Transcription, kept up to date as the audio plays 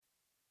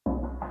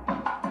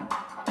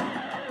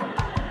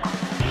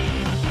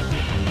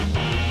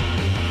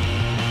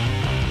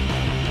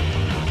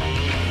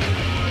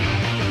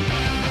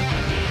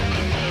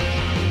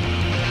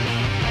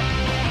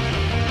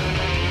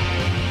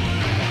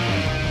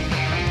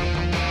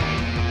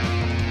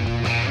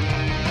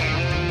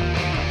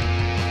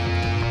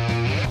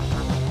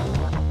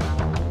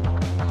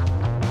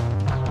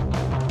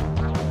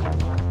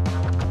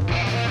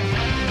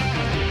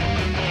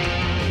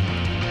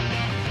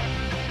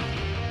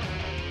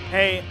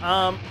Hey,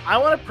 I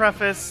want to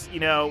preface,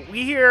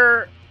 we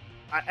here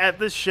at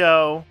this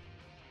show,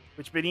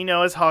 which many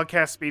know as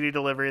Hogcast Speedy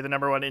Delivery, the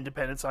 #1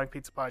 independent Sonic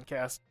Pizza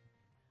podcast.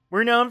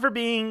 We're known for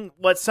being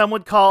what some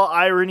would call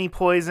irony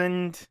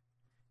poisoned.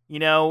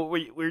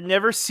 We're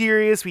never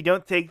serious. We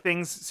don't take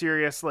things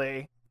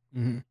seriously.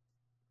 Mm-hmm.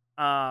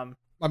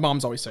 My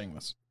mom's always saying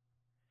this.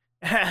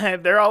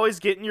 They're always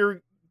getting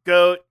your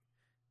goat.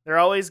 They're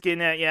always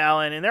getting at you,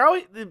 Alan. And they're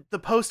always, the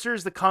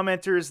posters, the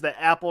commenters,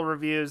 the Apple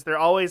reviews, they're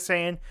always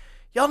saying,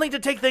 y'all need to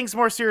take things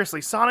more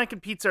seriously. Sonic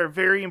and pizza are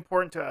very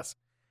important to us.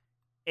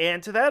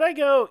 And to that I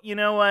go, you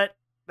know what?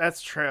 That's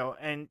true.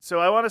 And so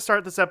I want to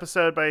start this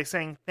episode by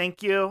saying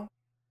thank you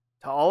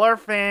to all our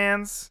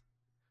fans,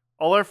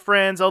 all our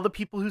friends, all the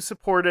people who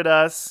supported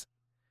us.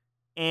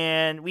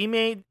 And we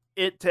made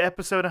it to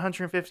episode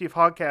 150 of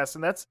Hogcast.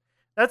 And that's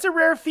a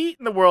rare feat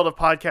in the world of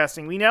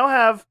podcasting. We now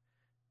have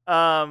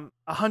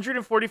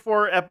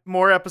 144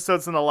 more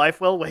episodes than a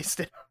life well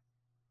wasted.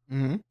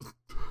 Mm-hmm.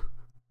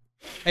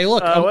 Hey,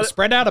 look,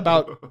 spread out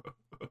about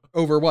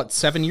over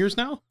 7 years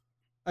now,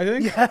 I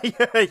think.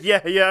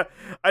 Yeah.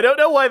 I don't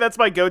know why that's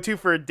my go-to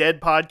for a dead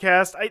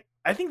podcast.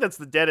 I think that's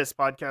the deadest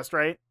podcast,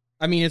 right?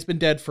 I mean, it's been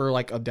dead for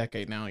like a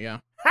decade now, yeah.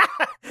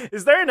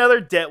 Is there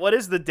another what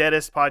is the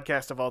deadest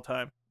podcast of all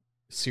time?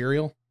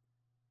 Serial?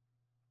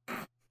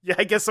 Yeah,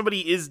 I guess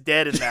somebody is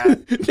dead in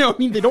that. No, I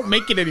mean, they don't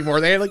make it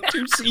anymore. They had like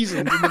 2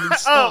 seasons and then they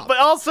stopped. Oh, but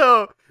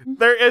also,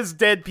 there is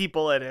dead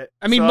people in it.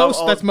 I mean,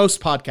 that's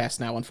most podcasts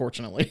now,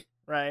 unfortunately.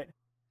 Right.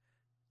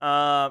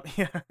 Yeah,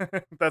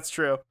 that's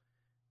true.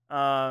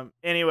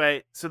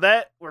 Anyway,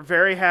 so we're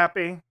very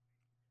happy.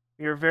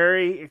 We are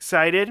very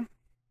excited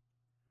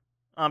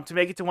to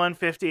make it to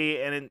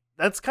 150, and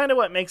that's kind of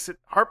what makes it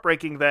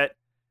heartbreaking that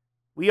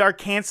we are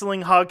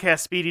canceling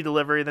Hogcast Speedy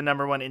Delivery, the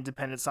 #1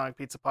 independent Sonic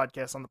Pizza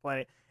podcast on the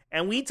planet.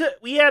 And we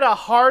had a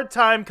hard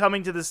time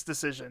coming to this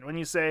decision. When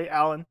you say,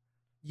 Alan?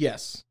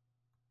 Yes.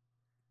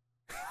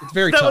 It's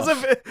very tough.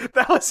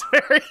 That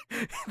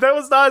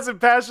was not as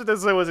impassioned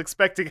as I was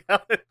expecting,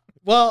 Alan.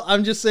 Well,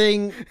 I'm just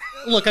saying,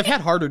 look, I've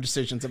had harder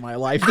decisions in my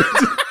life.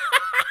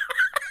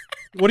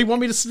 What do you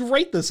want me to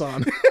rate this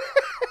on?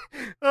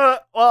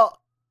 Well,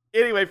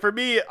 anyway, for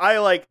me,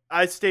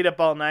 I stayed up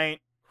all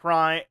night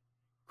crying.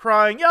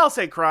 Yeah, I'll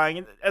say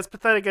crying. As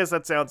pathetic as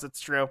that sounds,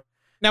 it's true.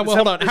 Now, well,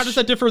 hold on. How does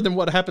that differ than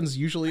what happens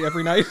usually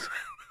every night?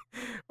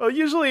 Well,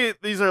 usually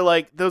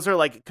those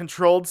are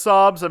controlled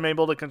sobs. I'm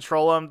able to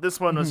control them. This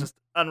one was just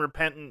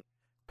unrepentant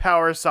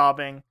power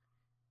sobbing.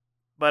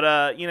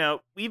 But,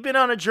 we've been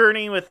on a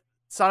journey with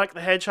Sonic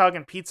the Hedgehog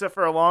and pizza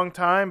for a long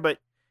time, but,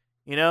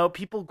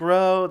 people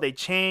grow, they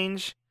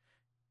change.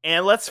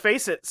 And let's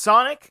face it,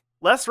 Sonic,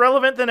 less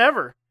relevant than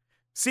ever.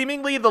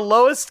 Seemingly the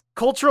lowest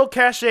cultural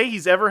cachet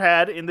he's ever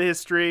had in the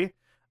history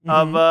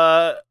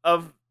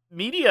of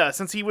media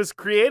since he was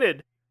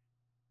created.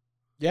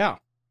 Yeah.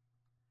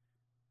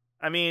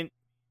 I mean,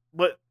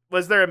 what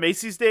was there a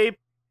Macy's Day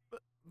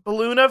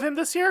balloon of him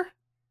this year?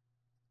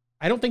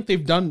 I don't think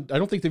they've done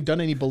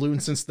any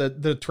balloons since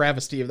the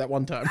travesty of that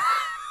one time.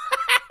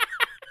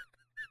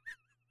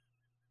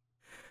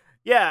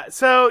 Yeah,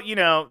 so,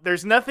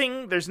 there's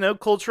no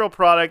cultural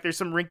product. There's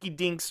some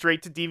rinky-dink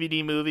straight to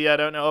DVD movie I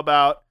don't know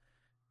about.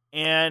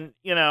 And,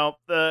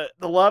 the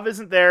love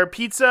isn't there.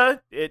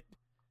 Pizza,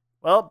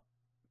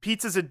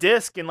 pizza's a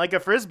disc, and like a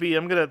Frisbee,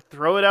 I'm going to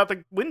throw it out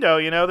the window,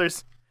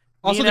 there's...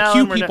 Also, the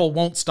Q people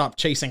won't stop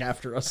chasing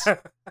after us.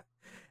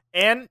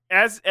 And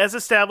as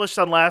established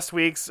on last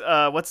week's,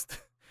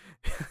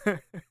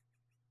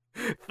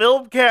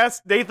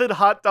 Filmcast Nathan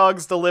Hot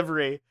Dog's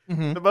Delivery.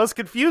 Mm-hmm. The most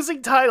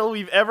confusing title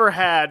we've ever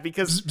had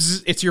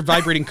because... It's your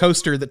vibrating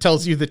coaster that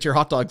tells you that your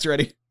hot dog's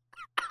ready.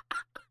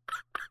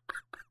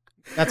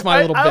 That's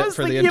my little bit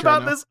for the intro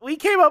about this. We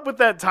came up with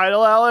that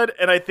title, Alan,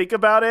 and I think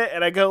about it,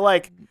 and I go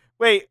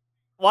wait,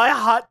 why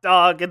hot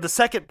dog in the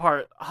second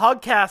part?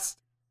 Hogcast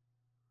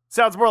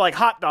sounds more like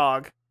hot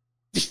dog.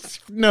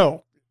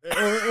 No,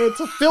 it's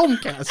a film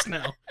cast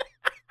now.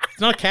 It's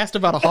not a cast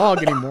about a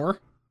hog anymore.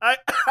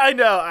 I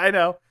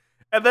know.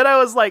 And then I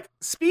was like,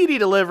 Speedy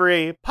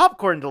Delivery,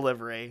 popcorn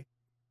delivery.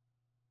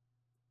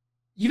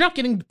 You're not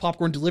getting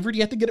popcorn delivered.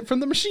 You have to get it from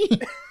the machine.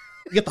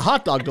 You get the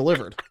hot dog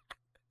delivered.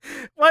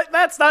 What?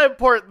 That's not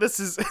important. This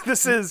is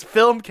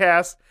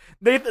Filmcast,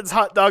 Nathan's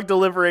Hot Dog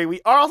Delivery.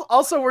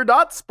 We're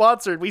not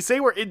sponsored. We say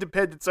we're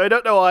independent, so I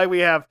don't know why we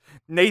have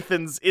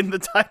Nathan's in the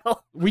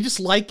title. We just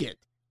like it.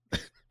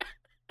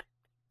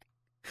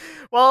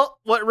 Well,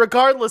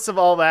 regardless of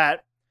all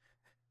that,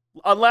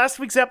 on last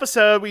week's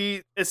episode,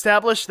 we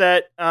established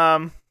that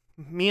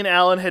me and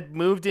Alan had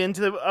moved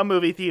into a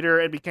movie theater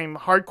and became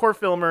hardcore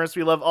filmers.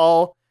 We love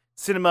all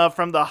cinema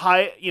from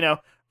the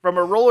from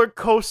a roller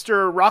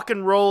coaster, rock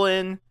and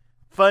rollin',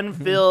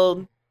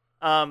 fun-filled,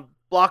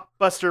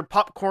 blockbuster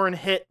popcorn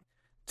hit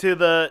to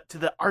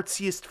the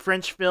artsiest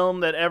French film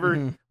that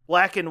ever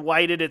black and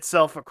whited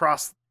itself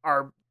across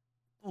our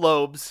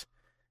lobes.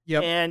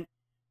 Yep.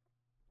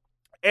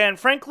 And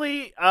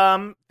frankly,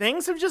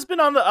 things have just been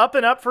on the up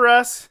and up for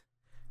us.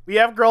 We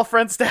have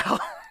girlfriends now.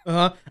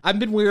 I've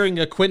been wearing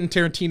a Quentin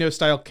Tarantino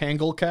style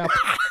Kangol cap.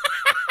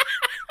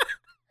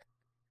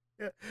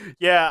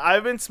 Yeah,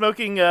 I've been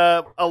smoking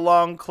a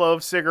long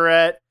clove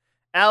cigarette.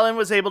 Alan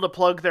was able to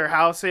plug their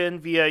house in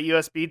via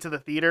USB to the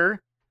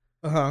theater.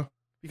 Uh-huh.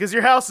 Because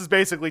your house is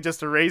basically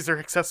just a Razer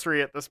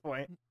accessory at this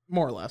point.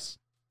 More or less.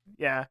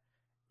 Yeah.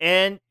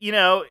 And,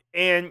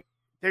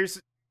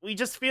 we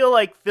just feel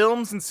like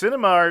films and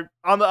cinema are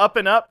on the up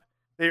and up.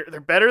 They're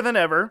better than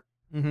ever.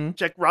 Mm-hmm.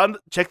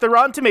 Check the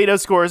Rotten Tomato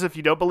scores if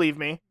you don't believe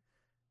me.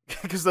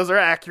 Because those are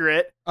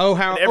accurate. How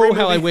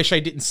I wish I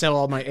didn't sell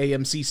all my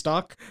AMC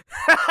stock.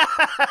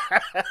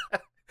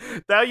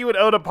 Now you would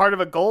own a part of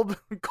a gold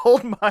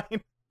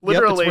mine.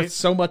 Literally. Yep, it's worth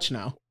so much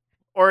now.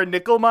 Or a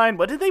nickel mine.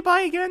 What did they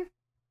buy again?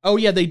 Oh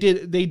yeah, they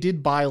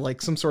did buy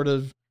like some sort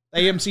of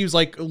AMC was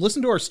like,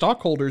 listen to our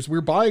stockholders, we're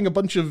buying a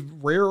bunch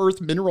of rare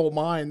earth mineral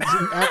mines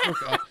in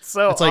Africa.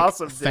 So it's like,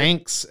 awesome.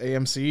 Thanks,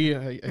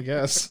 AMC, I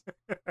guess.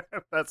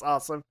 That's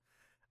awesome.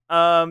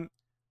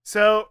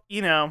 So,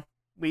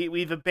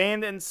 we've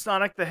abandoned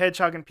Sonic the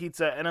Hedgehog and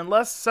pizza, and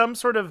unless some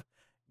sort of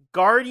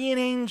guardian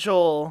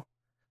angel,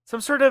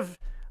 some sort of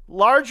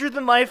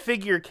larger-than-life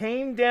figure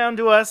came down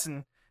to us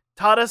and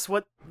taught us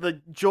what the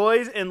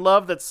joys and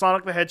love that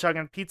Sonic the Hedgehog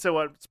and pizza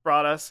once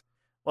brought us,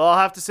 well, I'll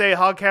have to say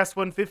Hogcast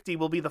 150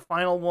 will be the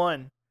final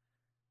one.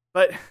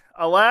 But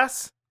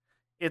alas,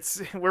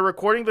 we're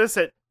recording this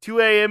at 2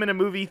 a.m. in a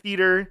movie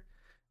theater.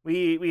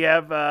 We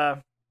have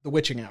The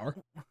Witching Hour.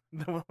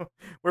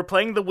 We're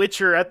playing The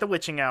Witcher at the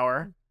Witching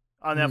Hour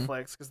on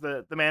Netflix because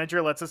the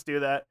manager lets us do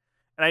that.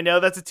 And I know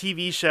that's a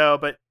TV show,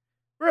 but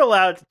we're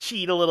allowed to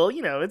cheat a little.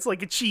 It's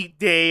like a cheat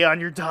day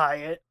on your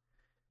diet.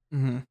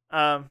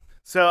 Mm-hmm.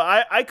 So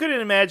I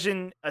couldn't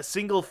imagine a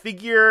single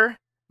figure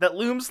that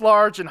looms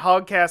large in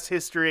Hogcast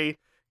history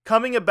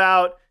coming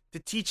about to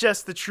teach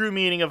us the true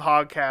meaning of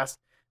Hogcast.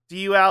 Do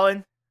you,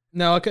 Alan?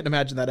 No, I couldn't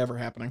imagine that ever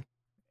happening.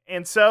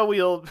 And so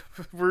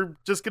we're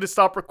just going to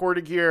stop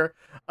recording here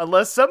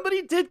unless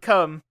somebody did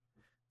come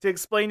to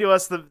explain to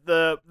us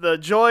the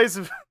joys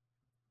of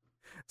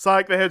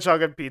Sonic the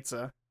Hedgehog and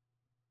pizza.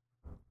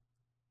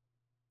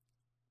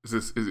 Do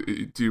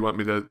you want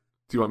me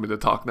to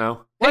talk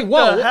now? Hey,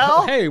 what the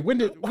hell? Hey, when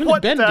did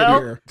What Ben the get hell?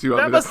 here? Do you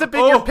want That me must to... have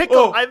been your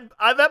pickle.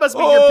 That must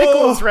be your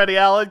pickles ready,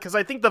 Alan, because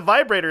I think the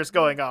vibrator's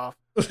going off.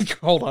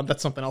 Hold on,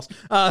 that's something else.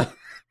 God,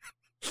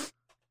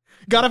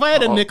 if I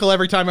had a nickel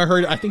every time I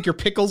heard, I think your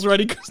pickle's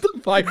ready because the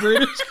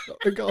vibrator's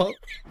going off.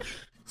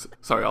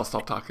 Sorry, I'll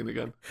stop talking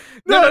again.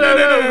 No.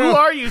 Who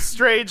are you,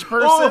 strange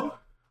person?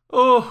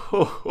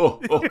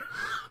 Oh,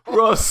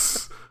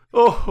 Russ.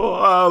 Oh,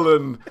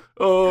 Alan.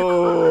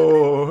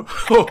 Oh,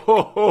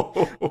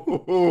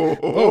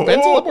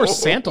 Ben's a little more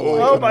Santa-like.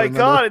 Oh my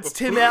God, it's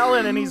Tim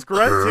Allen and he's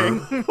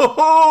grunting.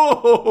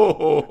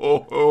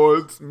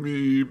 Oh, it's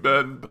me,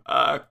 Ben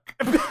Pack.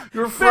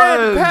 Your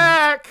friend. Ben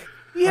Pack!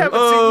 We haven't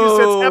seen you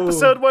since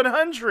episode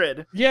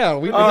 100. Yeah,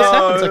 this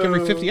happens like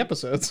every 50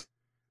 episodes.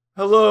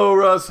 Hello,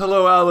 Russ.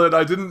 Hello, Alan.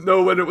 I didn't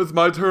know when it was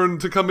my turn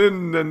to come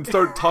in and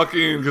start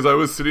talking because I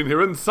was sitting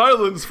here in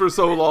silence for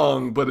so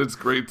long, but it's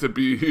great to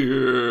be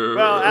here.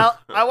 Well,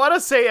 I want to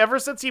say ever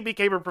since you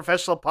became a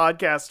professional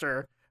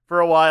podcaster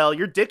for a while,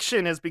 your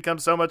diction has become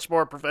so much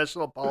more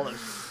professional polished.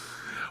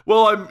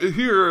 Well, I'm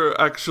here,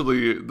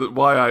 actually,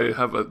 why I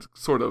have a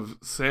sort of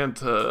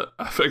Santa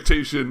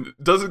affectation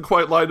doesn't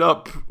quite line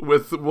up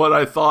with what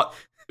I thought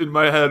in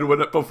my head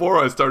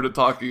before I started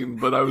talking,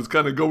 but I was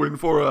kind of going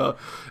for a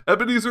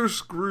Ebenezer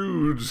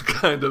Scrooge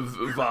kind of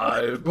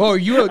vibe. Well, are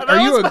you a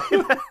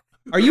That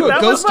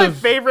was ghost my of...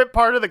 favorite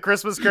part of the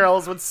Christmas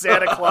carols when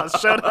Santa Claus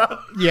showed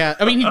up. Yeah,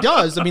 I mean, he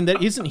does. I mean,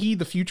 isn't he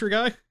the future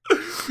guy?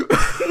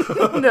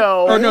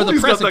 No. Or no, the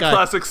He's got present that guy.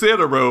 classic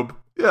Santa robe.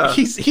 Yeah.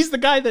 He's the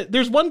guy that...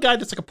 There's one guy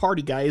that's like a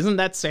party guy. Isn't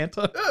that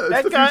Santa? Yeah, it's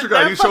That the guy, future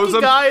guy. that He shows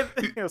fucking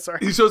them. guy. Sorry.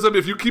 He shows them,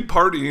 if you keep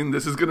partying,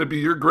 this is going to be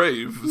your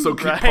grave. So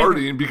keep Right.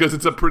 partying because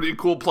it's a pretty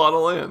cool plot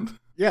of land.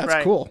 Yeah, it's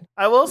Right. cool.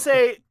 I will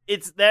say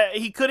it's that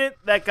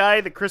that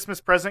guy, the Christmas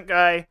present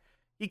guy,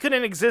 he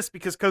couldn't exist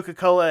because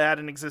Coca-Cola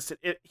hadn't existed.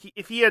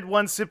 If he had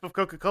one sip of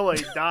Coca-Cola,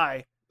 he'd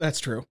die. That's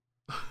true.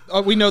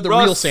 We know the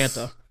Russ, real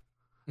Santa.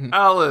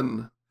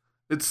 Alan,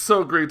 it's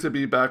so great to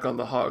be back on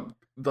the Hogs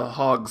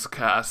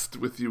cast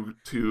with you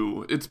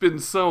two. It's been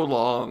so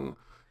long.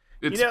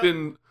 It's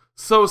been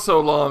so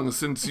long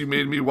since you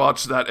made me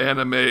watch that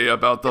anime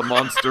about the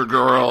monster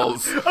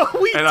girls. Oh,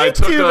 we And did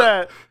do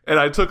that. And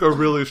I took a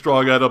really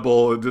strong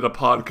edible and did a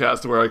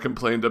podcast where I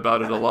complained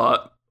about it a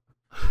lot.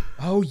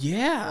 Oh,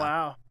 yeah.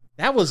 Wow.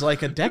 That was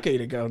like a decade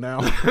ago now.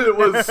 It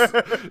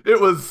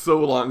was so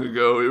long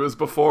ago. It was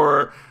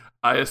before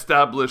I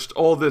established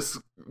all this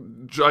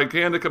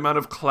gigantic amount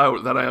of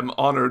clout that I am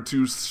honored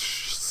to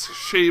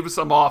shave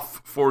some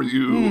off for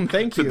you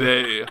thank you.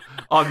 today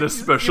on this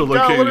special You've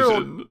got a occasion.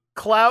 literal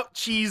clout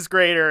cheese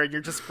grater, and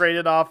you're just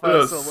grated off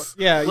us. Yes.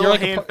 Yeah, you're Little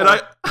like handful. And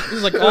I, this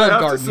is like and I Olive have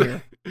to Garden say-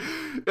 here.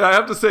 Yeah, I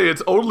have to say,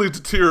 it's only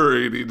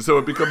deteriorating, so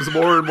it becomes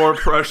more and more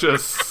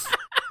precious.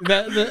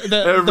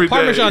 The Every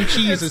Parmesan day.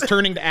 cheese is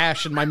turning to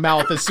ash in my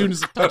mouth as soon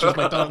as it touches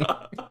my tongue.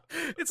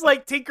 It's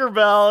like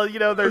Tinkerbell,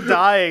 they're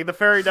dying. The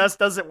fairy dust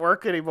doesn't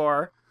work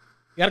anymore.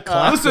 You gotta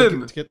clap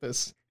Listen. to get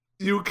this.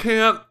 You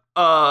can't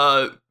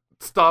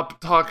stop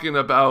talking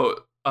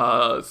about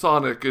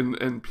Sonic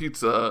and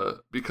pizza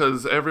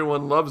because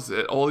everyone loves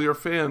it. All your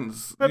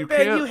fans. But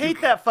Ben, you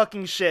hate that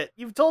fucking shit.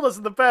 You've told us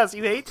in the past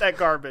you hate that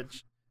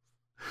garbage.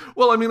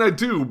 Well, I mean, I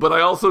do, but I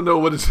also know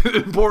what is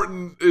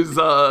important is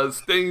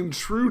staying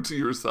true to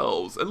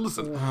yourselves. And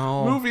listen,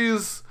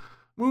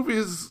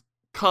 movies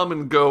come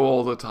and go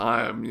all the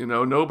time. You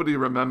know, nobody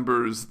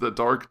remembers the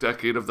dark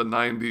decade of the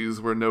 90s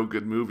where no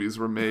good movies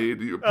were made.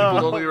 People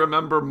only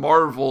remember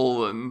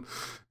Marvel and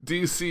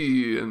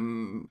DC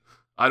and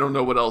I don't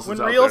know what else is out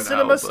there now. When real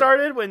cinema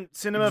started, when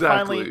cinema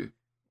exactly.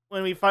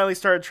 when we finally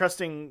started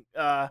trusting,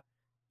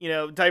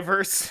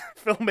 diverse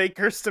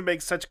filmmakers to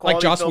make such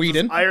quality Joss films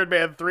Whedon. as Iron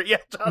Man 3. Yeah,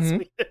 Joss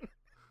Whedon.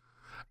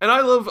 And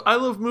I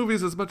love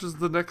movies as much as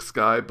the next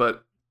guy,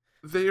 but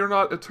they are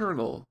not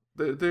eternal.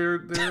 They're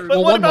But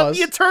Well, what one about was.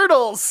 the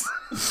Eternals?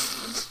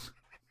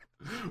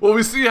 Well,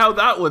 we see how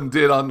that one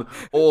did on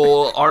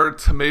all our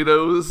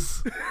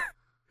tomatoes.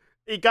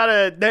 It got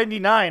a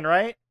 99,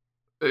 right?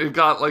 It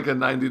got like a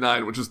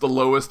 99, which is the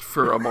lowest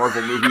for a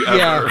Marvel movie ever.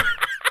 Yeah.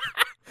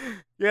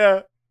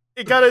 Yeah.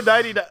 It got a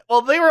 99.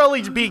 Well, they were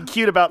only being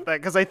cute about that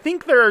because I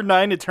think there are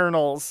 9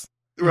 Eternals.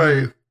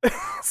 Right.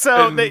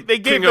 So And they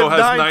gave Kingo them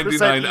has 9%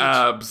 99 each.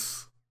 abs.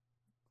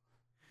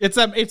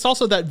 It's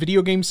also that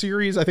video game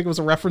series. I think it was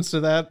a reference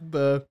to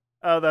that.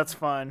 Oh, that's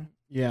fun.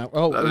 Yeah.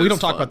 Oh, That we is don't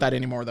talk fun. about that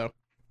anymore, though.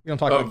 We don't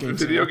talk Oh, about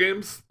games. video anymore.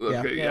 games? Yeah.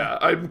 Okay, Yeah. yeah.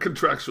 I'm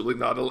contractually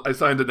not. I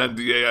signed an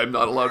NDA. I'm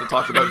not allowed to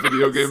talk about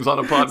video games on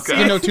a podcast.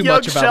 You know too Young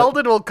much about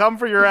Sheldon will come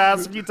for your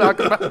ass if you talk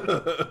about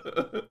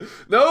it.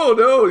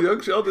 No,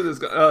 young Sheldon is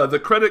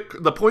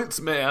the points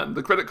man,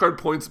 the credit card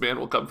points man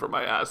will come for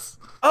my ass.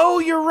 Oh,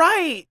 you're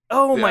right.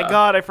 Oh my Yeah.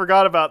 god, I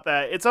forgot about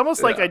that. It's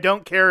almost like Yeah. I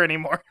don't care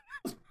anymore.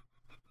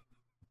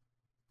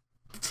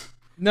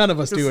 None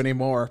of us do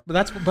anymore.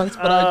 But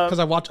because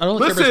I watch. I don't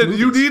care about Listen,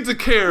 you movies. need to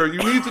care. You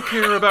need to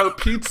care about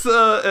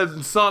pizza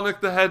and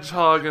Sonic the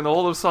Hedgehog and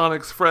all of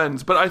Sonic's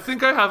friends. But I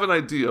think I have an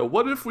idea.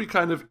 What if we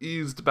kind of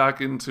eased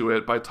back into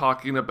it by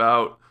talking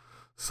about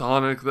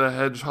Sonic the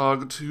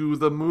Hedgehog 2,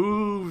 the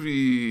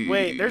movie?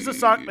 Wait, there's a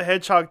Sonic the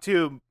Hedgehog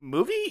 2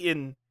 movie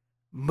in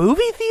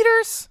movie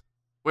theaters?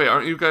 Wait,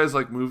 aren't you guys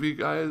like movie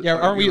guys? Yeah,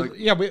 aren't we? you, like-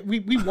 Yeah,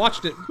 we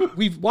watched it.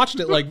 We've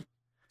watched it like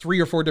 3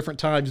 or 4 different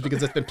times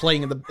because it's been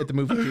playing at the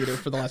movie theater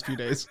for the last few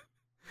days.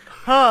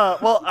 Huh.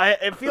 Well,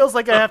 it feels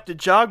like I have to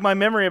jog my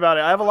memory about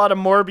it. I have a lot of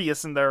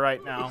Morbius in there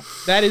right now.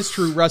 That is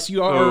true, Russ.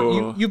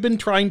 Oh. You've been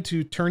trying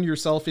to turn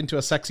yourself into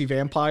a sexy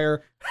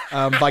vampire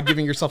by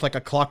giving yourself like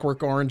a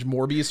Clockwork Orange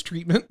Morbius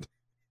treatment.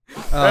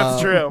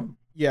 That's true.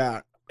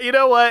 Yeah. You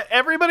know what?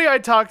 Everybody I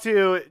talk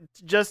to,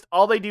 just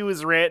all they do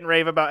is rant and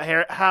rave about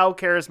how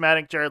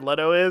charismatic Jared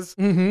Leto is.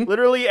 Mm-hmm.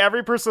 Literally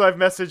every person I've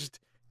messaged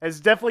has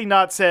definitely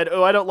not said,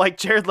 "Oh, I don't like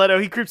Jared Leto.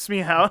 He creeps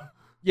me out."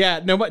 Yeah.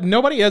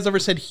 Nobody has ever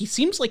said he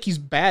seems like he's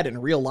bad in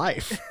real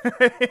life.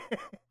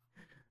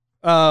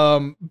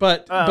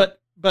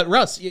 But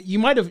Russ, you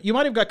might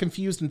have got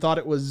confused and thought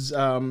it was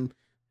some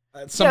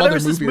there other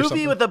was this movie or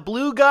something. with a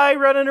blue guy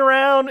running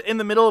around in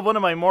the middle of one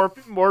of my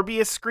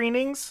Morbius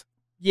screenings.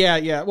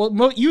 Yeah.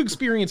 Well, you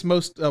experience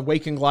most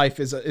waking life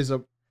is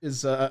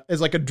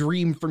like a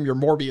dream from your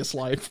Morbius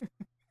life,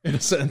 in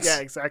a sense. Yeah,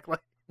 exactly.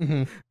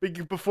 Mhm.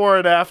 Before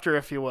and after,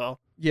 if you will.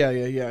 Yeah.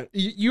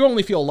 You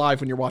only feel alive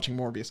when you're watching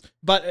Morbius.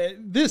 But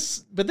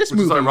this Which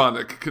movie, is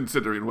ironic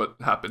considering what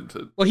happened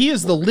to. well, he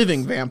is the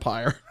living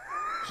vampire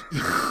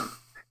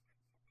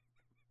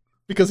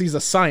because he's a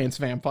science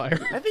vampire.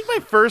 I think my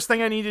first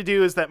thing I need to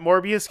do is that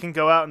Morbius can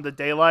go out in the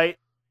daylight,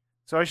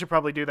 so I should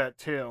probably do that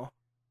too.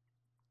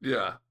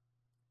 Yeah.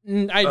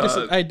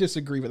 I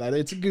disagree with that.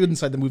 It's good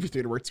inside the movie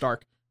theater where it's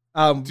dark.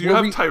 Do you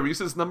have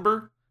Tyrese's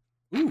number?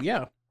 Ooh,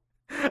 yeah.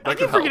 I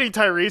keep forgetting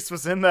Tyrese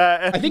was in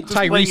that. And I think just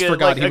playing Tyrese it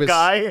forgot like he a was.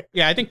 guy.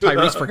 Yeah, I think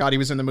Tyrese forgot he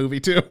was in the movie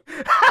too.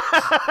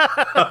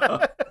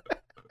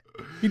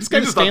 He just You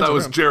kind of just thought stands that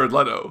was around. Jared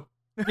Leto.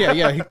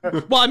 Yeah.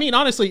 Well, I mean,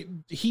 honestly,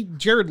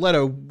 Jared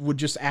Leto would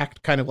just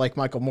act kind of like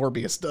Michael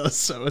Morbius does.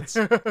 So it's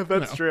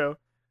That's true.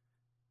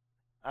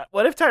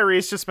 What if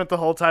Tyrese just spent the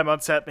whole time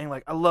on set being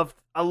like, I love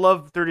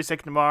 30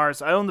 Seconds to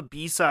Mars. I own the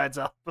B-sides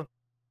album.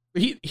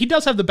 he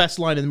does have the best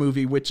line in the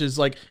movie, which is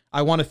like,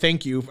 "I want to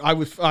thank you.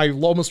 I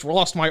almost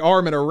lost my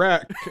arm in a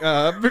wreck,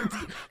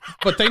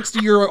 but thanks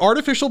to your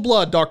artificial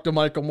blood, Dr.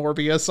 Michael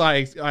Morbius,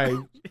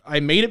 I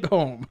made it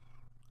home."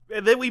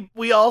 And then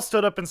we all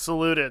stood up and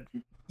saluted.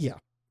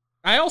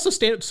 I also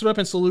stood up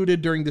and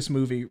saluted during this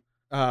movie,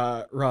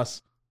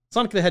 Russ.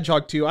 Sonic the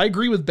Hedgehog 2. I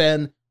agree with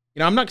Ben. You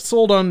know, I'm not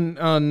sold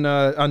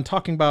on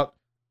talking about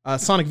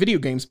Sonic video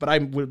games, but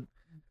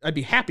I'd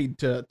be happy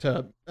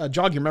to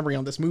jog your memory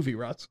on this movie,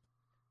 Russ.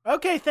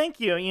 Okay,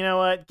 thank you. You know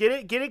what? Get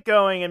it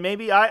going, and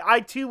maybe I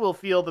too will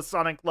feel the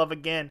Sonic love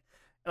again.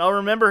 And I'll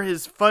remember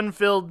his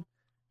fun-filled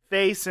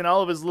face and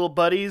all of his little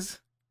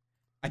buddies.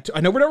 I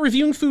know we're not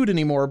reviewing food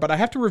anymore, but I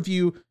have to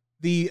review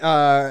the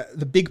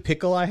big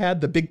pickle I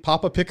had, the Big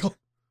Papa pickle.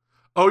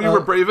 Oh, you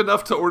were brave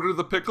enough to order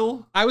the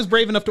pickle? I was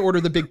brave enough to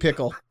order the big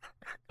pickle.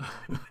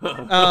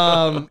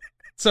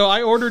 So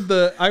I ordered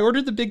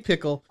the big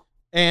pickle,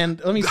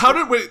 and let me. How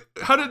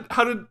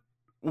did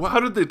how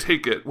did they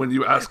take it when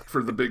you asked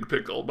for the big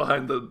pickle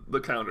behind the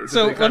counter?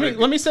 So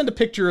let me send a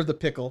picture of the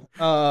pickle.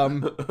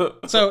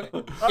 So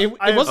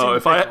it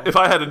wasn't. If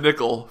I had a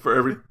nickel for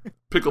every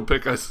pickle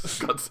pick I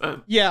got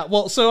sent. Yeah,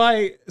 well, so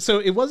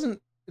it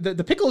wasn't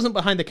the pickle isn't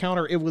behind the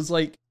counter. It was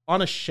like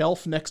on a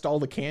shelf next to all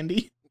the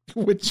candy,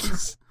 which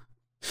is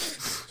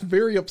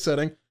very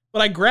upsetting.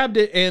 But I grabbed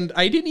it and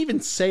I didn't even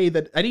say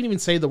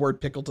the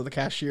word pickle to the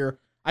cashier.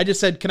 I just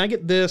said, "Can I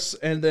get this?"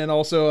 and then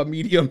also a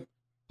medium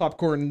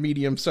popcorn,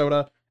 medium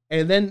soda.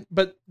 And then,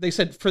 but they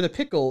said, "For the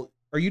pickle,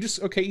 are you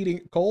just okay eating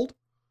it cold?"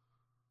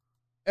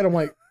 And I'm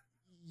like,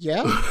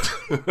 "Yeah."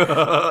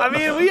 I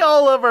mean, we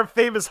all love our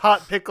famous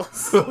hot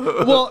pickles.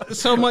 Well,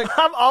 so I'm like,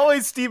 I'm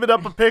always steaming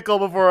up a pickle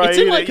before I eat it. It's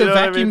in like a you know what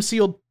I mean? vacuum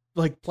sealed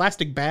like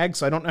plastic bag,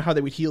 so I don't know how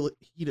they would heat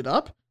it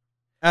up.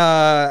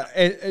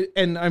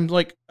 And I'm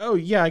like, "Oh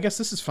yeah, I guess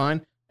this is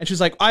fine." And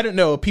she's like, "I don't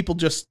know. People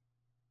just,"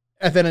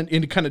 and then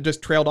it kind of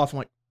just trailed off. I'm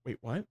like, "Wait,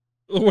 what?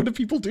 What do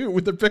people do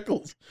with their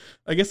pickles?"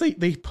 I guess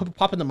they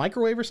pop in the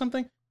microwave or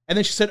something. And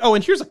then she said, "Oh,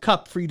 and here's a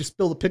cup for you to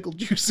spill the pickle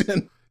juice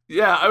in."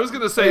 Yeah, I was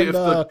going to say And,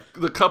 if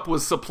the cup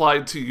was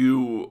supplied to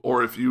you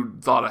or if you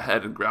thought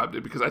ahead and grabbed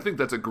it, because I think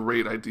that's a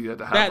great idea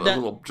to have a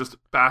little just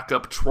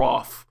backup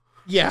trough.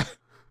 Yeah.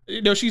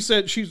 No, she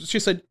said,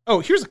 "Oh,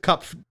 here's a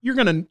cup. You're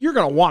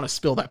gonna want to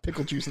spill that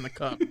pickle juice in the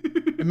cup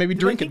and maybe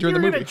drink it during the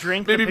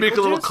movie. Maybe make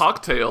a little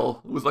cocktail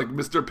with like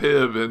Mr.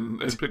 Pibb and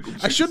pickle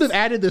juice." I should have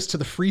added this to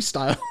the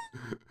freestyle,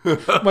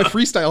 my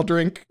freestyle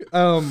drink.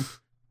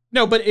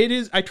 No, but it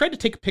is. I tried to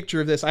take a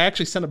picture of this. I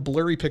actually sent a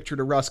blurry picture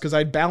to Russ because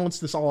I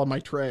balanced this all on my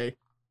tray,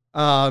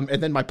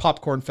 and then my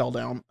popcorn fell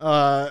down.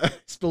 I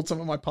spilled some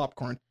of my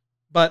popcorn,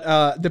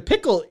 but the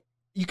pickle,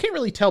 you can't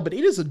really tell, but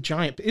it is a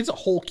giant. It's a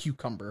whole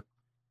cucumber.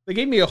 They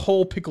gave me a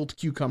whole pickled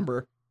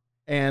cucumber,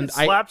 and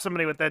I slapped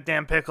somebody with that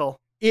damn pickle.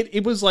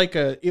 It wasn't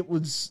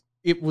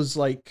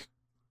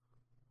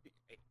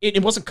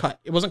cut.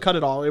 It wasn't cut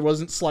at all. It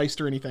wasn't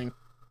sliced or anything.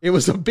 It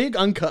was a big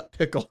uncut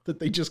pickle that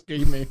they just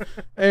gave me,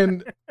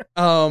 and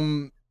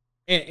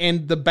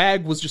the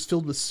bag was just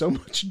filled with so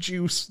much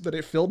juice that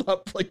it filled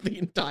up like the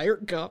entire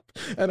cup.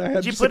 And I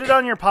had. Did you put it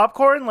on your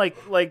popcorn like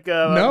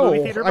no?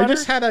 movie theater butter? I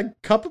just had a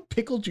cup of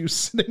pickle juice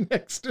sitting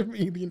next to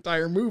me the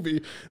entire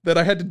movie that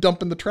I had to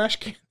dump in the trash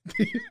can.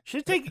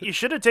 You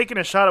should have taken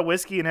a shot of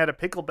whiskey and had a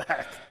pickle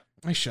back.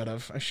 I should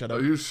have. Oh,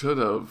 you should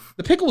have.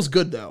 The pickle was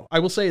good though. I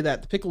will say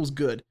that the pickle was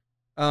good.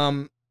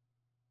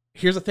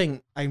 Here's the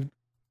thing.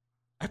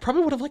 I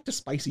probably would have liked a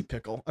spicy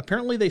pickle.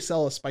 Apparently they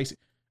sell a spicy.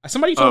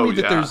 Somebody told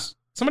me that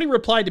somebody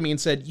replied to me and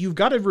said, "You've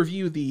got to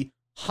review the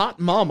Hot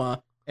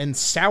Mama and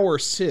Sour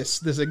Sis,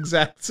 this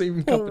exact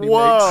same company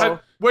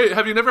makes." Wait,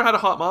 have you never had a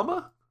Hot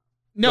Mama?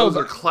 No.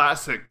 Those are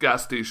classic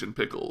gas station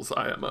pickles,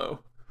 IMO.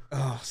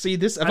 Oh, see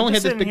this. I've only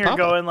had this big here pop.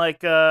 Going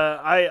like,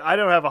 I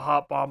don't have a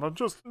hot mama,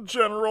 just in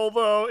general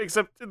though.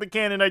 Except in the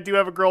canon, I do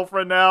have a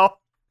girlfriend now.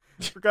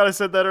 Forgot I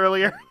said that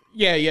earlier.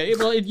 Yeah.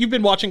 Well, you've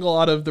been watching a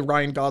lot of the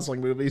Ryan Gosling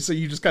movies, so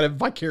you just kind of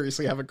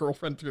vicariously have a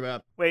girlfriend through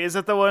that. Wait, is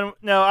it the one?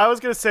 No, I was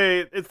gonna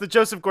say it's the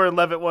Joseph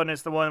Gordon-Levitt one.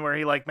 Is the one where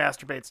he like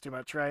masturbates too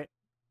much, right?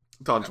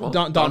 Don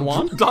Juan. Don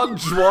Juan. Don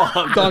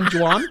Juan. Don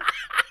Juan.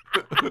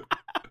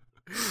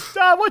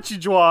 Don, what you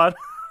Juan?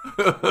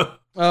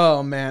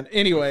 Oh man.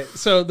 Anyway,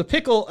 so the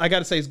pickle, I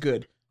gotta say, is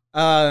good.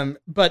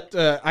 But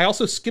I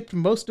also skipped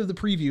most of the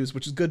previews,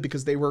 which is good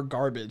because they were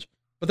garbage.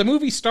 But the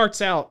movie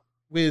starts out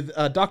with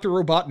Dr.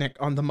 Robotnik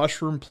on the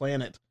Mushroom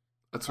Planet.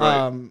 That's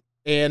right.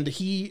 And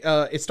he,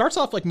 it starts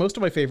off like most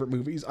of my favorite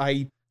movies,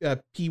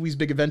 Pee-wee's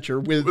Big Adventure,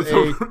 with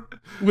a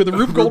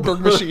Rube Goldberg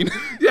machine.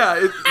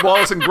 Yeah,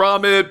 Wallace and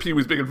Gromit,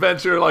 Pee-wee's Big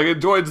Adventure, like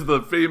it joins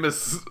the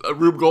famous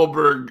Rube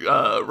Goldberg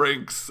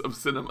ranks of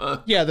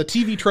cinema. Yeah, the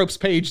TV tropes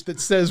page that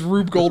says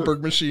Rube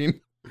Goldberg machine.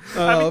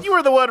 I mean, you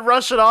were the one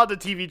rushing on to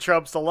TV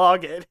tropes to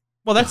log it.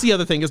 Well, that's the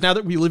other thing, is now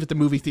that we live at the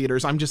movie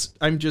theaters, I'm just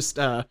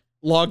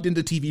logged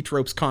into TV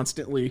tropes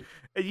constantly.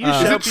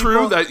 Is it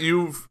true that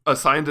you've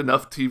assigned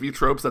enough TV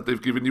tropes that they've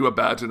given you a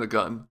badge and a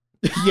gun?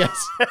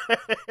 Yes.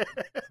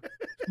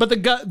 But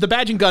the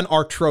badge and gun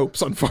are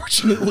tropes,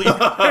 unfortunately.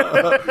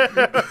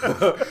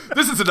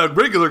 This isn't a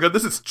regular gun.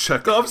 This is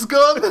Chekhov's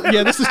gun.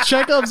 Yeah, this is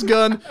Chekhov's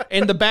gun,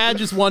 and the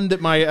badge is one that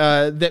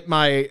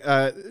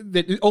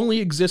that only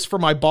exists for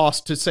my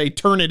boss to say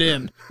 "turn it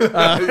in"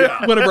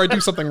 whenever I do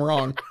something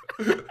wrong.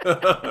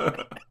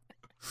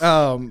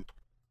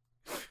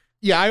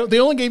 Yeah, they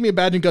only gave me a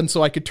badge and gun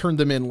so I could turn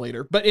them in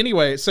later. But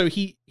anyway, so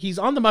he's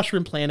on the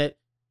Mushroom Planet.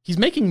 He's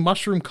making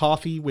mushroom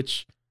coffee,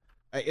 which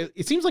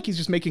it seems like he's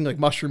just making like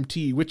mushroom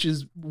tea, which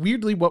is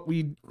weirdly what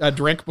we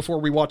drank before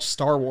we watched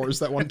Star Wars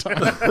that one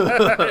time.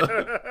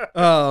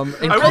 I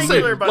will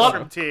say,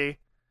 mushroom tea.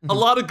 A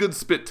lot of good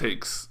spit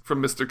takes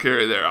from Mr.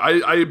 Carey there.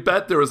 I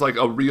bet there was like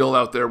a reel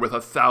out there with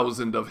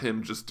 1,000 of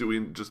him just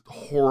doing just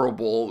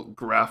horrible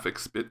graphic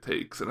spit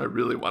takes, and I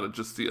really want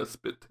to just see a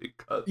spit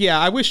take cut. Yeah,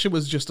 I wish it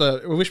was just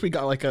I wish we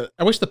got like I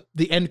wish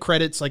the end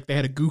credits, like they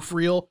had a goof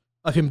reel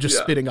of him just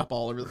Yeah. spitting up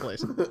all over the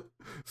place.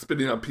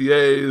 Spitting on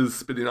PAs,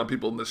 spitting on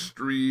people in the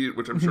street,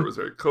 which I'm sure was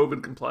very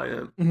COVID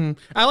compliant. Hmm.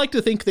 I like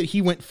to think that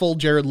he went full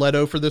Jared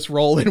Leto for this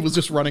role and was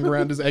just running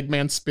around as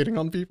Eggman spitting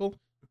on people.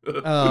 Jim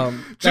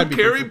That'd be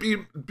Carrey pretty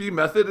be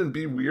method and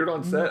be weird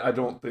on set? I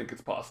don't think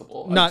it's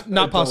possible. Not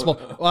I possible.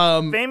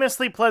 don't-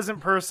 Famously pleasant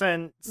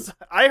person.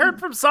 I heard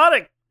from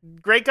Sonic.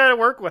 Great guy to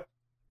work with.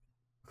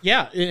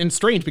 Yeah, and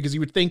strange because you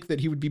would think that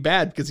he would be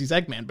bad because he's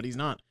Eggman, but he's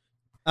not.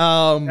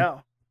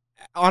 No.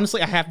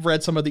 Honestly, I have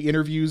read some of the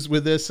interviews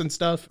with this and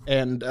stuff,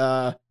 and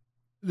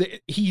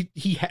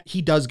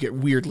he does get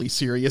weirdly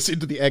serious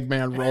into the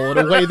Eggman role in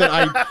a way that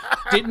I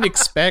didn't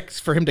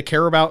expect for him to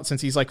care about,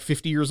 since he's like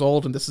 50 years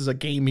old and this is a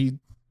game he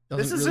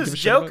doesn't. This is really give his a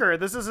shit about. Joker.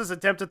 This is his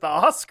attempt at the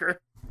Oscar.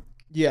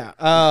 Yeah.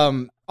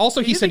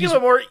 Also, he You said think he's of a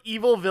more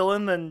evil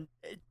villain than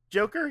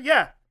Joker?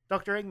 Yeah,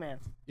 Dr. Eggman.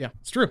 yeah,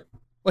 it's true.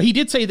 Well, he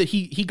did say that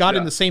he got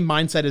in Yeah. the same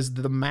mindset as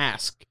The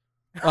Mask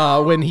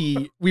when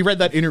we read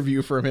that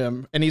interview from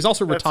him, and he's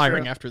also That's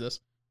retiring true. after this.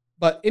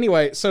 But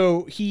anyway,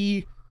 so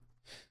he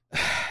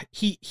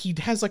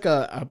has like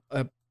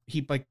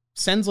he like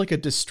sends like a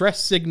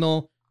distress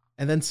signal,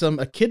 and then some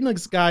Echidna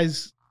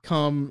guys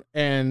come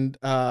and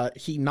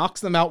he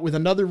knocks them out with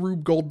another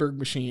Rube Goldberg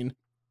machine.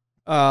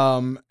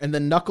 And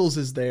then Knuckles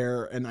is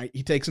there, and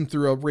he takes him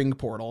through a ring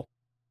portal.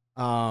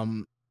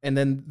 And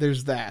then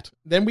there's that.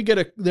 Then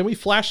we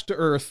flash to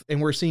Earth,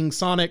 and we're seeing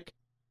Sonic.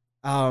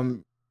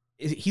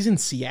 He's in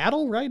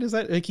Seattle, right? Is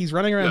that like he's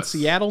running around Yes.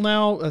 Seattle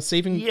now,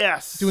 saving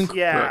Yes. Doing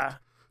yeah. Correct.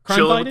 crime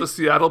Chilling fighting? with the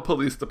Seattle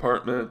Police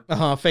Department.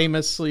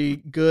 Famously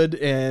good,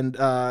 and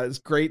it's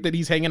great that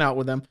he's hanging out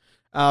with them.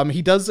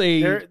 He does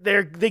a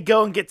They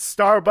go and get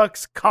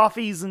Starbucks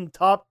coffees and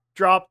top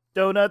drop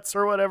donuts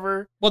or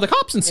whatever. well. The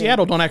cops in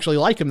Seattle don't actually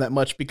like him that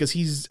much because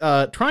he's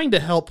trying to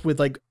help with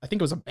like I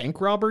think it was a bank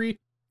robbery.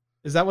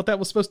 Is that what that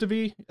was supposed to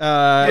be?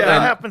 Yeah, Yeah.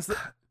 that happens.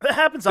 That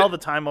happens all the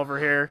time over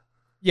here.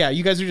 Yeah,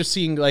 you guys are just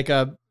seeing like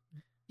a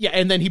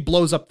and then he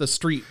blows up the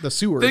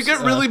sewers. They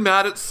get really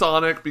mad at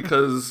Sonic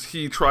because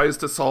he tries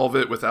to solve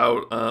it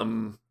without,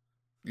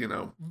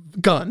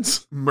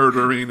 guns.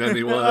 murdering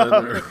anyone.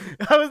 Or...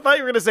 I thought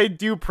you were gonna say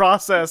due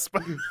process,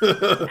 but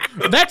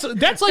That's like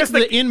guess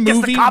the in guess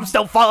movie. the cops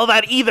don't follow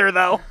that either,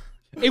 though.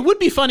 It would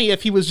be funny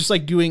if he was just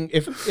like doing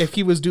if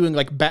he was doing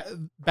like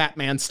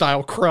Batman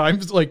style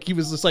crimes, like he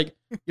was just like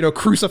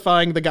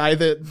crucifying the guy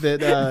that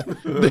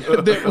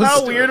was.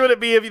 How weird would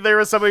it be if there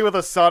was somebody with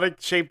a Sonic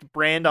shaped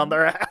brand on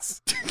their ass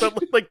that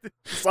looked like the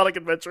Sonic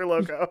Adventure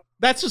logo?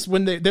 That's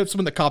when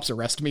the cops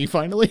arrest me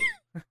finally.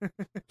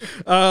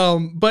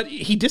 But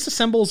he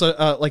disassembles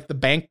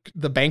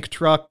the bank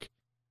truck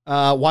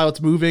while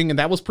it's moving, and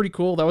that was pretty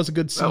cool. That was a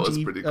good CG. That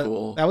was pretty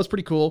cool. That was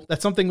pretty cool.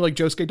 That's something like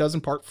Josuke does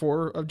in part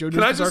 4 of JoJo's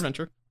Can I Bizarre just-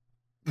 Adventure.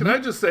 Can I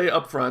just say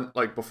up front,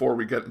 like before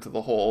we get into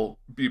the whole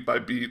beat by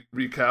beat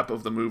recap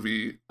of the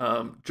movie,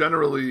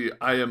 generally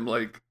I am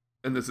like,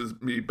 and this is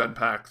me, Ben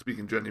Pack,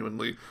 speaking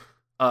genuinely,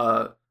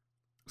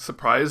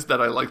 surprised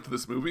that I liked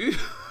this movie.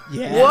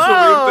 Yeah. It's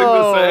a weird thing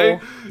to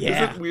say.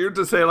 Yeah. Is it weird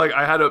to say like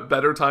I had a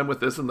better time with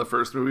this than the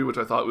first movie, which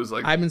I thought was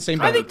like I'm in the same.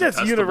 I Kinda think that's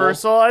detestable.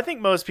 universal. I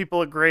think most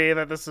people agree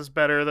that this is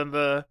better than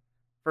the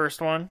first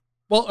one.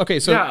 Well, okay,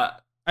 so yeah.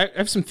 I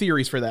have some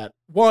theories for that.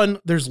 One,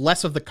 there's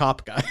less of the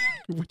cop guy,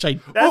 which I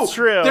That's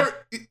true.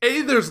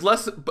 There's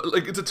less, but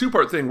like it's a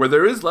two-part thing where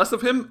there is less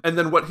of him, and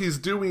then what he's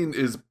doing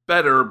is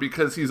better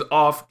because he's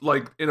off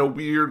like in a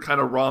weird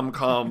kind of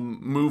rom-com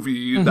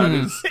movie that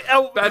is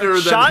better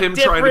than Shot him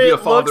trying to be a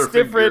different, father looks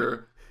different,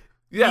 figure.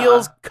 Yeah,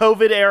 Feels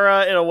COVID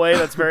era in a way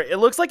that's very. It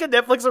looks like a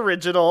Netflix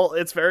original.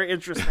 It's very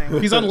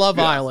interesting. he's on Love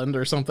Yes. Island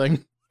or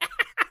something.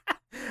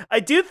 I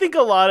do think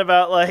a lot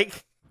about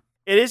like.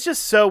 It is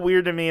just so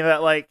weird to me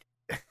that like,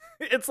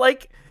 it's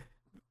like,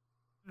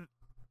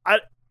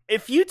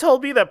 if you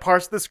told me that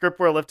parts of the script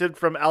were lifted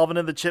from Alvin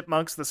and the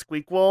Chipmunks, The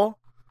Squeakquel,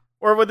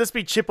 or would this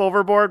be Chip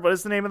Overboard? What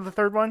is the name of the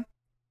third one?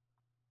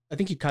 I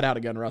think you cut out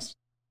again, Russ.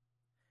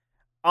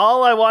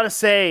 All I want to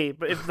say,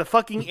 but if the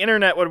fucking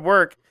internet would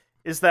work,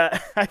 is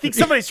that I think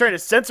somebody's trying to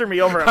censor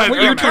me over. I Well,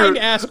 know. you're trying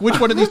to ask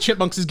which one of these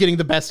chipmunks is getting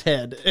the best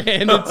head,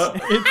 and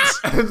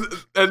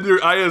it's and your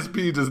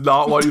ISP does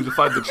not want you to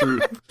find the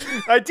truth.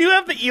 I do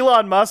have the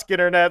Elon Musk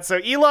internet, so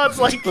Elon's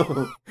like,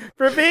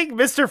 for being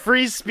Mr.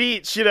 Free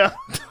Speech,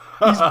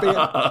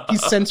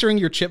 he's censoring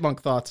your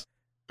chipmunk thoughts.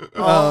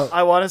 All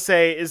I want to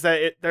say is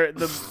that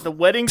the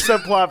wedding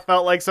subplot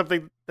felt like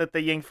something that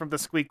they yanked from the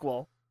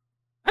Squeakquel.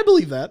 I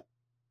believe that.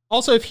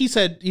 Also, if he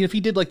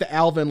did like the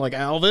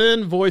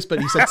Alvin voice,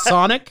 but he said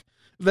Sonic,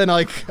 then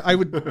like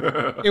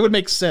it would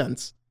make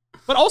sense.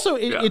 But also,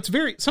 it's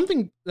very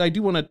something that I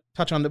do want to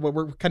touch on that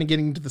we're kind of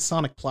getting into the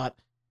Sonic plot.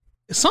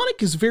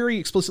 Sonic is very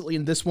explicitly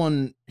in this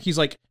one. He's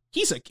like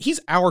he's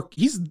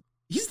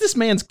this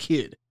man's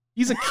kid.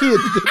 He's a kid.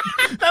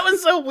 That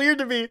was so weird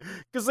to me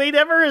because they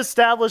never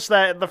established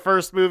that in the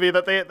first movie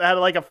that they had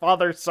like a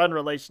father-son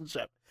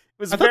relationship. It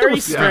was I thought they very were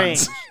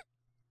strange. friends.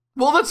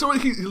 Well, that's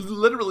what he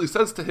literally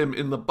says to him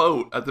in the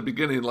boat at the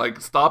beginning,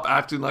 like, stop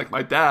acting like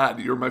my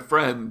dad, you're my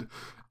friend.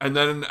 And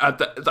then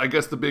I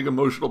guess the big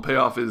emotional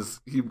payoff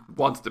is he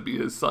wants to be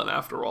his son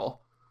after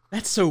all.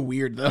 That's so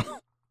weird, though.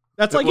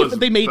 That's like was, if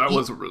they made that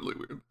was really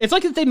weird. It's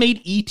like if they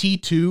made E.T.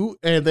 2,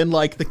 and then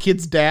like the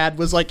kid's dad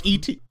was like,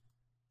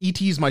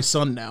 E.T.'s my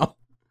son now.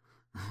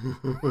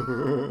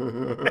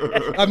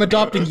 I'm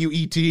adopting you,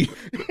 E.T.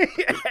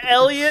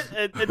 Elliot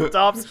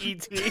adopts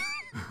E.T.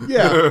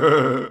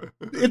 Yeah,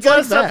 it's Gotta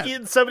like stop that.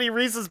 eating so many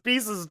Reese's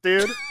Pieces,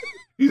 dude.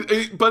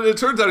 But it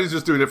turns out he's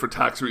just doing it for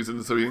tax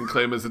reasons, so he can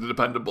claim as a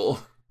dependable.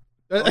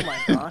 Oh my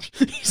gosh.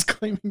 he's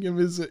claiming him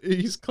as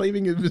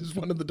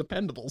one of the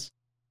dependables.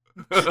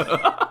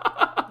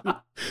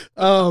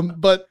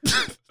 But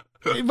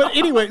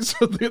anyway,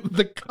 so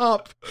the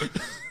cop.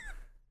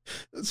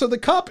 So the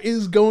cop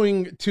is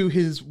going to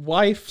his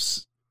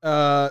wife's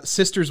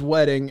sister's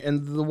wedding,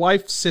 and the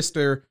wife's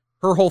sister,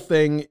 her whole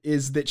thing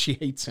is that she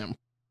hates him.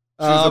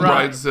 She's a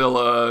Right.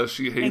 bridezilla.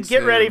 She hates him. And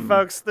get ready,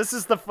 folks. This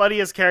is the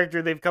funniest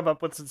character they've come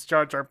up with since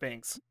Jar Jar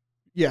Binks.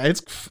 Yeah,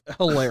 it's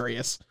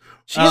hilarious.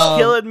 She's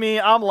killing me.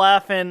 I'm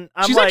laughing.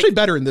 She's like, actually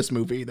better in this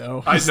movie,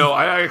 though. I know.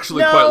 I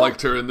actually No. quite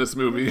liked her in this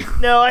movie.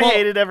 no, I Well-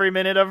 hated every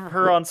minute of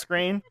her on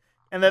screen.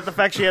 And that the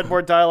fact she had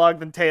more dialogue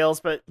than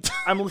Tails, but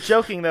I'm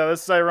joking though.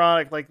 This is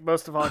ironic, like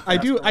most of all. I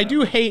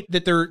do hate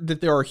that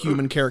there are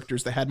human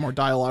characters that had more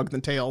dialogue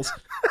than Tails.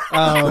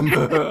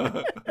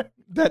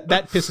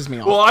 That pisses me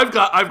off. Well, I've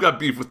got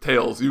beef with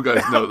Tails. You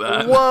guys know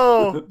that.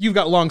 Whoa! You've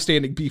got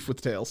long-standing beef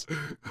with Tails.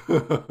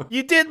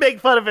 You did make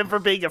fun of him for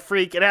being a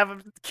freak and have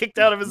him kicked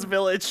out of his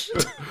village.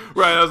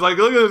 Right, I was like,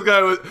 look at this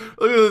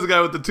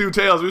guy with the two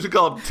tails. We should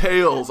call him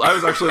Tails. I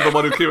was actually the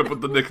one who came up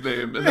with the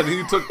nickname, and then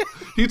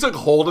he took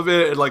hold of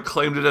it and like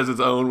claimed it as his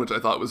own, which I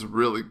thought was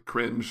really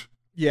cringe.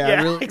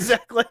 Yeah, really.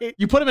 Exactly.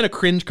 You put him in a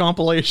cringe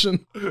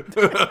compilation.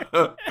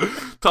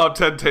 Top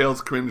 10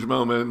 Tails cringe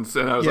moments,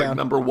 and I was Yeah. like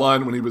number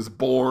 1 when he was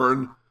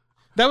born.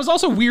 That was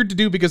also weird to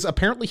do because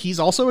apparently he's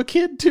also a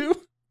kid too.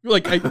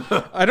 Like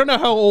I don't know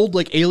how old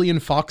like Alien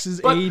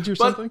Fox's age or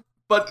something.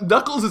 But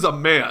Knuckles is a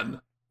man.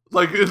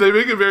 Like they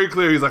make it very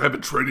clear. He's like, I've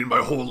been training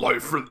my whole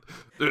life for.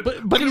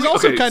 But he's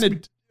also kind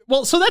of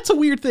well. So that's a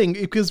weird thing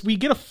because we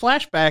get a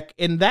flashback,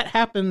 and that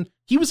happened.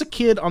 He was a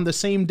kid on the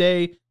same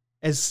day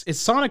as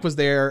Sonic was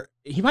there.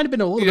 He might have been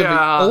a little bit of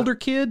an older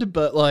kid,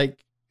 but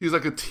like he's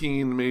like a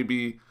teen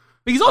maybe.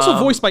 But he's also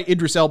voiced by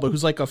Idris Elba,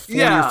 who's like a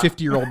 40 or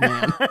 50-year-old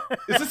man.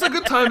 Is this a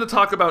good time to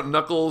talk about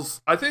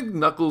Knuckles? I think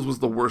Knuckles was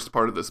the worst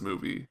part of this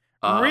movie.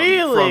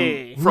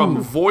 Really?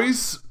 From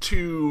voice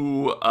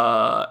to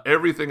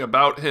everything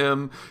about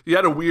him. He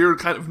had a weird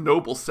kind of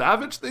noble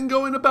savage thing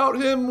going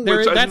about him,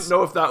 which I didn't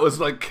know if that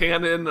was like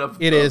canon.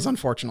 It is,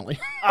 unfortunately.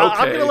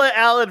 I'm going to let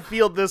Alan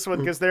field this one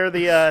because they're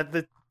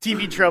the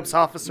TV tropes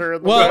officer.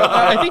 Well,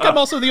 I think I'm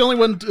also the only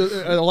one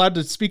allowed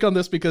to speak on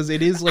this because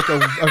it is like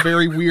a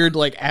very weird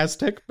like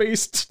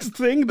Aztec-based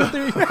thing that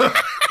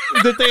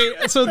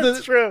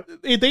That's true.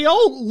 They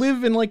all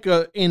live in like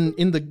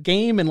in the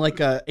game and like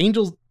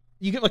Angels.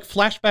 You get like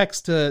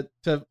flashbacks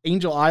to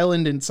Angel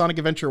Island in Sonic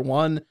Adventure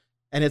 1,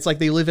 and it's like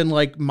they live in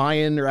like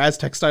Mayan or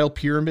Aztec style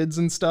pyramids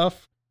and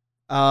stuff.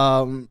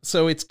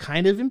 So it's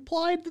kind of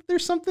implied that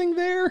there's something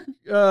there.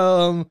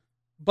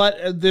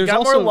 But there's got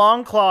also more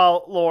Long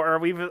Claw lore.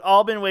 We've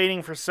all been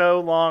waiting for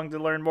so long to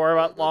learn more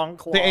about Long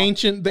Claw. the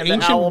ancient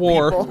owl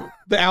war. people.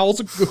 The owls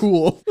are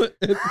cool.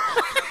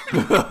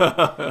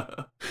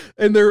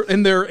 and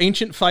their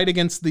ancient fight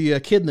against the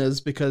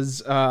Echidnas because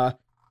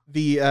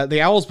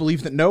the owls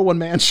believe that no one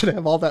man should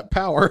have all that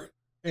power.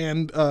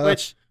 And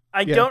which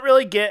I don't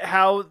really get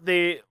how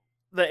the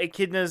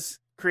Echidnas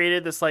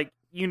created this like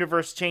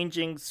universe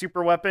changing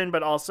super weapon,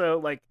 but also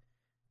like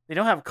they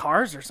don't have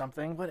cars or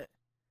something. What?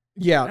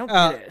 Yeah, I don't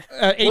get it.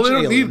 Well, they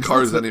don't need aliens.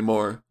 cars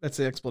anymore. That's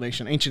the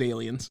explanation. Ancient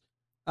aliens.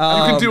 You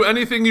can do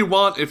anything you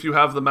want if you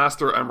have the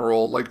Master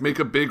Emerald. Like make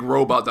a big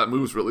robot that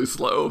moves really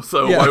slow.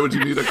 So why would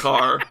you need a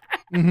car?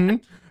 Mm-hmm.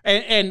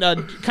 And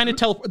kind of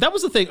teleport. That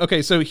was the thing.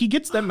 Okay, so he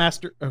gets that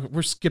master.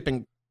 We're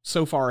skipping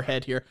so far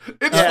ahead here.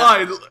 It's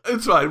fine.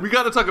 It's fine. We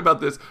got to talk about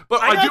this.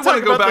 But I do want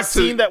to go back the to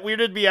scene that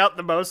weirded me out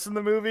the most in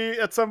the movie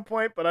at some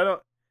point. But I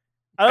don't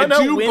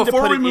know when to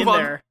put it in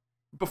there.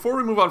 Before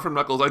we move on from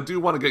Knuckles, I do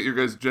want to get your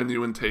guys'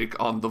 genuine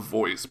take on the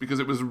voice because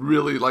it was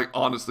really, like,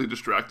 honestly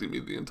distracting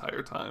me the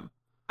entire time.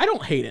 I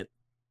don't hate it.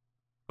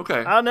 Okay.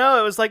 I don't know.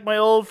 It was like my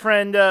old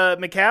friend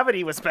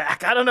McCavity was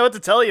back. I don't know what to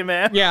tell you,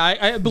 man. Yeah,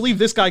 I believe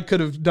this guy could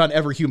have done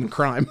every human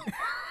crime.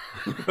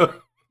 I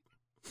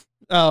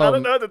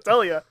don't know what to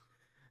tell you.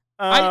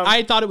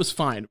 I thought it was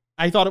fine.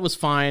 I thought it was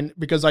fine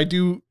because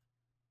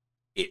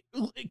we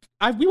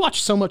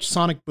watched so much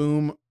Sonic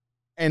Boom.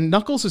 And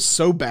Knuckles is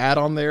so bad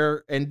on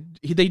there, and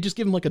they just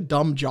give him like a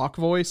dumb jock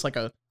voice, like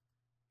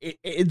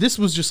this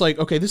was just like,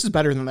 okay, this is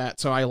better than that,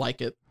 so I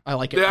like it.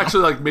 They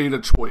actually like made a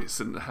choice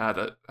and had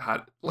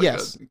like a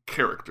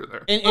character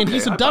there. And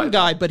he's a dumb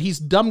guy, but he's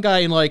dumb guy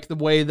in like the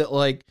way that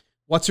like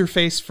what's her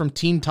face from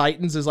Teen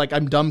Titans is like,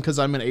 I'm dumb because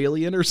I'm an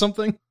alien or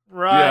something.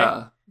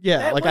 Right.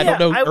 Yeah. Like I don't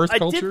know Earth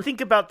culture. I did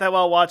think about that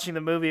while watching the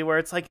movie, where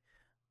it's like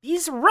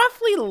these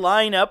roughly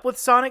line up with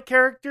Sonic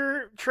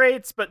character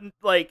traits, but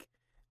like.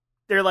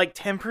 they're like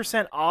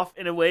 10% off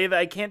in a way that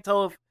I can't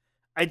tell if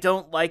I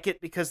don't like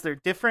it because they're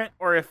different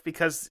or if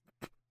because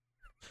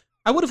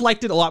I would have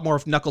liked it a lot more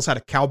if Knuckles had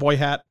a cowboy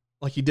hat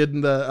like he did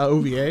in the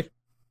OVA.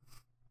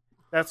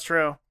 That's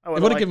true. It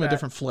would have given him a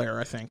different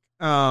flair, I think.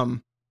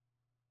 But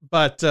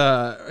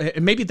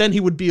maybe then he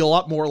would be a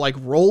lot more like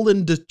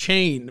Roland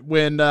Chain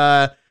when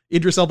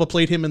Idris Elba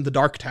played him in The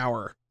Dark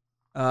Tower.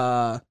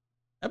 That'd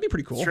be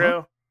pretty cool. That's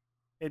true.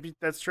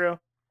 That's true.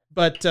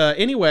 But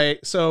anyway,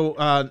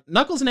 so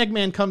Knuckles and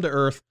Eggman come to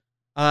Earth.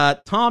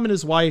 Tom and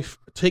his wife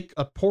take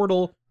a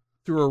portal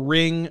through a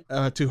ring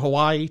to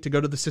Hawaii to go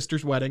to the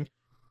sister's wedding.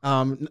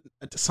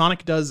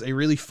 Sonic does a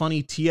really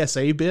funny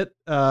TSA bit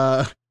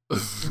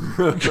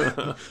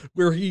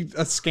where he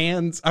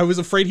scans. I was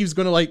afraid he was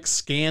going to like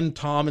scan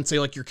Tom and say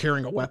like you're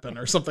carrying a weapon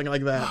or something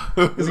like that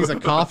because he's a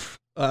cop.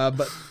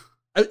 But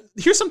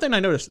here's something I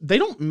noticed: they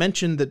don't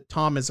mention that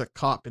Tom is a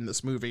cop in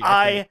this movie.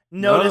 I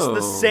noticed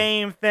the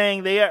same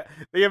thing. They have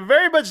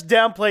very much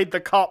downplayed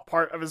the cop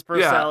part of his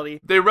personality. Yeah,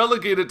 they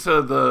relegate it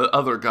to the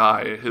other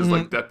guy, his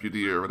like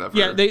deputy or whatever.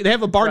 Yeah, they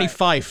have a Barney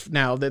Fife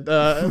now that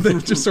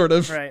that just sort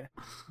of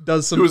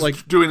does some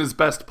like doing his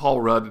best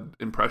Paul Rudd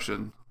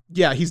impression.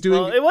 Yeah, he's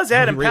doing. Well, it was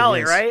Adam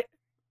Pally, right?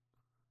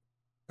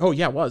 Oh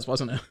yeah, it was,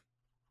 wasn't it?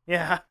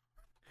 Yeah.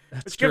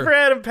 That's it's true. Good for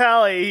Adam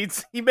Pally.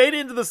 He made it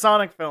into the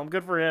Sonic film.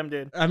 Good for him,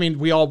 dude. I mean,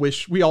 we all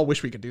wish we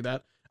could do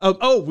that.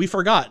 We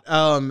forgot.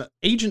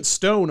 Agent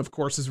Stone, of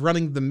course, is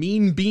running the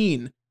Mean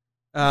Bean.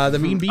 The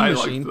Mean Bean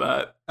machine. I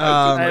liked that.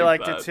 I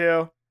liked it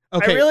too.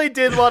 Okay. I really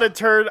did want to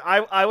turn.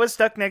 I was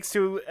stuck next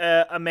to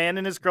a man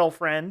and his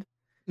girlfriend,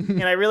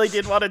 and I really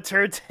did want to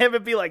turn to him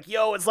and be like,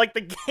 "Yo, it's like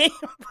the game."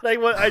 But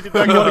I did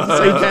not want to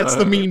say that's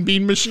the Mean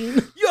Bean machine.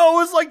 Yo,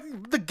 it's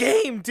like the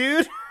game,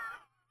 dude.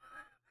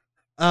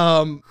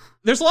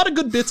 There's a lot of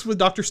good bits with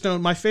Dr.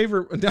 Stone. My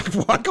favorite,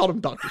 I called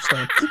him Dr.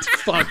 Stone. It's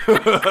fun.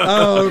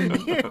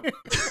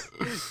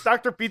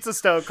 Dr. Pizza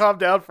Stone, calm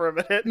down for a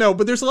minute. No,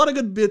 but there's a lot of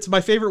good bits.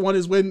 My favorite one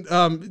is when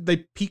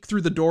they peek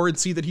through the door and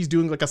see that he's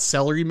doing like a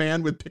celery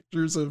man with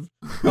pictures of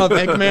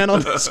Eggman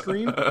on the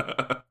screen.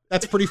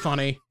 That's pretty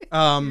funny.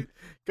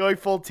 Going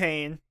full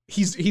Tane.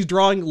 He's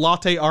drawing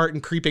latte art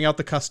and creeping out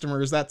the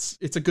customers.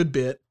 It's a good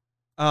bit.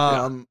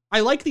 I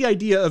like the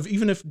idea of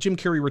even if Jim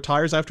Carrey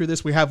retires after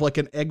this, we have like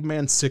an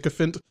Eggman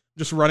sycophant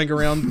just running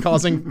around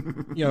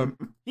causing,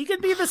 He could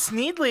be the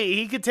Sneedly.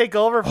 He could take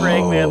over for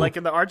Eggman like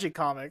in the Archie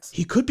comics.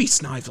 He could be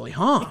Snively,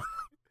 huh?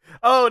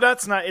 Oh,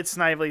 it's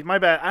Snively. My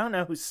bad. I don't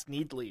know who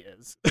Sneedly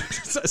is.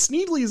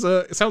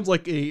 Sneedly sounds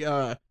like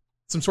a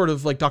some sort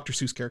of like Dr.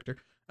 Seuss character.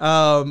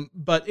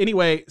 But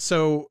anyway,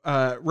 so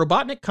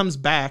Robotnik comes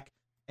back.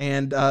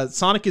 And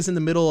Sonic is in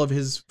the middle of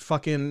his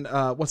fucking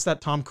what's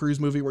that Tom Cruise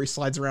movie where he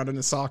slides around in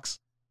his socks?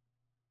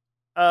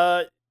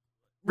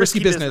 Risky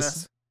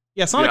Business.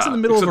 Yeah, Sonic's in the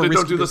middle of a Risky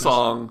Business. They don't do the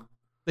song.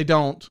 They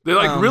don't. They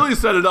really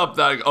set it up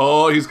that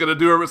he's gonna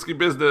do a Risky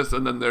Business,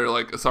 and then they're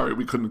like, sorry,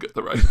 we couldn't get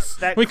the rights.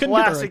 That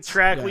classic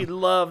track, yeah. We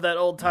love that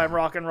old time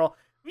rock and roll.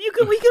 We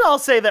could all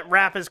say that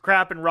rap is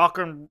crap and rock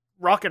and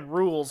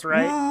rules,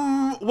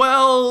 right?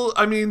 Well,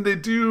 I mean, they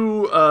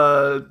do.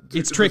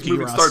 It's tricky.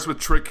 It starts with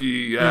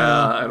Tricky.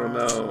 Yeah, I don't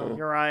know.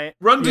 You're right.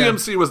 Run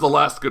DMC was the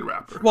last good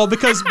rapper. Well,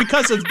 because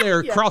of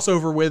their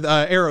crossover with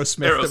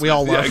Aerosmith that we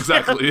all love. Yeah,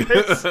 exactly.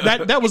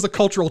 that was a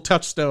cultural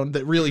touchstone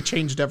that really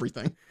changed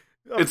everything.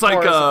 It's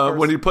like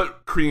when you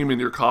put cream in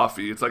your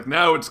coffee. It's like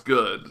now it's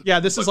good.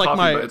 Yeah, this is like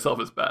coffee by itself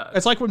is bad.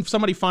 It's like when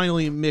somebody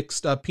finally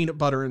mixed peanut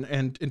butter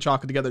and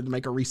chocolate together to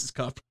make a Reese's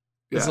cup.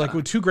 It's like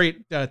with two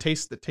great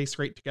tastes that taste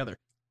great together.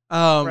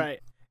 Right.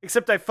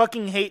 Except I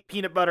fucking hate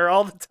peanut butter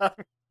all the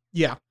time.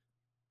 Yeah.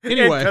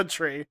 Anyway. And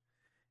country.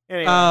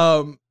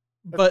 Anyway.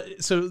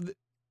 But so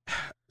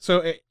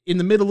in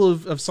the middle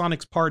of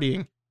Sonic's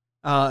partying,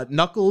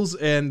 Knuckles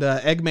and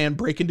Eggman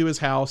break into his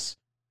house,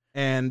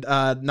 and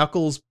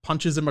Knuckles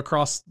punches him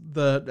across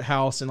the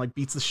house and like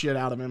beats the shit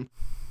out of him.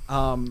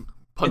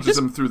 Punches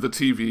him through the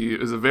TV. It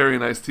was a very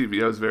nice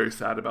TV. I was very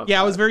sad about that. Yeah,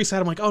 I was very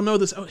sad. I'm like, oh no,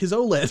 his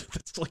OLED.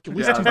 It's like,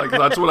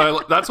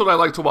 that's what I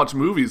like to watch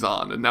movies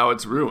on, and now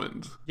it's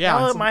ruined. Yeah,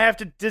 I might have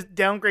to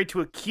downgrade to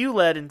a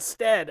QLED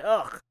instead.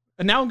 Ugh.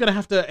 And now I'm gonna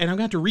have to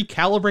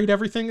recalibrate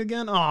everything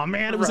again. Oh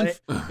man, it was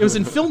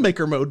in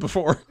filmmaker mode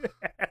before.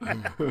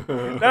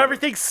 Now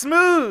everything's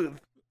smooth.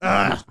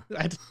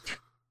 It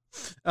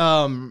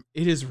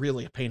is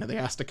really a pain in the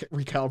ass to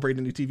recalibrate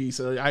a new TV.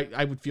 So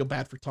I would feel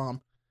bad for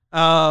Tom.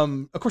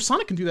 Of course,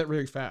 Sonic can do that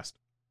very fast.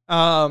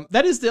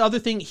 That is the other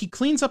thing. He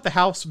cleans up the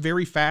house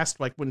very fast,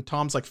 like when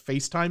Tom's like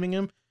FaceTiming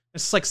him.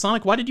 It's like,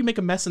 Sonic, why did you make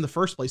a mess in the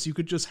first place? You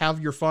could just have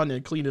your fun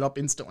and clean it up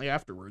instantly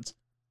afterwards.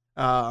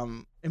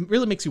 It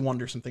really makes you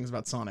wonder some things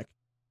about Sonic.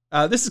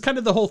 This is kind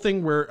of the whole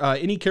thing where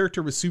any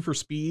character with super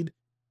speed,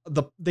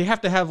 they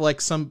have to have like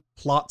some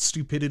plot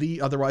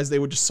stupidity. Otherwise, they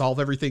would just solve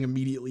everything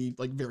immediately,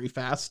 like very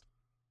fast.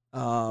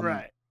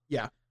 Right.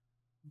 Yeah.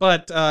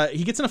 But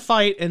he gets in a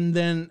fight, and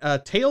then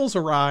Tails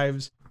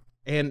arrives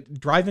and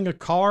driving a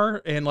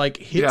car and like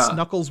hits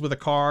Knuckles with a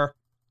car,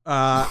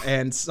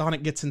 and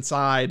Sonic gets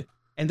inside,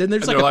 and then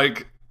there's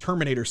like a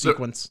Terminator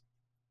sequence.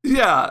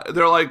 Yeah,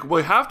 they're like,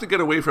 we have to get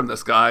away from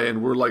this guy,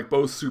 and we're like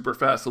both super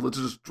fast, so let's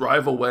just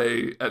drive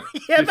away at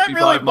Yeah, that 55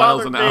 really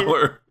miles an bothered me.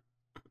 hour.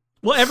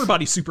 Well,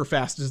 everybody's super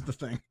fast is the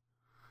thing.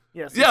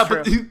 Yes, Yeah, it's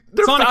but true.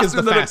 they're Sonic faster is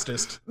the than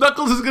fastest.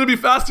 Knuckles is going to be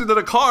faster than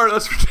a car.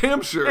 That's for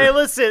damn sure. Hey,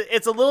 listen,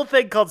 it's a little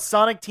thing called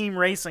Sonic Team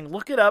Racing.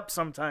 Look it up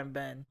sometime,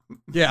 Ben.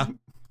 Yeah.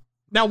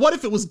 Now, what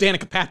if it was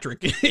Danica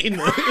Patrick in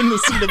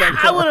the seat of that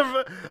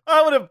car?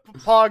 I would have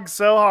pogged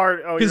so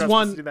hard. Oh, His you're not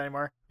one- supposed to do that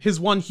anymore. His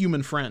one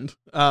human friend.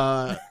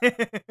 No,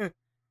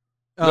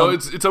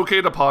 it's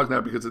okay to pog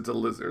now because it's a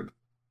lizard.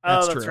 Oh,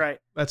 That's that's true. right.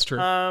 That's true.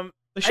 They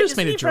They should have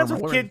made it friends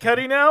German. with Kid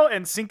Cudi now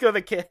and Cinco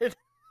the Kid.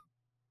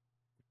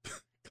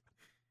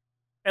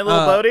 And Lil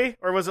Uh, Bodie?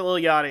 Or was it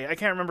Lil Yachty? I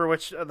can't remember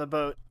which of the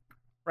boat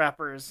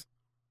rappers.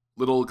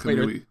 Little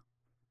Wait,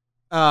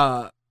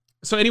 canoey.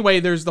 So anyway,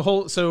 there's the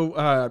whole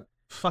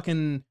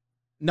fucking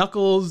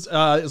Knuckles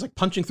is like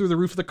punching through the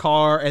roof of the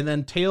car, and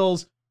then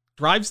Tails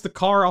drives the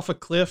car off a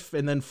cliff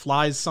and then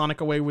flies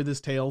Sonic away with his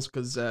tails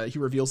because he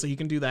reveals that he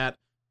can do that.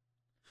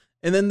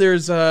 And then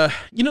there's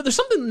there's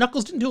something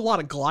Knuckles didn't do a lot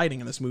of gliding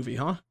in this movie,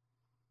 huh?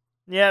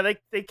 Yeah,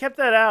 they kept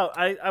that out.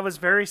 I was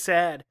very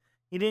sad.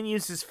 He didn't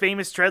use his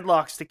famous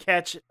dreadlocks to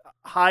catch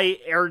high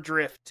air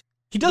drift.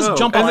 He does No,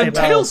 jump and off then the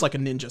tails like a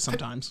ninja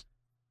sometimes.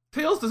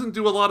 Tails doesn't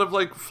do a lot of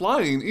like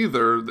flying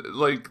either.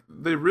 Like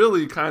they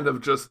really kind of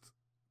just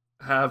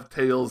have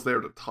Tails there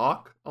to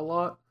talk a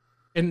lot.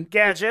 And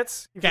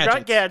Gadgets. You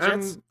forgot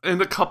gadgets.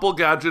 And a couple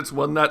gadgets,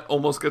 one that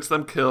almost gets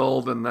them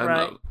killed, and then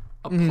Right.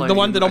 a plane, the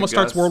one that I almost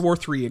starts guess. World War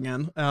III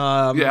again.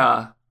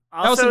 Yeah.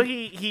 Also, was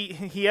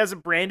he has a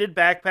branded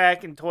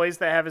backpack and toys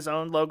that have his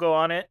own logo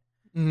on it,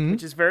 mhm.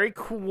 which is very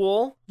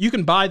cool. You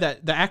can buy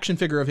that. The action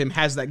figure of him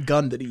has that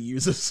gun that he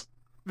uses.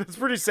 That's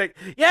pretty sick.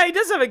 Yeah, he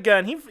does have a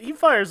gun. He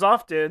fires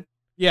off, dude.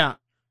 Yeah.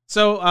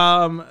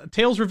 So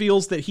Tails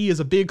reveals that he is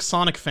a big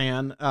Sonic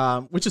fan,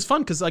 which is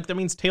fun because like that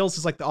means Tails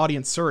is like the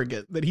audience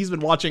surrogate, that he's been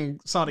watching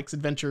Sonic's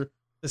adventure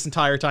this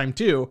entire time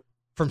too,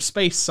 from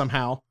space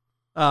somehow,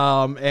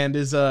 and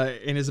is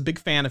a big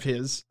fan of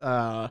his,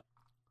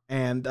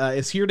 and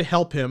is here to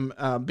help him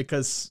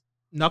because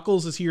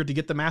Knuckles is here to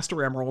get the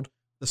Master Emerald,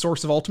 the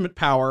source of ultimate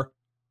power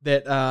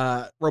that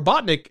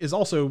Robotnik is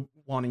also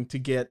wanting to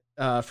get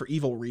for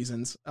evil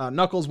reasons.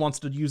 Knuckles wants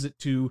to use it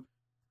to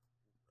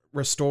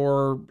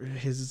restore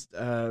his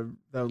the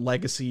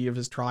legacy of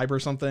his tribe or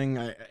something.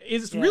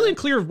 It's really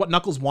unclear what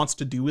Knuckles wants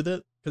to do with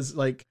it because,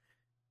 like,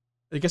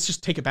 I guess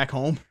just take it back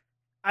home.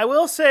 I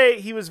will say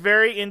he was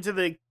very into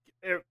the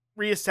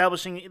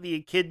reestablishing the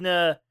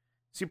Echidna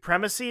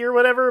supremacy or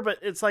whatever, but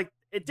it's like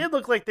it did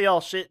look like they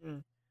all shit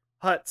in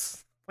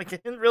huts. Like I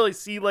didn't really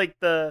see like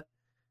the.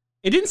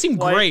 It didn't seem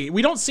Like, great.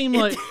 We don't seem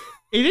like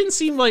it didn't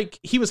seem like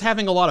he was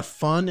having a lot of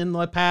fun in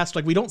the past.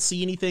 Like we don't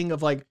see anything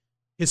of like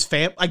his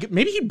like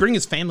maybe he'd bring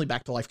his family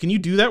back to life. Can you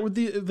do that with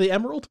the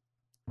emerald?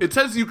 It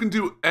says you can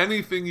do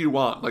anything you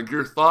want. Like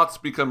your thoughts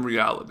become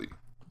reality.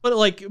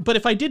 But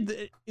if I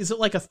did, is it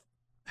like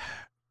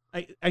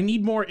I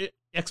need more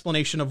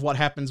explanation of what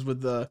happens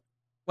with the.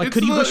 Like, It's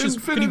could he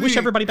the wish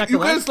everybody back to You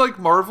life? guys like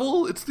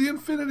Marvel? It's the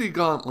Infinity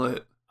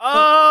Gauntlet.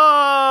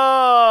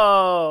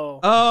 Oh.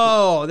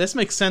 Oh, this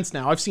makes sense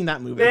now. I've seen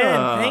that movie. Ben,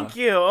 Yeah. thank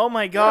you. Oh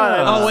my god.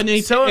 Yeah. Oh,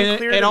 and so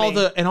unclear to all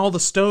me. the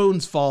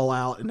stones fall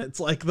out, and it's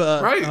like the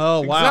Right?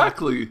 Oh wow!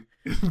 Exactly.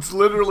 It's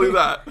literally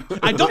that.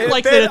 I don't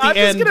like Ben, that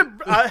at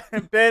the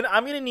end. Ben,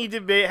 I'm gonna need to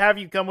have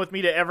you come with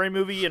me to every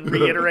movie and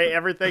reiterate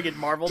everything in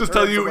Marvel. Just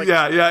tell terms you, of, like,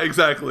 yeah,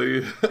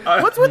 exactly.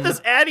 What's with this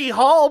Addie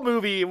Hall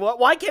movie?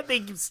 Why can't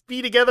they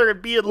be together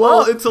and be in Well,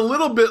 love? it's a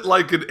little bit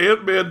like an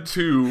Ant-Man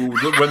 2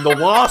 when the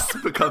Wasp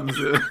comes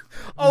in.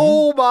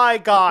 Oh my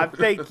god!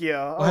 Thank you.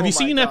 Have Oh you my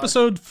seen God.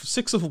 episode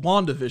 6 of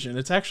WandaVision?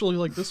 It's actually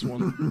like this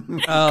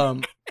one.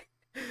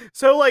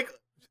 So like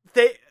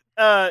they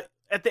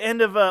at the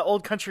end of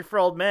Old Country for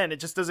Old Men,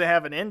 it just doesn't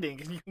have an ending.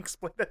 Can you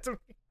explain that to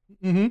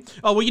me?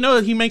 Oh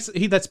well, he makes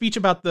that speech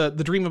about the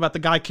dream about the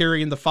guy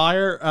carrying the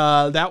fire.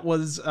 That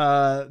was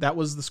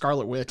the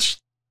Scarlet Witch.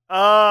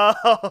 Oh,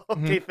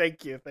 okay.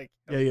 Thank you.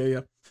 Yeah.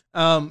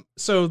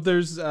 So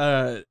there's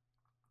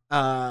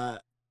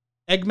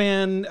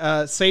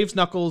Eggman saves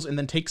Knuckles and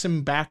then takes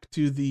him back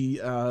to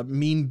the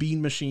Mean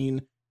Bean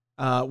Machine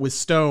with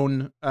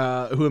Stone,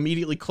 who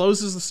immediately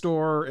closes the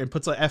store and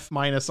puts a F-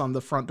 on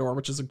the front door,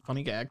 which is a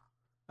funny gag.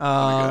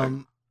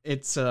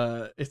 It's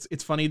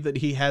funny that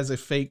he has a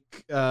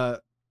fake. Well,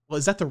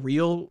 is that the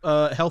real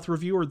health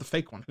review or the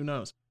fake one? Who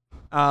knows?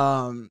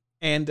 And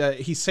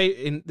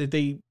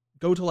they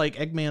go to like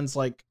Eggman's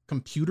like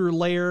computer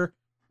lair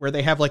where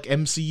they have like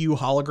MCU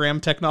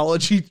hologram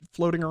technology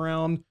floating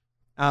around.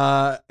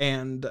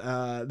 And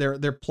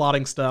they're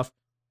plotting stuff.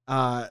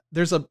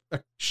 There's a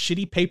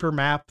shitty paper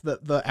map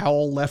that the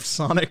owl left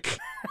Sonic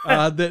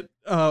that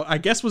I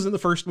guess was in the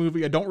first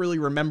movie. I don't really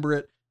remember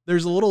it.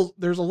 There's a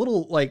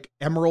little like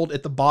emerald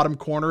at the bottom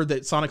corner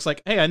that Sonic's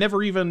like, hey, I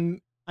never even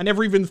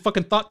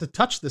fucking thought to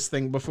touch this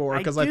thing before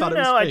because I thought it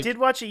was fake. I did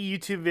watch a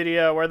YouTube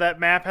video where that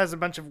map has a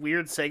bunch of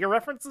weird Sega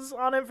references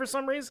on it for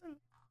some reason.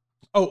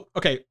 Oh,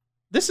 okay.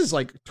 This is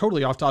like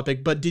totally off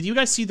topic, but did you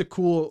guys see the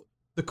cool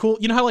the cool,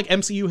 you know how like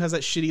MCU has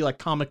that shitty like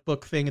comic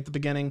book thing at the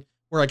beginning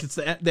where like it's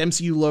the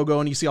MCU logo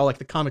and you see all like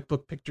the comic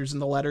book pictures in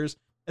the letters.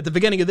 At the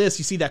beginning of this,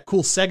 you see that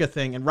cool Sega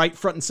thing, and right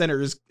front and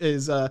center is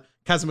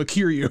Kazuma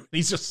Kiryu.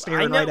 He's just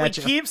staring right at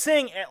you. We keep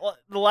saying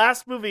the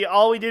last movie.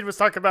 All we did was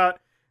talk about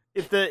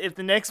if the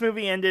next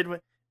movie ended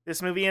with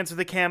this movie ends with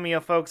a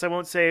cameo, folks. I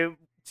won't say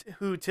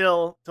who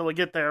till we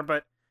get there,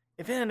 but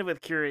if it ended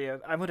with Kiryu,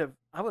 I would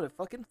have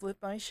fucking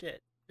flipped my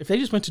shit. If they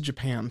just went to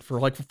Japan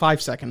for like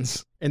 5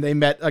 seconds and they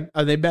met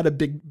a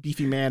big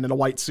beefy man in a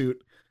white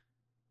suit,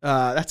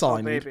 that's all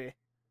I need. Baby.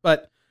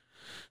 But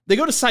they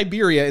go to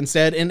Siberia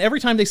instead, and every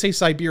time they say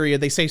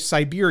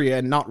Siberia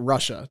and not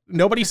Russia.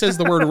 Nobody says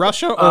the word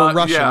Russia or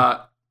Russian.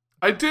 Yeah,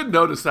 I did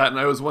notice that, and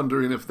I was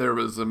wondering if there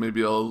was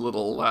maybe a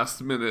little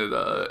last-minute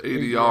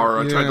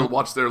ADR trying to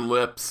watch their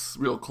lips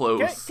real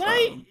close. Can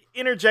I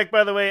interject,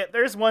 by the way?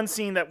 There's one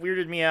scene that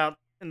weirded me out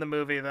in the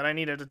movie that I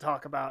needed to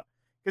talk about,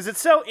 because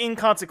it's so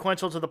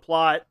inconsequential to the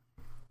plot.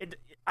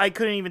 I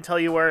couldn't even tell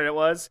you where it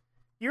was.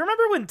 You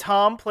remember when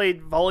Tom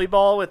played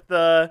volleyball with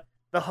the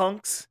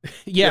hunks?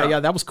 Yeah,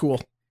 that was cool.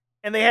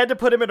 And they had to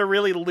put him in a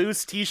really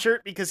loose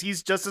t-shirt because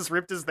he's just as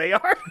ripped as they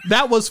are.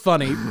 That was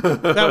funny.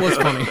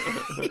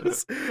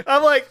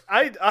 I'm like,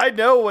 I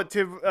know what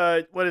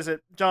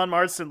John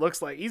Marston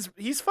looks like.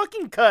 He's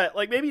fucking cut.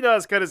 Like, maybe not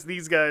as cut as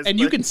these guys. And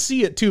you can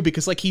see it too,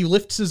 because like he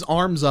lifts his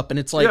arms up and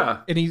it's like,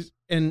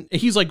 and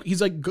he's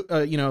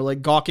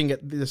like gawking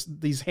at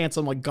these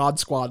handsome like God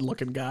Squad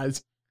looking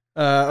guys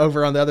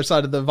over on the other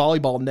side of the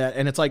volleyball net,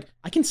 and it's like,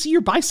 I can see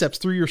your biceps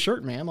through your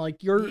shirt, man. Like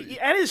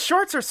and his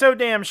shorts are so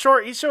damn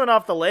short. He's showing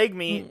off the leg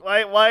meat.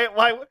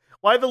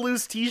 Why the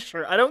loose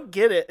t-shirt? I don't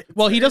get it.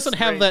 Well, he doesn't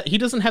have that. He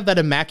doesn't have that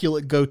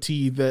immaculate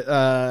goatee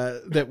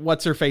that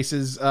what's her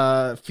face's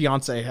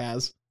fiance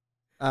has.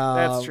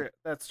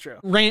 That's true.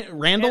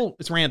 Randall,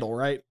 it's Randall,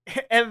 right?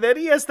 And then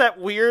he has that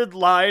weird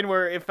line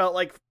where it felt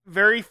like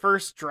very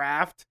first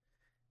draft,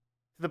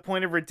 to the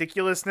point of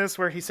ridiculousness,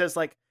 where he says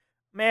like,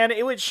 man,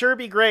 it would sure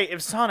be great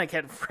if Sonic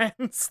had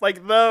friends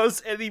like those,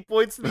 and he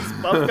points to these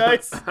buff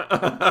guys.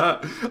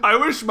 I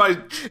wish my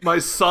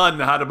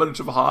son had a bunch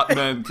of hot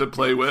men to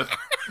play with.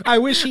 I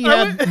wish he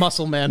had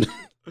muscle men.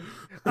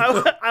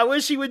 I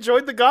wish he would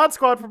join the God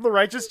Squad from the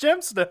Righteous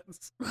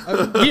Gemstones.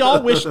 We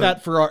all wish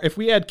that if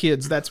we had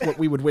kids, that's what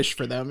we would wish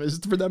for them, is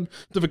for them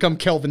to become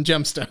Kelvin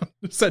Gemstone,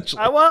 essentially.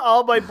 I want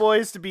all my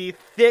boys to be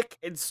thick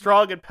and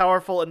strong and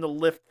powerful and to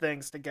lift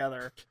things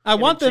together. I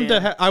want them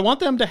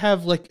to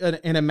have like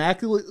an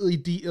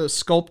immaculately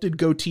sculpted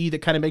goatee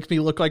that kind of makes me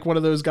look like one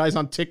of those guys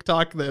on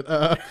TikTok that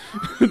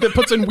that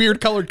puts in weird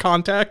colored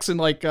contacts and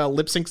like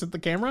lip syncs at the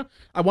camera.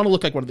 I want to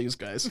look like one of these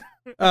guys.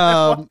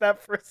 I want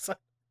that for a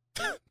second.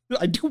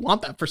 I do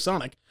want that for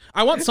Sonic.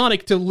 I want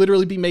Sonic to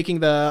literally be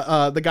making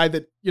the guy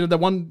that, the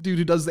one dude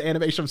who does the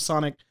animation of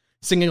Sonic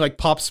singing like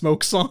Pop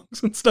Smoke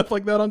songs and stuff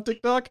like that on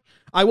TikTok.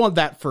 I want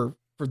that for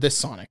this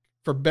Sonic,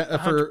 for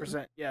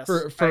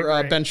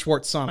Ben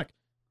Schwartz Sonic.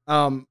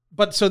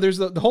 But so there's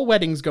the whole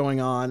wedding's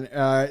going on.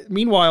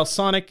 Meanwhile,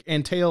 Sonic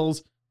and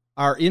Tails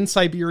are in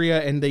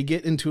Siberia and they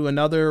get into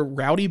another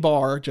rowdy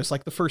bar, just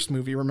like the first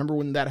movie. Remember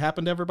when that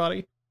happened to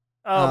everybody?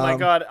 Oh my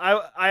god.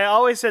 I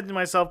always said to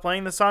myself,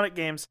 playing the Sonic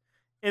games,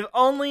 if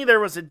only there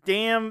was a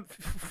damn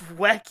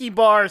wacky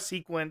bar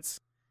sequence.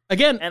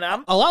 Again, and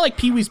a lot like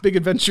Pee-wee's Big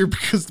Adventure,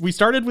 because we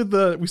started with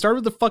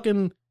the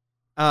fucking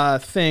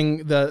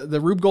thing, the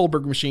Rube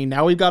Goldberg machine.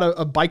 Now we've got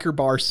a biker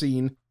bar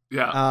scene.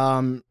 Yeah.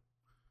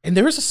 And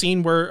there is a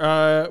scene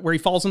where he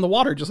falls in the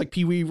water, just like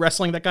Pee-wee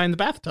wrestling that guy in the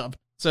bathtub.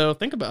 So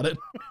think about it.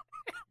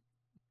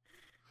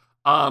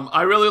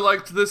 I really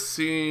liked this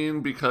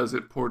scene because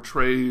it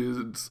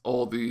portrays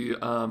all the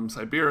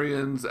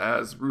Siberians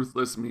as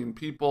ruthless, mean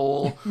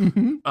people.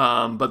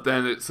 But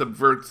then it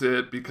subverts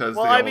it because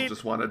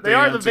just want to dance. They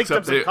are the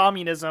victims of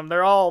communism.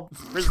 They're all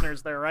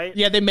prisoners there, right?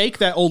 Yeah, they make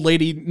that old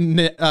lady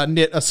knit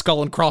a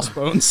skull and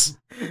crossbones.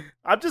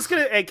 I'm just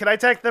gonna. Hey, can I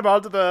tack them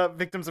onto the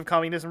victims of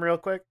communism real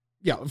quick?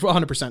 Yeah,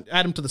 100%.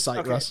 Add them to the site,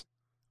 okay. Russ.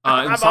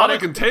 And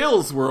Sonic and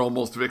Tails were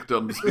almost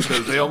victims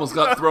because they almost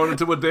got thrown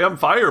into a damn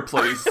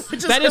fireplace.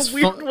 That is a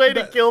weird way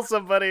to kill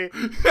somebody.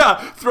 Yeah,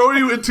 throw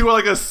you into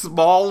like a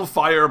small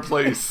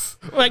fireplace.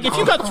 Like if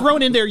you got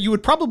thrown in there, you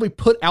would probably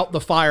put out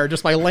the fire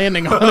just by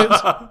landing on it.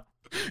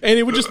 And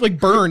it would just like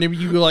burn and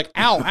you go like,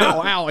 ow,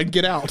 ow, ow, and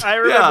get out. I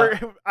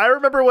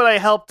remember when I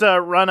helped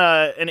run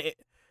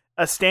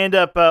a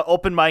stand-up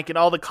open mic, and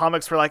all the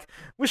comics were like,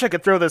 wish I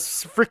could throw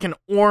this freaking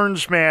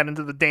orange man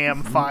into the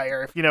damn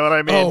fire, if you know what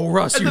I mean. Oh,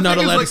 Russ, you're not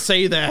allowed to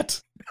say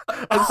that.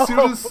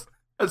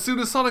 As soon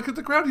as Sonic hit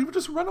the ground, he would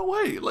just run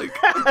away. Like,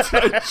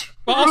 well,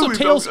 also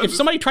Tails, if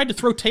somebody tried to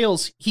throw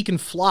Tails, he can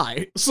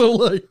fly. So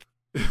like,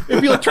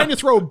 it'd be like trying to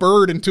throw a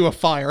bird into a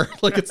fire.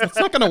 Like it's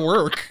not gonna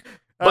work.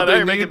 But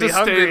they need to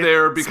stay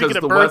there because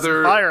the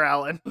weather. Fire,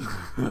 Alan.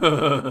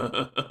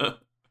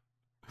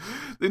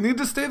 They need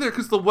to stay there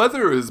because the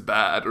weather is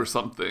bad or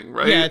something,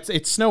 right? Yeah,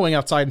 it's snowing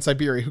outside in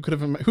Siberia. Who could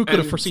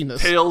have foreseen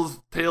this?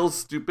 Tails'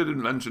 stupid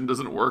invention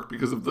doesn't work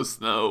because of the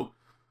snow.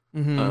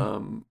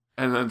 Mm-hmm.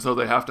 And then so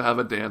they have to have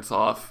a dance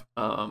off.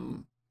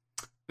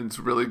 It's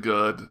really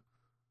good.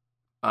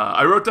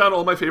 I wrote down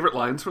all my favorite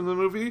lines from the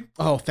movie.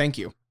 Oh, thank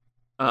you.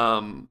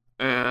 And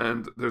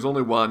there's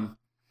only one.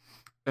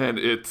 And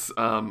it's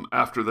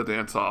after the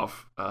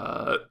dance-off,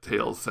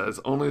 Tails says,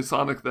 "Only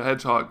Sonic the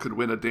Hedgehog could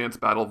win a dance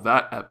battle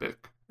that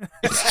epic."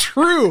 It's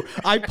true.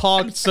 I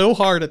pogged so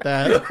hard at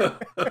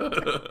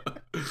that.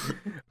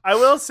 I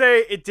will say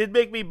it did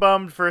make me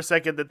bummed for a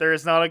second that there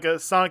is not a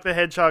Sonic the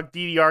Hedgehog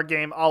DDR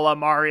game a la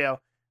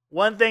Mario.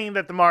 One thing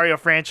that the Mario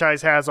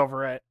franchise has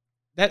over it.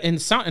 That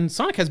and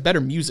Sonic has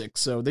better music,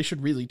 so they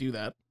should really do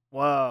that.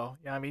 Whoa.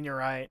 Yeah, I mean, you're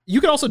right.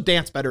 You can also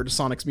dance better to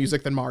Sonic's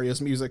music than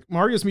Mario's music.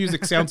 Mario's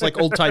music sounds like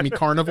old-timey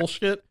carnival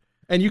shit,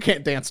 and you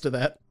can't dance to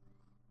that.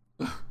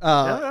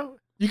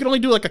 You can only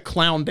do like a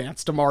clown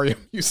dance to Mario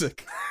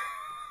music.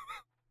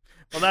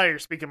 Well, now you're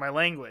speaking my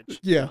language.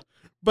 Yeah.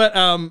 But,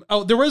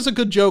 there was a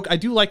good joke. I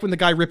do like when the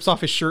guy rips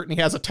off his shirt and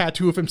he has a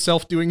tattoo of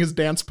himself doing his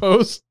dance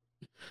pose.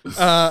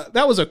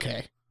 That was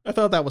okay. I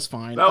thought that was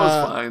fine. That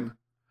was fine.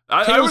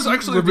 I was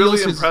actually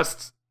really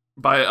impressed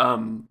by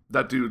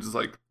that dude's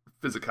like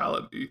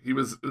physicality. He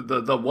was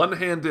the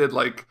one-handed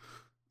like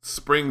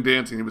spring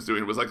dancing he was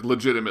doing was like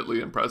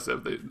legitimately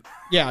impressive. They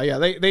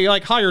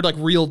like hired like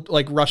real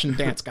like Russian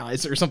dance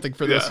guys or something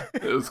for this.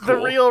 Yeah, it was cool.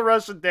 The real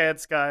Russian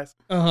dance guys.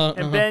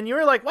 Ben, you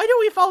were like, why don't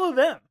we follow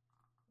them?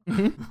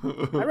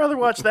 I'd rather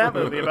watch that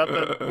movie about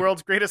the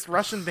world's greatest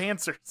Russian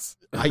dancers.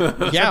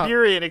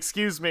 Siberian,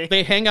 excuse me.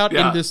 They hang out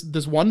in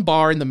this one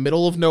bar in the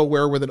middle of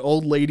nowhere with an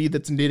old lady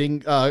that's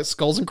knitting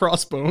skulls and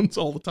crossbones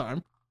all the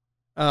time.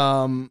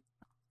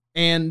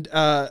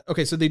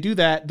 Okay, so they do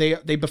that.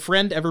 They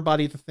befriend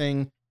everybody at the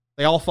thing.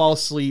 They all fall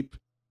asleep.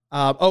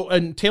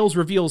 And Tails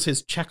reveals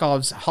his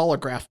Chekhov's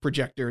holograph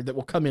projector that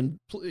will come in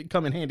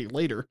handy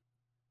later.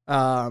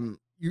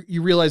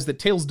 You realize that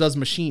Tails does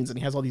machines and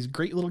he has all these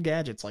great little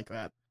gadgets like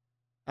that.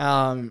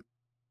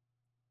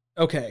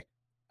 Okay.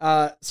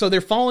 So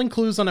they're following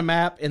clues on a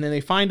map, and then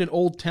they find an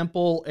old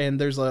temple, and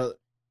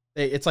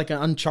it's like an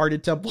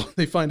Uncharted temple.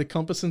 They find a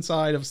compass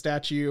inside of a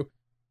statue.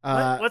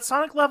 What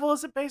Sonic level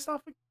is it based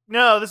off of?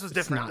 No, this was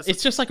different.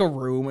 It's just like a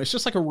room. It's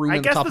just like a room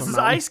in the top of a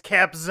mountain. I guess this is Ice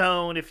Cap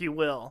Zone, if you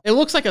will. It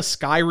looks like a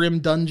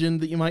Skyrim dungeon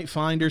that you might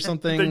find or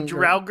something. The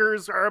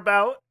Draugrs are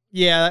about.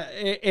 Yeah,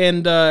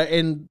 and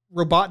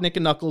Robotnik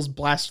and Knuckles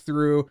blast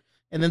through,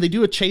 and then they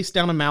do a chase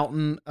down a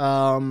mountain.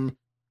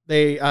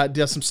 They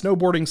do some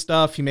snowboarding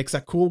stuff. He makes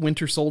that cool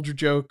Winter Soldier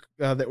joke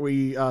that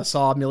we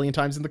saw a million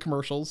times in the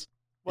commercials.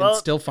 Well, it's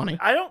still funny.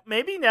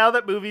 Maybe now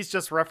that movies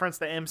just reference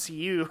the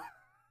MCU,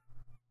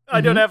 I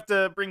don't have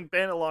to bring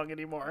Ben along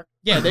anymore.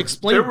 Yeah, they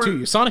explain it to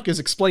you. Sonic is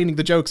explaining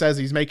the jokes as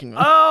he's making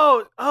them.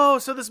 Oh,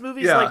 so this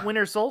movie is like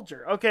Winter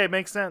Soldier. Okay,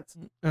 makes sense.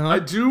 I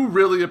do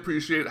really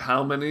appreciate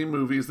how many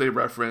movies they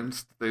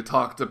referenced. They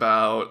talked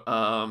about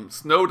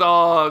Snow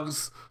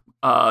Dogs.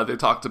 They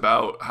talked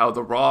about how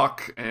The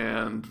Rock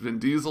and Vin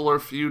Diesel are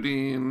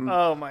feuding.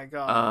 Oh my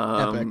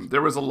god. Epic.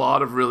 There was a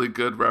lot of really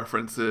good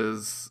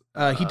references.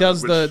 He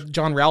does the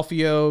John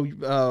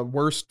Ralphio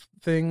worst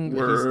thing.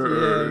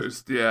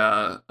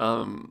 Yeah.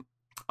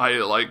 I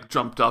like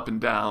jumped up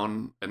and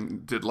down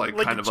and did like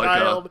kind of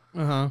child.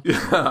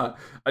 Yeah,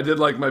 I did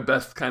like my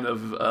best kind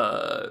of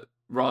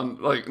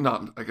Ron, like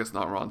not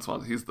Ron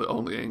Swanson. He's the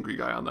only angry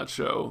guy on that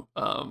show.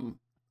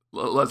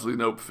 Leslie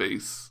Knope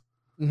face.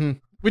 Mm-hmm.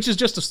 Which is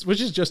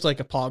just like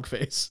a pog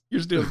face. You're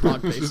just doing a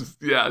pog face.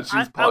 Yeah,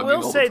 she's pogging I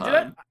will all say, the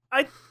time.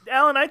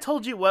 Alan, I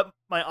told you what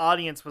my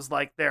audience was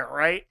like there,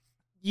 right?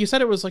 You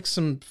said it was like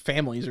some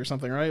families or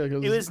something, right? Like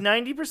it was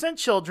 90%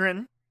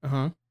 children.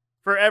 Uh-huh.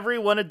 For every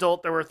one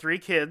adult, there were 3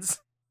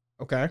 kids.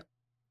 Okay.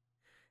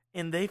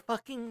 And they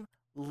fucking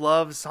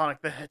love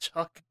Sonic the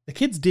Hedgehog. The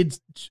kids did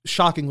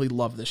shockingly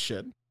love this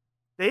shit.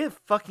 They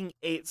fucking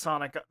ate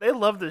Sonic. They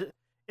loved it.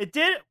 It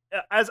did,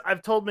 as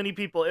I've told many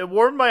people, it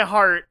warmed my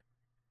heart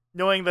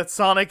knowing that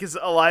Sonic is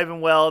alive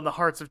and well in the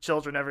hearts of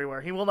children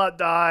everywhere. He will not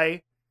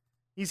die.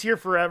 He's here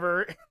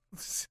forever.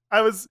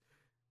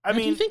 I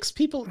mean, do you think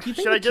people? Do you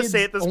think should I just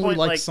say at this point,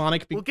 like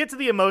Sonic? We'll get to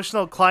the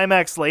emotional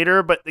climax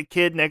later, but the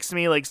kid next to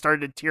me like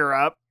started to tear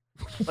up,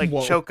 like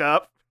choke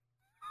up.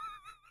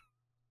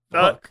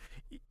 Not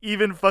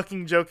even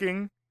fucking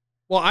joking.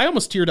 Well, I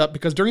almost teared up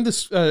because during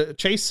this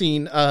chase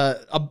scene, a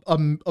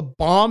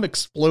bomb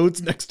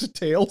explodes next to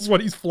Tails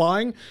when he's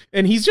flying,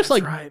 and he's just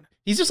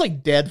he's just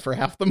like dead for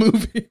half the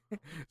movie.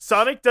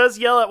 Sonic does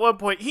yell at one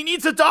point, "He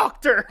needs a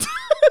doctor."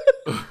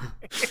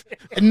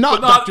 And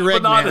not Dr.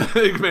 Eggman. But not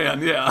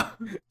Eggman, yeah.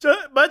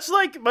 Much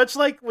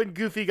like when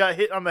Goofy got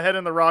hit on the head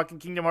in the rock in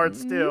Kingdom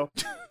Hearts 2.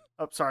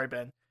 Oh, sorry,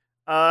 Ben.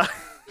 Oh,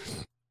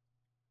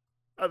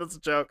 that's a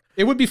joke.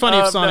 It would be funny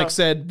if Sonic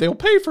said, "They'll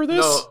pay for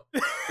this."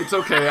 No, it's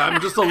okay. I'm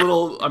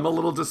a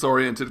little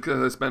disoriented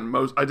because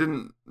I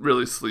didn't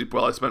really sleep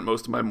well. I spent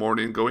most of my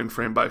morning going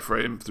frame by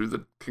frame through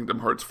the Kingdom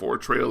Hearts 4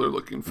 trailer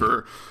looking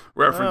for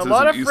references and Easter eggs. A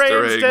lot of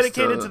frames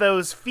dedicated to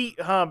those feet,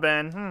 huh,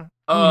 Ben?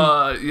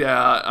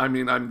 Yeah. I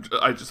mean,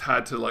 I just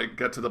had to like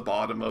get to the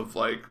bottom of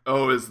like,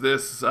 is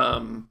this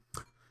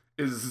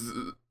is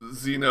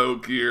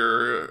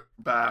Xenogear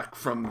back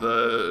from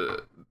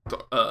the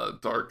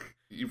dark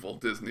evil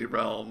Disney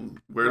realm?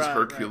 Where's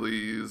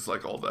Hercules?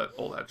 Right. Like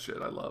all that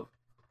shit I love.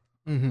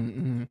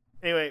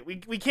 Anyway,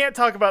 we can't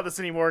talk about this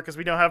anymore because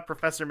we don't have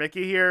Professor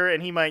Mickey here,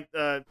 and he might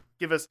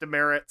give us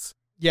demerits.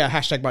 Yeah,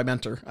 hashtag my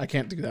mentor. I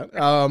can't do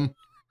that.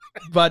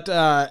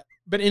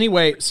 But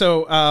anyway,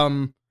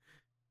 so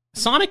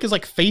Sonic is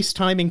like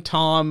FaceTiming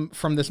Tom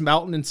from this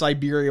mountain in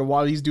Siberia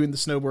while he's doing the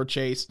snowboard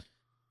chase.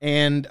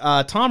 And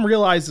Tom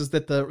realizes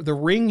that the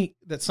ring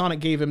that Sonic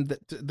gave him,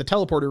 the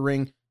teleporter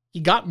ring, he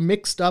got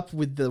mixed up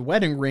with the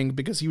wedding ring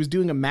because he was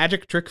doing a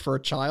magic trick for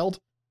a child.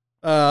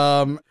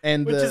 Which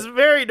is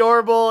very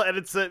normal, and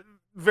it's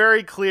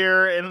very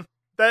clear, and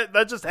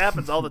that just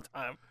happens all the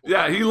time.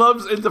 Yeah, he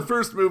loves, in the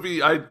first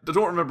movie, I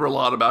don't remember a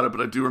lot about it,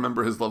 but I do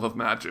remember his love of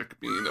magic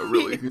being a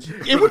really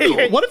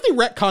cool. What if they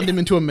retconned him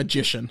into a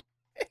magician?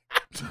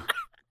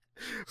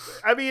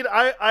 I mean,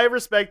 I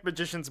respect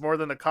magicians more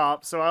than the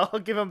cops, so I'll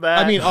give him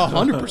that. I mean,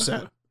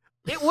 100%.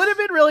 It would have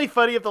been really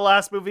funny if the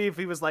last movie, if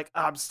he was like,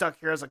 I'm stuck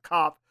here as a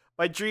cop.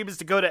 My dream is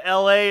to go to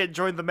LA and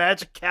join the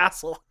Magic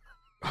Castle.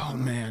 Oh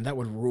man, that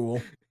would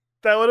rule.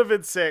 That would have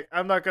been sick.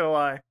 I'm not gonna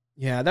lie.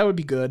 Yeah, that would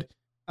be good.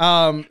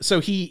 So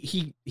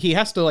he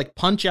has to like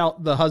punch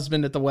out the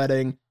husband at the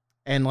wedding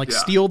and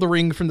steal the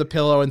ring from the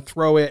pillow and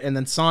throw it, and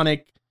then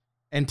Sonic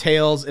and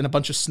Tails and a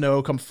bunch of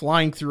snow come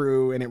flying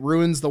through, and it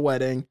ruins the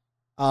wedding.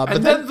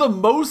 And then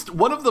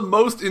one of the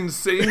most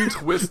insane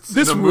twists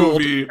in the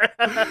movie,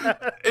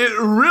 it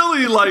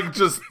really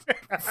just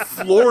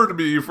floored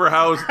me for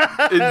how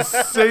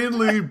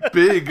insanely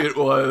big it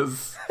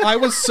was.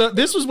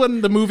 This was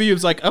when the movie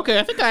was like, okay,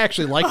 I think I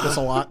actually like this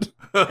a lot.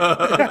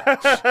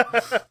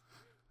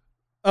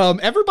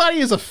 Everybody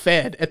is a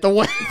Fed at the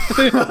wedding.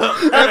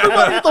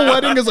 Everybody at the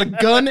wedding is a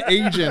gun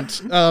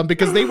agent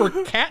because they were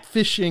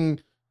catfishing.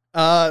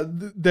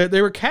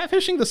 They were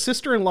catfishing the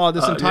sister-in-law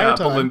this entire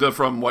time. Belinda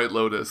from White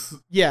Lotus.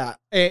 Yeah,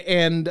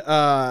 and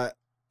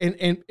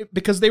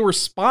because they were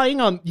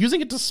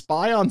using it to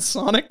spy on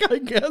Sonic, I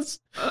guess.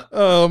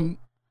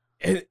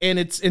 And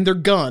it's in their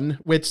gun,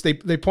 which they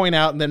point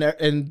out, and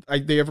then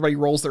everybody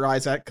rolls their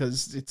eyes at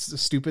because it's a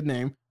stupid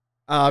name.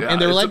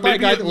 And they're led by a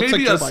guy that looks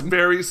like Joe Biden. Maybe a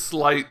very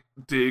slight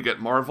dig at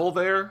Marvel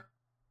there.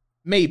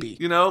 Maybe.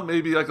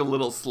 Maybe like a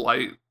little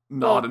slight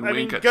nod and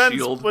wink at Guns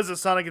S.H.I.E.L.D. was a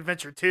Sonic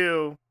Adventure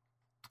 2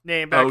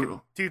 name back in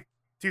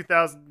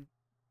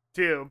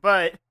 2002,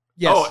 but...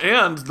 Yes. Oh,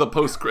 and the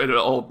post-credit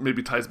all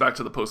maybe ties back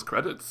to the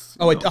post-credits.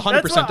 Oh, it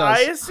 100% That's what does.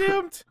 I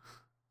assumed?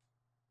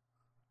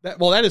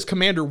 That is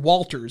Commander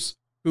Walters,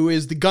 who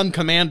is the gun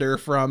commander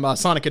from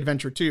Sonic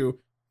Adventure 2,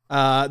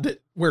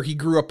 where he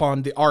grew up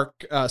on the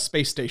Ark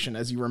space station,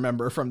 as you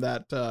remember from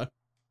that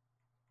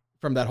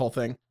whole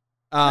thing.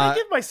 Can I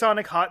give my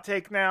Sonic hot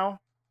take now?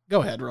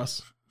 Go ahead,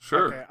 Russ.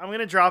 Sure. Okay, I'm going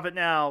to drop it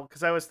now,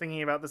 because I was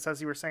thinking about this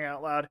as you were saying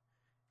out loud.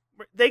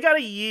 They got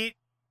to yeet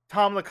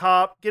Tom the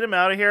Cop, get him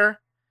out of here.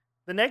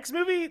 The next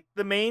movie,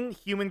 the main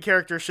human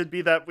character should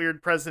be that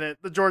weird president,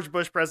 the George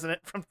Bush president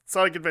from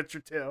Sonic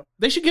Adventure 2.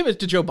 They should give it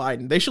to Joe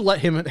Biden. They should let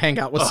him hang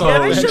out with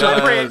Sonic.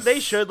 Yeah, they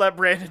should let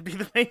Brandon be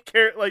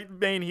the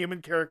main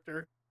human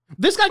character.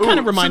 This guy kind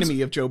of reminded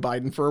me of Joe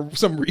Biden for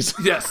some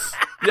reason. Yes,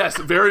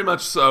 very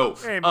much so.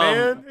 Hey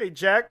man, hey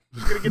Jack,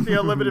 you gonna get the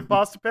unlimited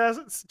pasta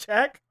passes,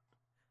 Jack?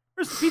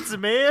 Where's the pizza,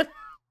 man?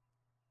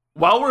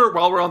 While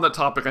we're on that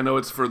topic, I know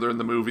it's further in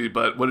the movie,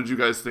 but what did you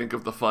guys think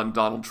of the fun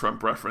Donald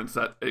Trump reference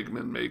that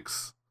Eggman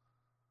makes?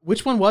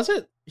 Which one was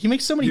it? He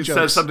makes so many jokes. He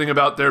says something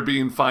about there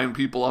being fine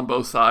people on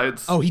both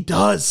sides. Oh, he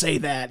does say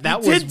that.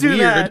 That was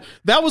weird.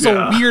 That was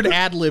a weird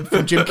ad-lib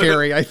from Jim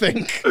Carrey, I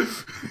think.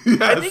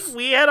 Yes. I think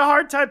we had a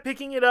hard time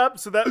picking it up,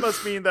 so that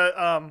must mean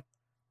that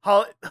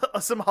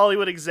some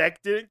Hollywood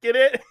exec didn't get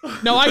it.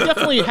 No, I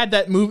definitely had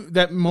that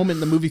moment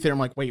in the movie theater. I'm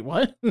like, wait,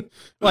 what?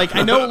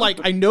 I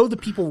know the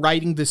people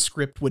writing this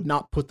script would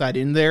not put that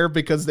in there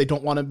because they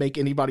don't want to make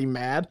anybody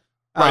mad.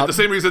 Right, the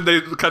same reason they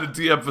kind of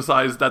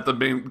de-emphasized that the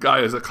main guy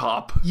is a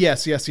cop.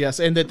 Yes,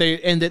 and there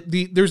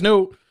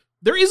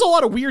is a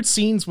lot of weird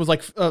scenes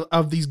with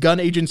of these gun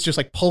agents just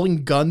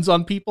pulling guns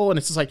on people, and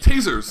it's just like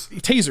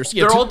tasers.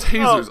 Yeah, they're all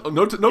tasers.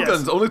 No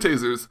guns, only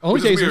tasers.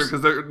 Only which tasers. is weird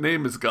because their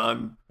name is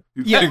Gun.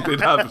 You'd think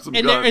they'd have some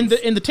guns.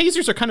 And the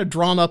tasers are kind of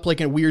drawn up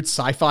in a weird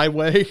sci-fi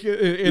way.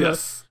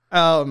 Yes.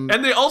 And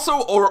they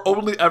also are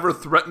only ever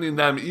threatening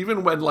them,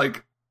 even when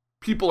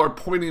people are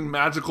pointing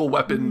magical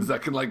weapons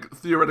that can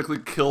theoretically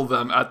kill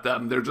them at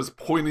them. They're just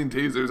pointing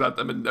tasers at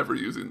them and never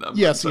using them.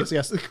 Yes.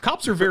 The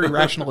cops are very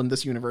rational in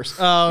this universe.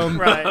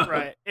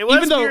 Right. It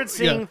was weird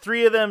seeing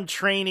three of them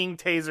training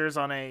tasers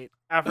on a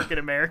African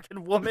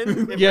American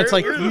woman. It's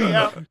like,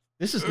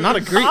 this is not a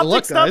great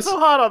look, guys. Not so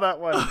hot on that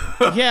one.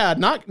 Yeah,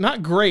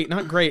 not great.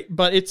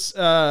 But it's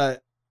so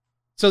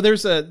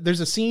there's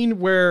a scene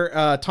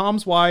where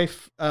Tom's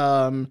wife.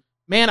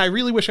 Man, I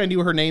really wish I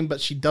knew her name, but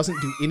she doesn't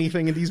do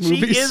anything in these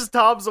movies. She is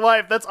Tom's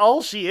wife. That's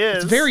all she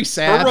is. It's very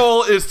sad. Her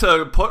role is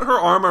to put her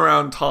arm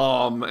around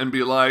Tom and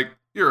be like,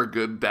 "You're a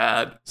good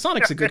dad.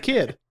 Sonic's a good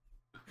kid."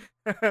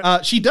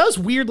 She does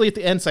weirdly at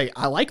the end say,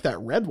 "I like that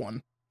red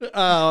one,"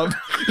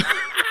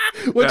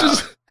 which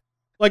is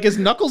Like, is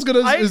Knuckles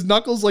is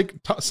Knuckles like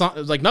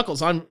like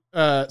Knuckles? I'm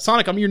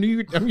Sonic. I'm your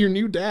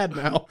new dad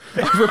now.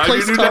 I've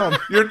replaced Tom.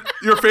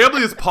 Your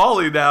family is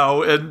Polly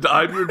now, and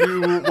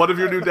I'm one of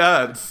your new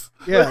dads.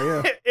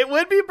 Yeah. It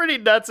would be pretty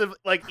nuts if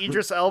like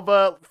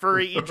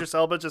furry Idris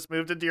Elba just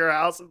moved into your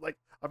house and like,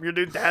 I'm your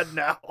new dad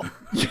now.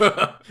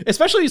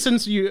 Especially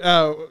since you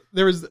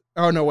there was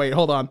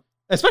hold on.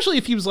 Especially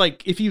if he was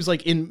like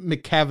in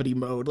McCavity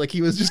mode, like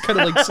he was just kind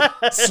of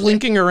like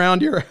slinking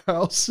around your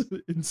house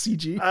in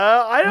CG.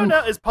 I don't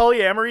know. Is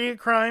polyamory a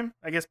crime?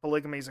 I guess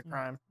polygamy is a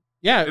crime.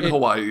 Yeah, in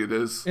Hawaii it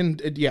is.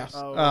 Yes.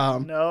 Oh,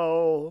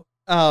 no.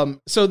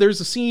 So there's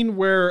a scene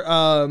where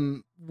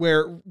the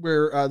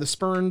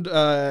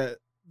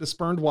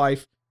spurned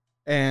wife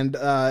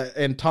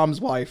and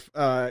Tom's wife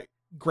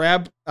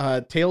grab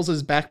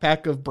Tails'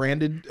 backpack of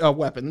branded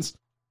weapons,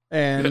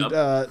 and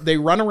they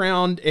run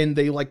around and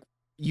they like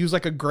use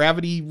like a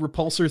gravity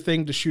repulsor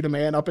thing to shoot a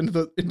man up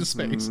into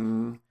space.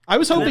 I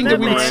was hoping that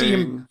we would see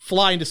him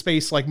fly into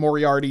space like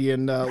Moriarty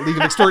in League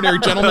of Extraordinary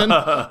Gentlemen,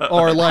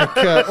 or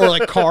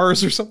like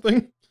Cars or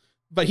something.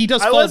 But he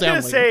does fall down. I was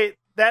going to say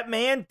that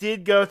man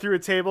did go through a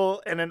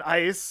table and an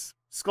ice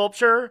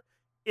sculpture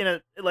in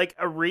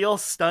a real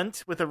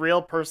stunt with a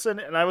real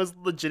person, and I was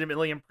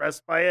legitimately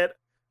impressed by it.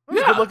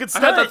 Yeah, I had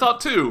that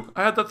thought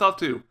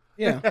too.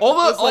 Yeah,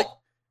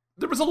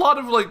 there was a lot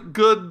of like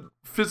good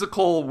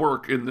physical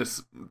work in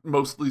this,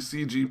 mostly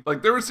CG.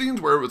 Like there were scenes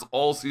where it was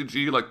all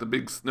CG, like the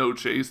big snow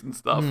chase and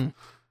stuff.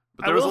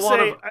 But there was a lot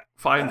of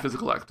fine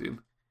physical acting.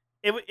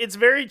 It's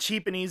very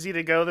cheap and easy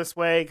to go this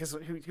way because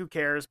who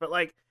cares? But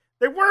like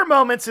there were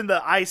moments in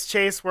the ice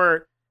chase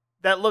where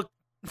that looked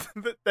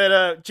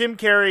that Jim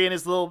Carrey and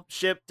his little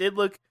ship did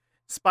look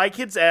Spy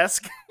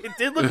Kids-esque. It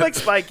did look like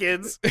Spy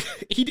Kids.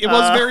 It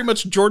was very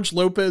much George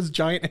Lopez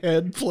giant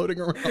head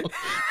floating around.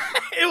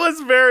 It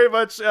was very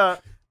much,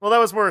 that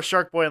was more a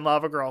Shark Boy and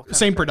Lava Girl.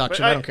 Same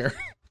production, I don't care.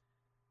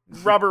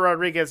 Robert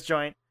Rodriguez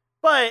joint.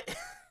 But,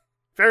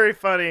 very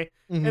funny.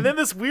 Mm-hmm. And then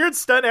this weird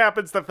stunt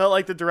happens that felt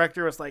like the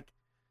director was like,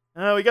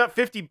 oh, we got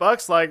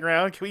 $50 lying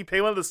around. Can we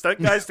pay one of the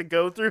stunt guys to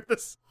go through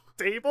this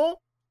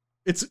table?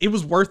 It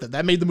was worth it.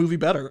 That made the movie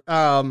better.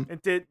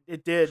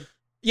 It did.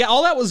 Yeah,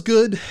 all that was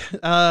good.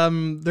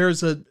 There's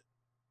so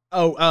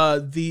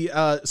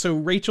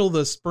Rachel,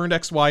 the spurned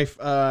ex-wife,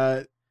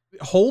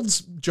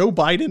 holds Joe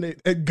Biden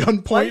at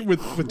gunpoint with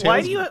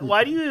Tails.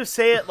 Why do you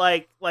say it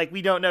like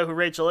we don't know who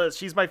Rachel is?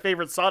 She's my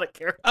favorite Sonic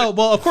character. Oh,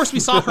 well, of course we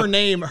saw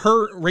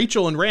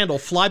Rachel and Randall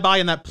fly by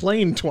in that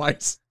plane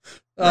twice.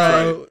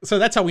 So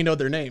that's how we know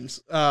their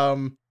names.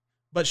 But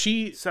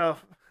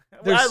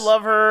I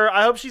love her.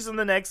 I hope she's in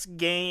the next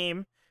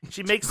game.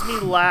 She makes me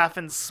laugh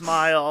and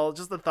smile.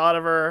 Just the thought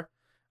of her.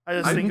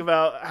 I think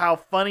about how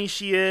funny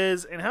she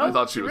is and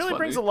how she really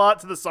brings a lot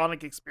to the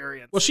Sonic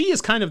experience. Well, she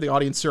is kind of the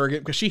audience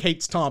surrogate because she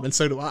hates Tom, and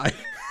so do I.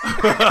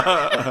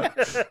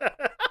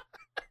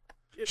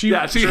 She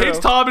hates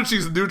Tom, and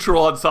she's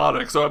neutral on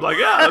Sonic. So I'm like,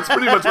 yeah, that's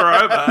pretty much where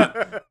I'm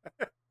at.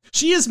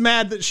 She is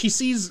mad that she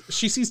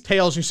sees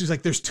Tails, and she's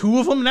like, "There's two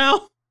of them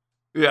now."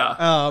 Yeah,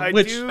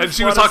 and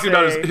she was talking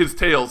about his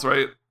tails,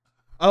 right?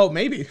 Oh,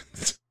 maybe.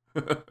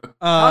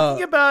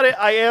 Talking about it,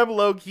 I am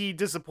low-key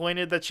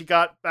disappointed that she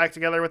got back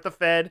together with the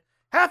Fed.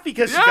 Half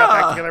because she got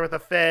back together with the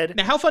Fed.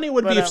 Now, how funny it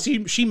would be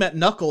if she met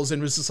Knuckles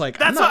and was just like,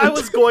 "That's what I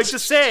was going to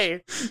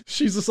say."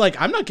 She's just like,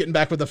 "I'm not getting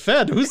back with the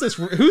Fed. Who's this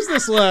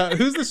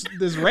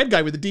red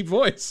guy with the deep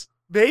voice?"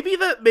 Maybe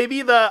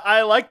the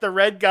I like the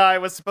red guy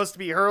was supposed to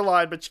be her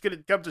line, but she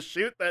couldn't come to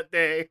shoot that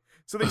day,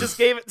 so they just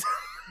gave it.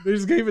 They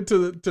just gave it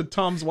to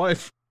Tom's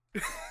wife.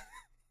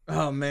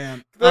 Oh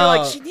man, they're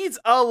like, she needs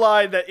a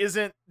line that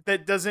isn't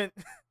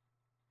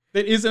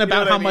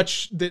about how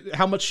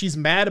much she's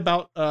mad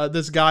about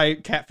this guy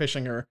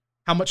catfishing her,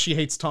 how much she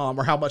hates Tom,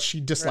 or how much she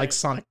dislikes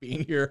Sonic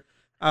being here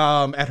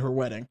at her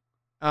wedding.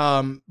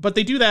 But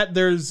they do that.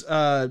 There's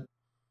I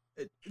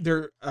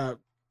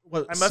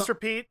must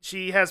repeat,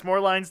 she has more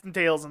lines than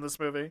Tails in this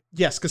movie.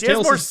 Yes, because she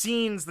has more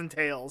scenes than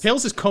Tails.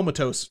 Tails is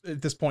comatose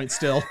at this point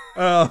still.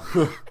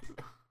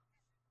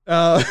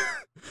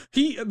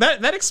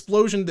 That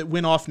explosion that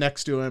went off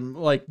next to him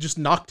like just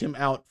knocked him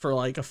out for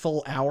like a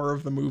full hour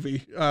of the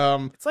movie.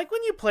 It's like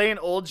when you play an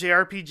old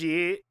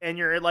JRPG and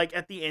you're like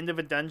at the end of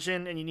a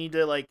dungeon and you need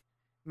to like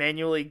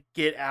manually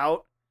get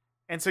out,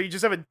 and so you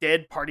just have a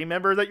dead party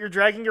member that you're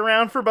dragging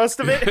around for most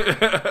of it.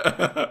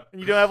 And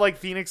you don't have like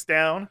Phoenix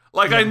down.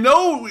 Like, I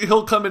know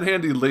he'll come in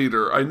handy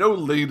later. I know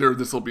later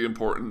this will be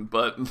important,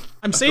 but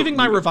I'm saving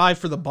my revive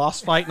for the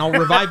boss fight, and I'll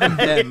revive him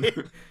then.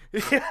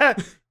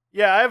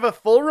 Yeah, I have a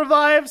full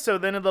revive, so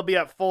then it'll be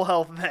at full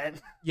health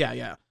then.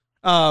 Yeah.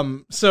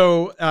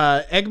 So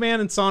Eggman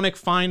and Sonic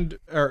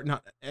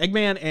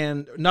Eggman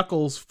and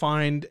Knuckles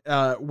find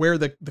where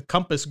the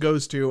compass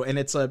goes to, and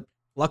it's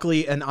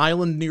luckily an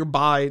island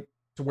nearby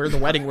to where the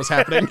wedding was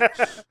happening,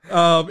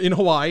 in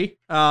Hawaii.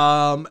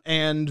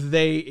 And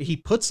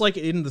he puts like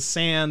it in the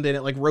sand and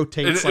it like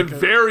rotates. And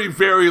very,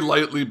 very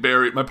lightly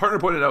buried. My partner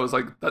pointed out, was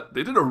like, that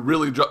they did a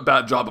really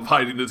bad job of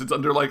hiding this. It's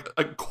under like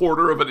a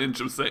quarter of an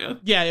inch of sand.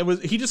 Yeah,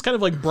 he just kind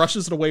of like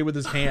brushes it away with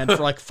his hand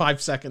for like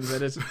 5 seconds.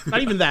 And it's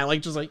not even that,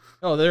 like just like,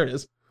 oh, there it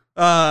is.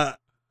 And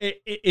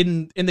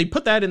they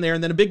put that in there,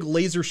 and then a big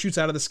laser shoots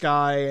out of the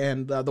sky,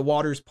 and the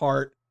waters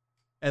part,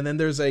 and then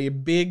there's a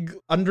big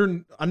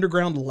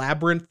underground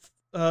labyrinth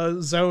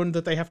zone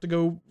that they have to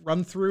go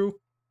run through.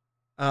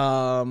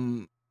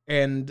 And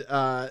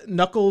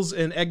Knuckles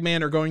and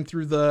Eggman are going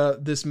through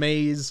this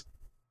maze,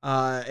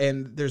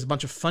 and there's a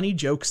bunch of funny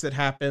jokes that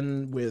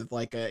happen with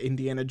like a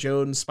Indiana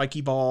Jones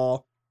spiky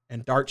ball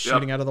and darts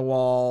shooting out of the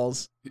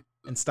walls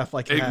and stuff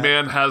like that.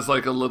 Eggman has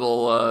like a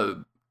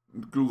little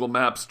Google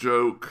Maps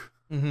joke.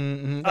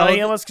 He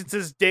almost gets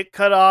his dick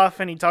cut off,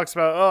 and he talks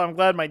about, "Oh, I'm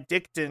glad my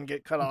dick didn't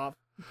get cut off."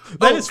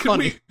 That is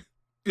funny.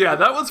 Yeah,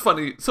 that was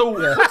funny. So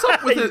what's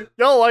up with it?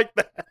 Y'all like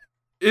that?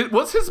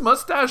 Was his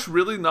mustache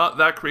really not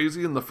that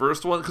crazy in the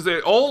first one? Because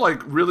they all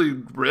like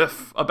really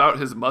riff about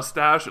his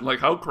mustache and like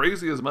how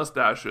crazy his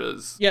mustache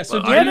is. Yeah,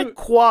 so he had a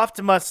coiffed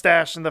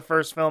mustache in the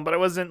first film, but it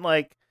wasn't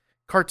like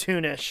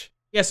cartoonish.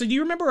 Yeah, so do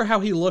you remember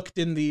how he looked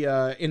in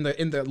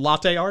the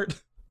latte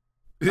art?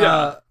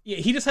 Yeah.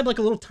 He just had like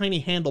a little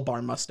tiny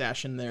handlebar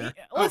mustache in there.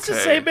 Let's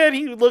just say, man,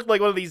 he looked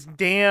like one of these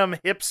damn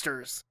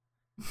hipsters.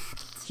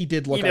 He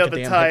did look like a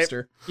damn type.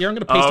 hipster. Yeah, I'm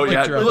gonna paste a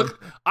picture of him.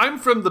 Look, I'm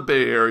from the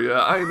Bay Area.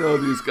 I know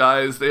these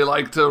guys. They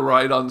like to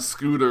ride on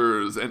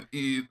scooters and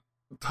eat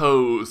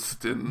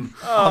toast and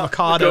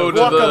avocado,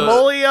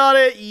 guacamole on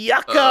it.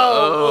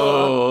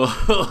 Yucko!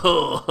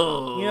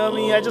 Oh. You know what I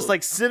mean? I just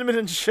like cinnamon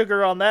and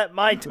sugar on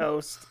my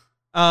toast.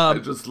 I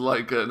just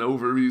like an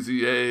over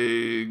easy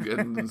egg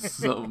and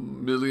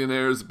some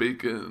millionaire's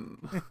bacon.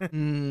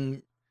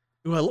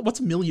 Well, what's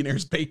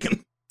millionaire's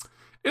bacon?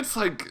 It's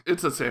a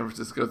San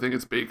Francisco thing.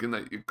 It's bacon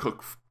that you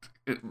cook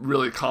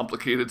really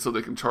complicated so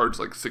they can charge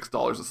like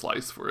 $6 a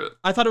slice for it.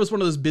 I thought it was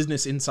one of those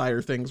Business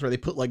Insider things where they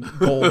put like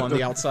gold on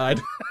the outside.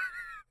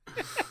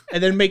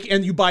 And then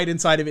you bite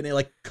inside of it and it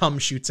like cum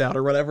shoots out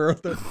or whatever.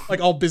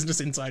 Like all Business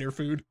Insider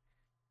food.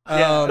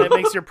 Yeah, that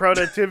makes your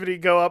productivity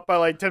go up by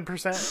like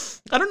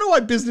 10%. I don't know why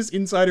Business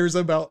Insider is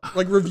about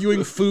like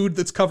reviewing food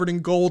that's covered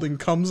in gold and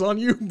comes on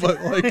you, but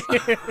like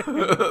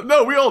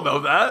no, we all know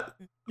that.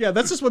 Yeah,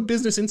 that's just what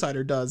Business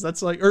Insider does.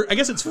 That's like, or I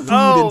guess it's Food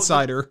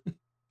Insider.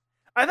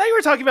 I thought you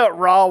were talking about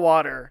raw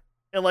water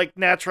and like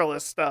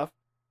naturalist stuff.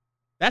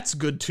 That's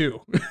good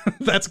too.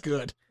 That's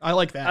good. I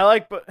like that. I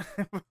like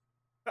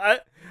I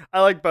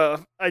like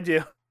both. I do.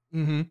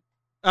 Mm-hmm.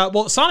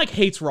 Well, Sonic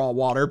hates raw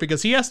water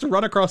because he has to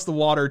run across the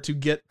water to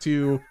get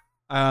to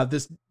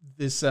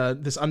this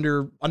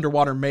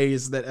underwater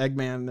maze that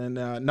Eggman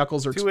and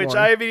Knuckles are exploring. To which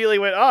I immediately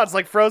went, "Oh, it's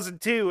like Frozen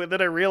 2," and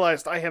then I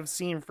realized I have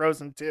seen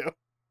Frozen 2.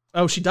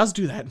 Oh, she does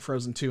do that in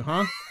Frozen 2,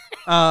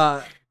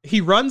 huh?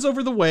 He runs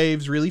over the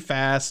waves really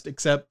fast,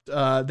 except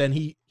then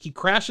he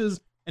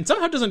crashes and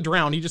somehow doesn't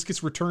drown. He just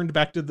gets returned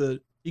back to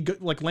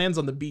lands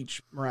on the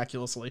beach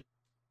miraculously.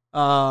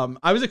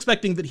 I was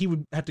expecting that he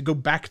would have to go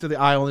back to the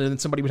island and then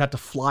somebody would have to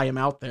fly him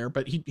out there,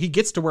 but he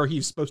gets to where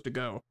he's supposed to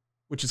go,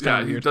 which is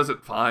kind of weird. He does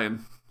it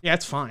fine. Yeah,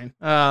 it's fine.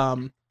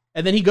 And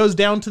then he goes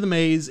down to the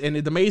maze, and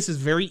the maze is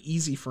very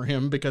easy for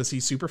him because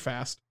he's super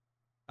fast.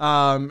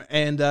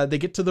 And they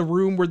get to the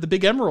room where the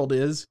big emerald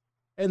is,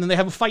 and then they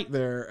have a fight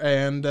there.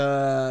 And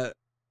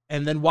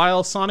then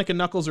while Sonic and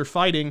Knuckles are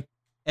fighting,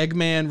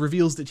 Eggman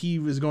reveals that he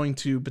was going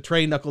to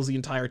betray Knuckles the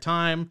entire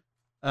time.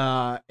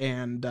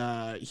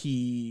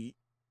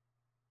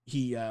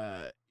 He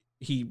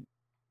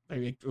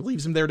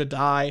leaves him there to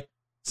die.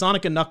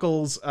 Sonic and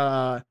Knuckles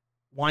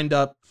wind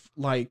up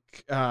like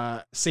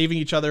saving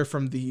each other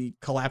from the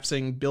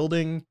collapsing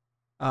building.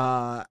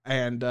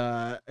 And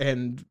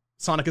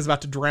Sonic is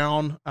about to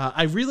drown.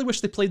 I really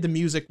wish they played the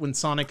music when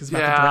Sonic is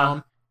about to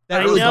drown.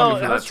 That really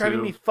that was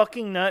driving me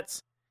fucking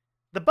nuts.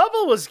 The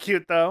bubble was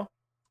cute though.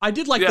 I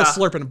did like the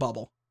slurping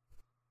bubble.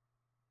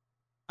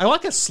 I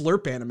like a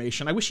slurp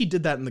animation. I wish he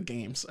did that in the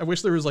games. I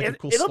wish there was like a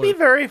cool slurp. It'll be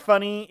very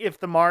funny if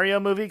the Mario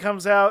movie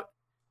comes out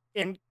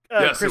and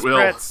Chris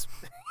Pratt's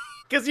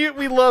because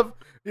we love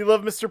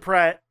Mr.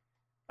 Pratt.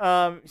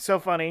 So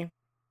funny.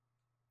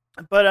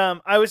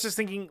 But I was just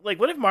thinking, like,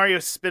 what if Mario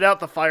spit out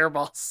the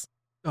fireballs?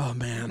 Oh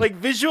man! Like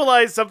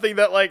visualize something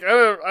that like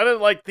I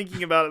didn't like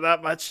thinking about it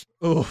that much.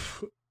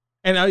 Oof.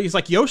 And he's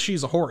like,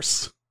 Yoshi's a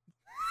horse.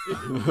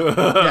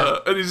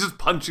 And he's just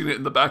punching it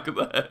in the back of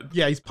the head.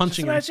 Yeah, he's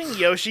punching just imagine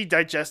Yoshi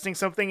digesting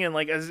something and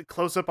like as it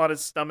close up on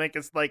his stomach,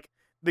 it's like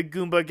the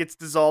Goomba gets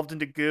dissolved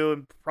into goo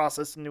and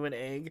processed into an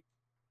egg.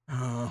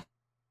 I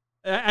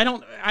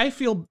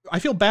feel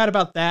bad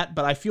about that,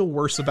 but I feel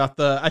worse about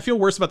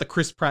the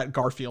Chris Pratt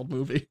Garfield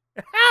movie.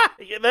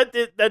 Yeah,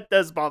 that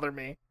does bother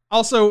me.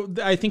 Also,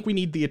 I think we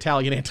need the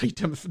Italian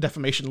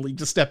Anti-Defamation League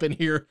to step in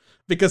here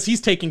because he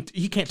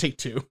can't take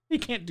two. He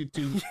can't do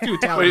two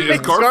Italian. Wait,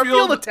 is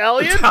Garfield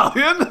Italian?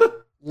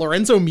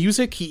 Lorenzo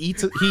Music, he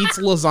eats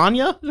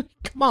lasagna.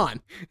 Come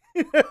on,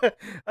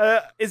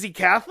 Is he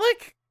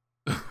Catholic?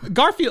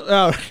 Garfield.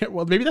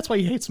 Well, maybe that's why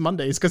he hates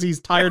Mondays, because he's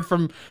tired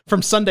from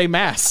Sunday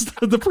Mass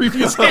the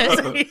previous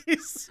day.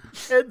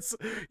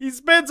 He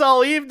spends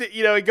all evening.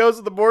 He goes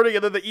in the morning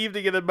and then the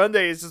evening, and then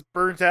Monday is just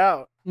burnt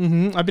out.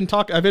 Mm-hmm. I've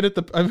been at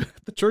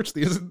the church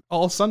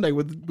all Sunday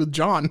with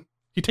John.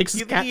 He takes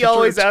his cat. He to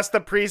always church. asks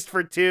the priest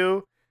for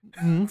two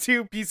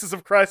pieces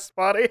of Christ's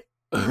body.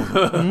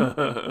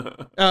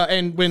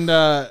 And when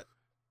oh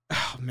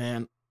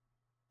man,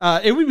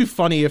 it would be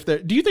funny if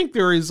do you think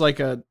there is like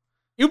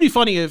it would be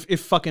funny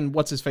if fucking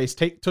what's his face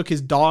took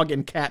his dog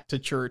and cat to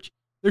church.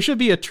 There should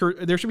be a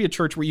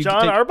church where you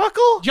John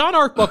Arbuckle? John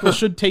Arbuckle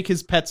should take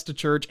his pets to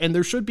church, and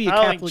there should be a I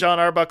don't Catholic. think John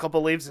Arbuckle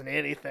believes in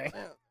anything.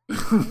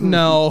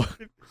 No,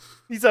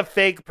 He's a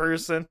fake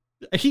person.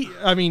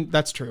 I mean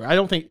that's true. I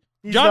don't think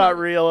He's not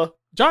real.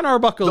 John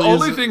Arbuckle The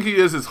is only thing he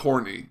is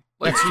horny.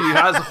 Like, he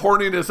has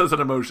horniness as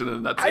an emotion,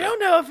 and that's it. I don't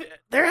know if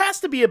there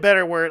has to be a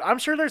better word. I'm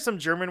sure there's some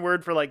German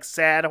word for like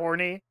sad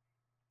horny.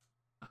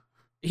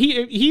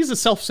 he's a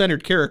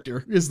self-centered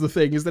character is the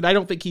thing, is that I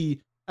don't think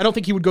he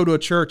would go to a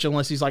church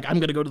unless he's like, I'm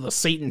going to go to the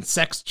Satan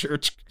sex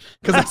church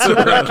because that's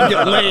where I can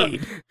get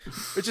laid.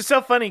 Which is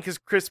so funny because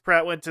Chris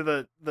Pratt went to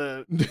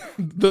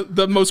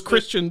the most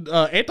Christian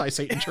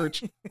anti-Satan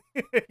church.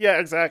 Yeah,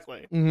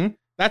 exactly. Mm-hmm.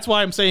 That's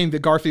why I'm saying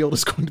that Garfield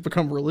is going to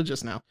become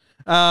religious now.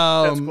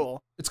 That's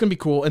cool. It's going to be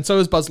cool. And so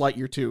is Buzz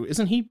Lightyear too.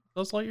 Isn't he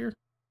Buzz Lightyear?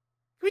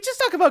 Can we just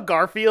talk about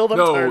Garfield?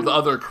 No, the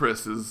other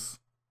Chris is...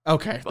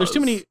 Okay, Buzz. there's too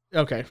many.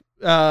 Okay,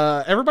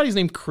 everybody's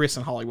named Chris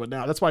in Hollywood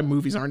now. That's why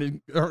movies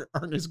aren't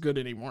as good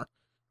anymore.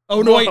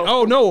 Oh no! Wait,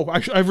 oh no!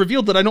 I've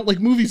revealed that I don't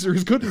like movies are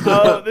as good anymore.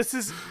 Oh, this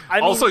is.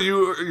 Also,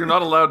 you're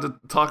not allowed to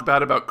talk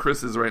bad about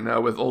Chris's right now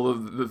with all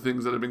of the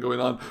things that have been going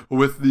on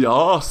with the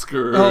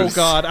Oscars. Oh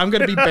god, I'm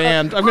gonna be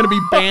banned. I'm gonna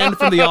be banned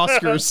from the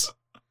Oscars.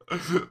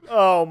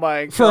 Oh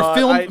my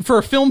god! For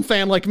a film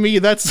fan like me,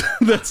 that's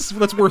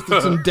worth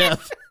some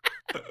death.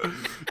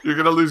 You're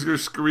gonna lose your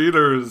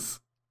screeners.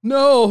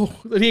 No,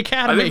 the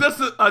Academy.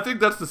 I think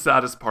that's the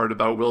saddest part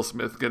about Will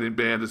Smith getting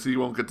banned, is he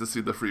won't get to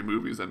see the free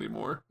movies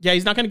anymore. Yeah,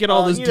 he's not going to get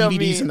all those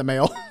DVDs in the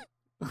mail.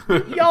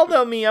 Y'all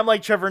know me. I'm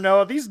like Trevor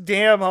Noah. These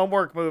damn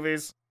homework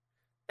movies,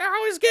 they're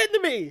always getting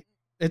to me.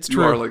 It's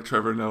true. You are like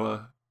Trevor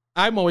Noah.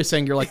 I'm always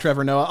saying you're like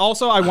Trevor Noah.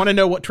 Also, I want to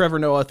know what Trevor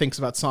Noah thinks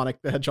about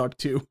Sonic the Hedgehog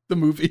 2, the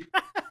movie.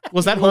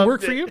 Was that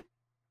homework for you?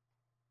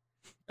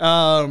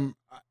 Boy,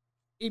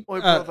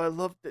 bro, I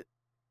loved it.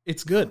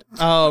 It's good.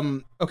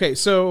 Okay,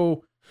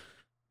 so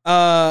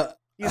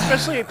He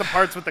especially ate the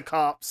parts with the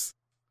cops.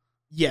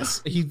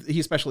 Yes, he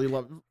especially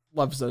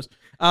loves those.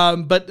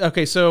 But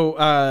okay,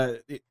 so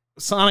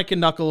Sonic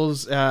and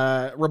Knuckles,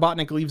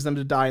 Robotnik leaves them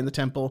to die in the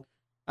temple.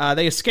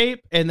 They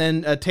escape, and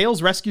then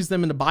Tails rescues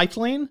them in a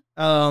biplane.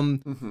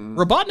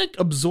 Robotnik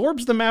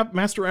absorbs the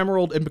Master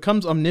Emerald and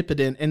becomes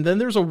omnipotent. And then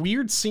there's a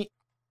weird scene.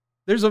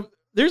 There's a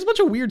bunch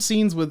of weird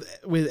scenes with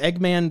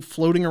Eggman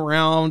floating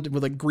around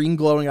with like green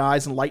glowing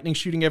eyes and lightning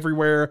shooting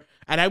everywhere.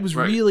 And I was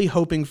really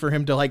hoping for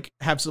him to like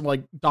have some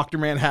like Dr.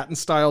 Manhattan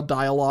style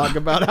dialogue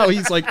about how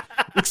he's like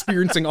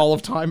experiencing all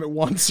of time at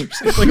once or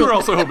something. You were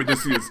also hoping to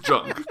see his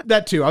junk.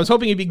 That too. I was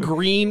hoping he'd be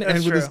green and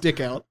with true. his dick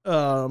out.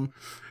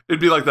 It'd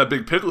be like that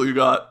big pickle you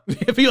got.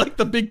 It'd be like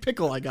the big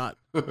pickle I got.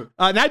 And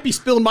I'd be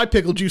spilling my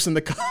pickle juice in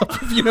the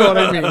cup, if you know what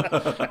I mean.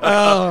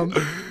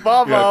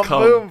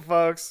 Boom,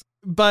 folks.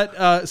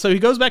 But so he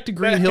goes back to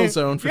Green Hill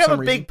Zone for some reason. You have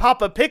a big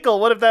Papa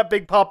Pickle. What if that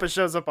big Papa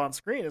shows up on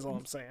screen, is all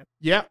I'm saying.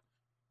 Yeah.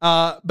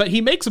 But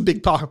he makes a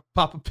big Papa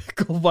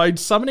Pickle by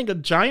summoning a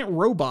giant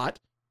robot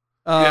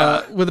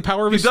with the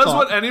power of his thought. He does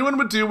what anyone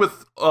would do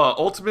with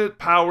ultimate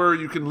power.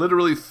 You can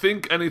literally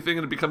think anything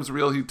and it becomes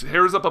real. He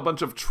tears up a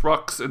bunch of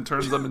trucks and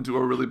turns them into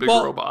a really big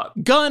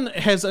robot. Gunn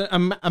has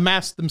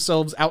amassed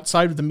themselves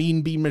outside of the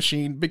Mean Bean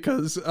Machine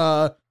because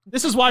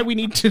this is why we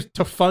need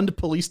to fund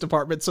police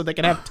departments so they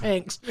can have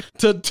tanks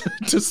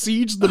to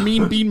siege the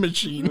Mean Bean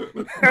Machine.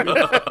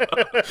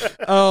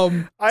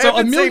 I have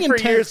been saying for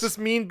years this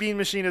Mean Bean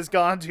Machine has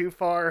gone too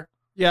far.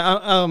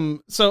 Yeah,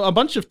 so a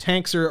bunch of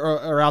tanks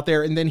are out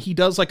there, and then he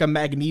does like a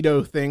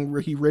Magneto thing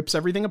where he rips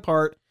everything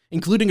apart,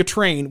 including a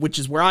train, which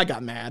is where I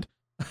got mad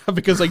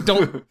because like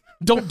don't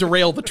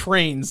derail the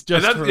trains.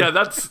 You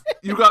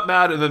got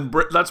mad, and then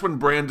that's when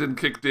Brandon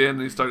kicked in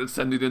and he started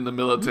sending in the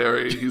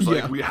military. He's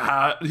like, he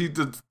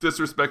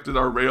disrespected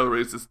our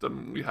railway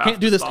system. We can't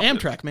do this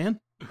Amtrak, man.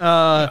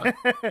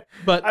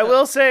 But I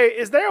will say,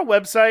 is there a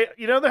website?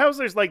 You know,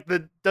 there's like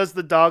the Does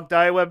the Dog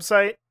Die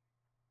website.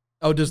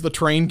 Oh, does the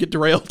train get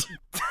derailed?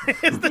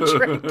 Does the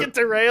train get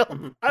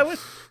derailed?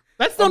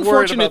 That's the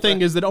unfortunate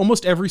thing is that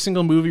almost every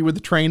single movie with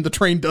the train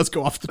does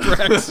go off the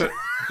tracks.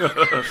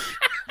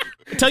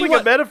 Tell you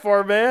what, a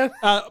metaphor, man.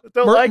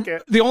 Don't like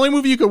it. The only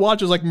movie you could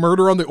watch is like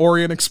Murder on the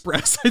Orient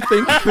Express, I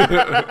think.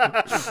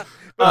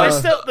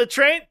 But the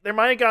train, there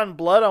might have gotten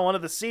blood on one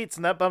of the seats,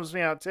 and that bums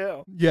me out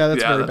too. Yeah,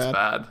 that's very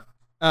bad.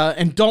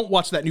 And don't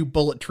watch that new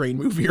Bullet Train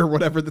movie or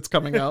whatever that's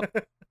coming out.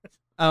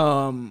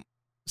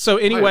 So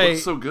anyway, it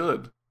looks so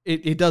good.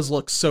 It does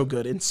look so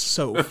good and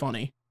so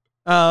funny.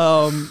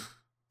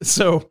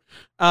 So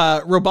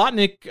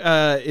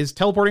Robotnik is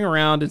teleporting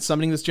around and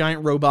summoning this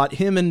giant robot.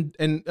 Him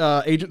and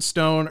Agent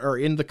Stone are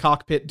in the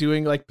cockpit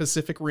doing like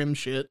Pacific Rim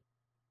shit.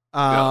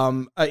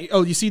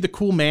 You see the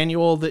cool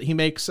manual that he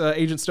makes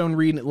Agent Stone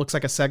read, and it looks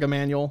like a Sega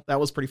manual.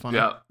 That was pretty funny.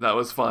 Yeah, that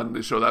was fun.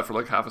 They show that for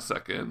like half a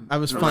second. That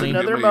was There funny.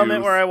 another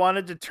moment where I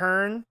wanted to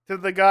turn to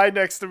the guy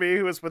next to me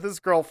who was with his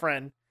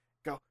girlfriend.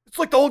 Go, it's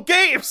like the old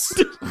games.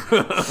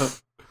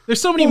 There's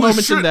so many Holy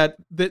moments in shit.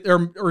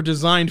 that are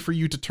designed for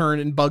you to turn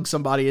and bug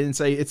somebody and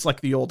say it's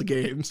like the old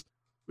games,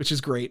 which is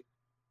great.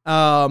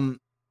 Yo,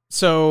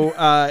 it's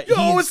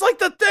like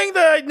the thing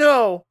that I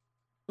know.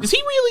 Does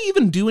he really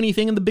even do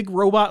anything in the big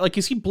robot? Like,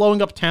 is he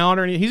blowing up town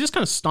or anything? He's just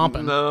kind of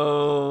stomping.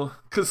 No,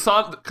 because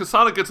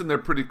Sonic gets in there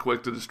pretty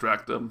quick to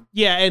distract them.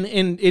 Yeah,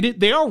 and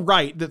they are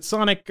right that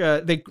Sonic.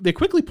 They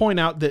quickly point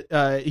out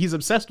that he's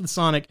obsessed with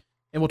Sonic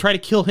and will try to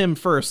kill him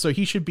first. So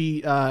he should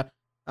be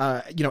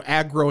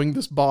aggroing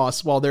this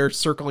boss while they're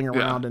circling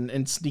around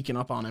and sneaking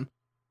up on him.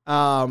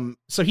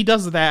 So he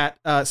does that.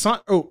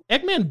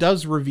 Eggman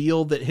does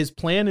reveal that his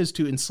plan is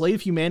to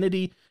enslave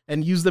humanity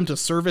and use them to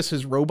service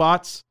his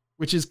robots,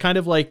 which is kind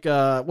of like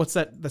what's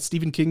that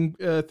Stephen King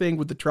thing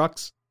with the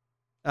trucks?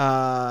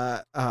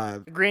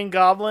 The Green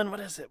Goblin. What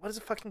is it? What is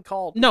it fucking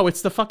called? No,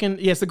 it's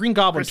it's the Green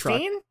Goblin truck.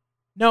 Christine?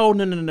 No.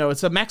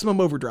 It's a Maximum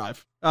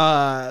Overdrive.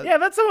 Yeah,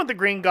 that's the one with the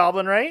Green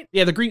Goblin, right?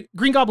 Yeah, the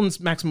Green Goblin's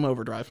Maximum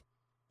Overdrive.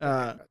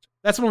 That's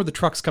the one where the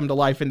trucks come to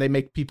life and they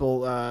make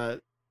people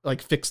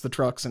like fix the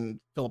trucks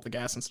and fill up the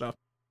gas and stuff.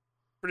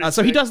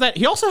 So he does that.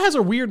 He also has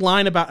a weird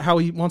line about how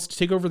he wants to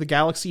take over the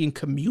galaxy and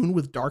commune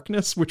with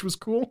darkness, which was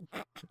cool.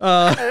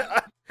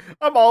 I'm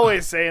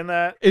always saying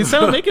that.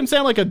 Make him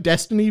sound like a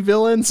Destiny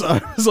villain, so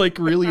I was like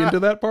really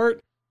into that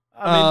part.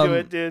 I'm into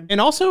it, dude. And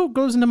also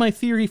goes into my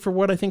theory for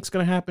what I think is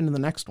going to happen in the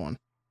next one.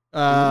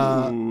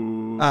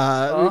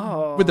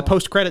 With the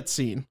post-credit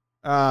scene.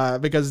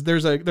 Because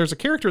there's a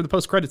character in the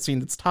post-credit scene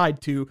that's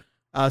tied to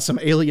some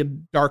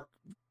alien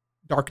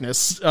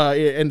darkness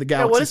in the galaxy.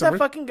 Yeah, what is somewhere.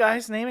 that fucking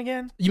guy's name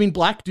again? You mean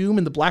Black Doom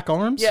and the Black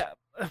Arms? Yeah,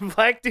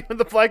 Black Doom and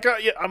the Black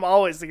Arms. Yeah, I'm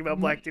always thinking about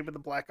Black Doom and the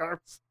Black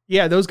Arms.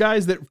 Yeah, those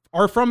guys that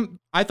are from...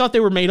 I thought they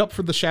were made up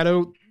for the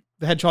Shadow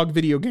the Hedgehog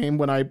video game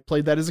when I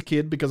played that as a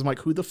kid, because I'm like,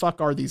 who the fuck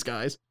are these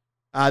guys?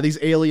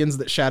 These aliens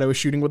that Shadow is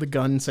shooting with a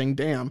gun saying,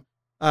 damn.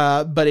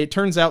 But it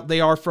turns out they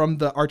are from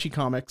the Archie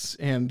comics,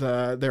 and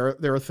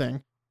they're a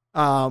thing.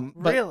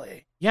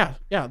 Really? Yeah,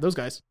 those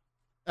guys.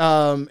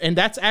 And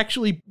that's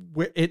actually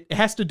it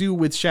has to do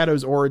with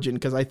Shadow's origin,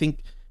 because I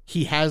think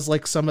he has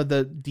like some of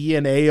the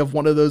DNA of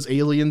one of those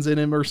aliens in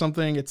him or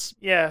something.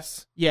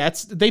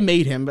 They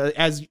made him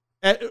as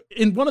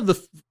in one of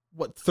the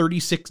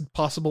 36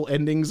 possible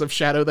endings of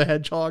Shadow the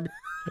Hedgehog.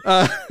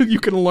 You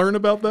can learn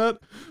about that.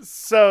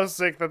 So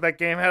sick that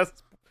game has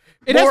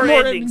more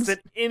endings than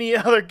any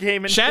other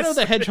game in Shadow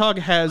history. the Hedgehog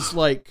has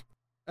like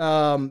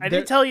I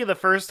did tell you the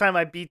first time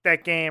I beat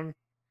that game,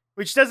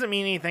 which doesn't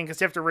mean anything because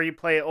you have to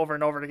replay it over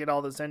and over to get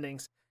all those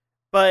endings.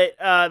 But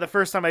the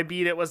first time I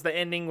beat it was the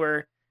ending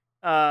where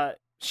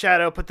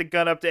Shadow put the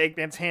gun up to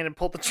Eggman's hand and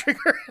pulled the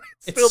trigger.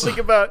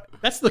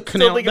 That's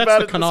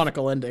the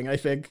canonical ending, I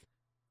think.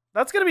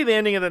 That's going to be the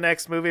ending of the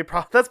next movie.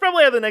 That's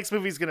probably how the next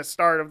movie's going to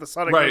start of the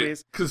Sonic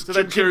movies. Because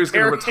Jim Carrey's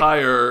going to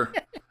retire,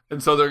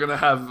 and so they're going to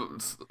have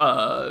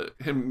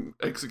him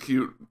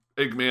execute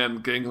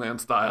Eggman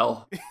Gangland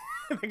style.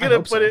 They're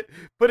going to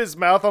put his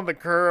mouth on the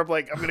curb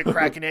like, I'm going to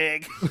crack an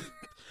egg.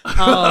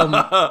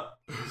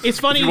 It's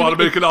funny. If you want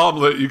to make an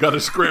omelet, you got to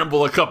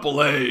scramble a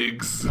couple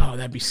eggs. Oh,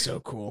 that'd be so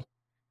cool.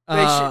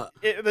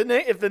 If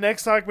the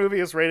next Sonic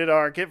movie is rated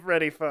R, get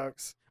ready,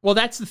 folks. Well,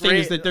 that's the thing,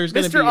 is that there's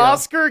going to be Mr.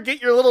 Oscar,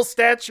 get your little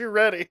statue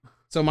ready.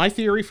 So my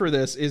theory for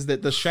this is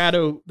that the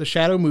Shadow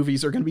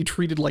movies are going to be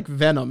treated like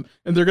Venom,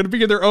 and they're going to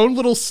be in their own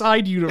little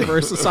side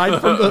universe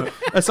aside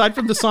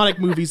from the Sonic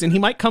movies, and he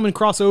might come and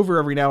cross over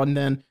every now and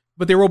then.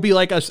 But there will be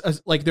like a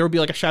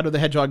Shadow the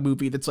Hedgehog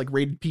movie that's like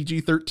rated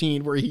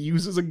PG-13 where he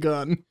uses a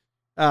gun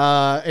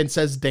and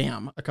says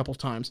 "damn" a couple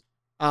times.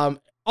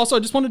 Also, I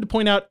just wanted to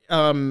point out,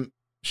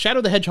 Shadow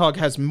the Hedgehog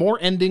has more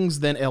endings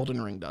than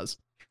Elden Ring does.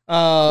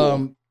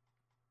 Cool.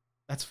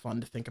 That's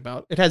fun to think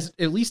about. It has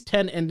at least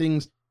 10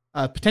 endings,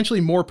 potentially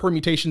more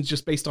permutations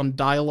just based on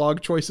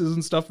dialogue choices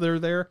and stuff that are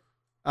there.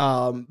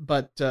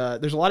 But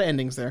there's a lot of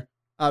endings there.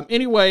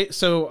 Anyway,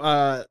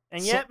 and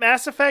yet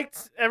Mass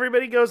Effect,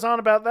 everybody goes on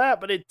about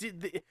that, but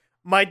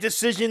my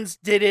decisions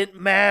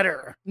didn't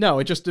matter. No,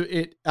 you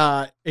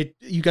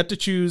got to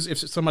choose if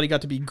somebody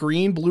got to be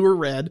green, blue, or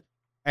red,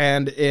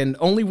 and in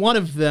only one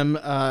of them,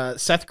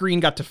 Seth Green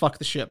got to fuck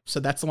the ship.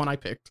 So that's the one I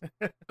picked.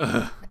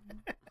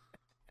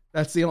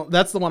 That's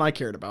the one I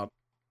cared about.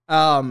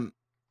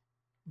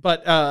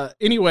 But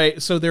anyway,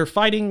 so they're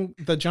fighting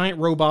the giant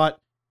robot.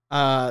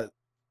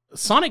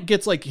 Sonic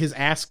gets like his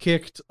ass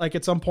kicked like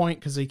at some point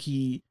because like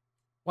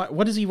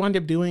what does he wind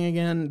up doing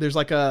again? He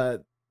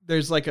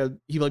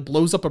like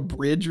blows up a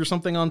bridge or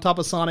something on top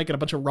of Sonic and a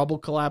bunch of rubble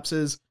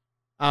collapses.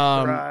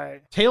 Right.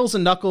 Tails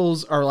and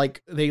Knuckles are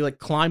like they like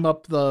climb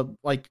up the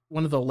like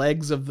one of the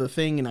legs of the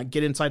thing and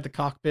get inside the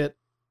cockpit.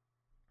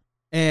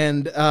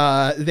 and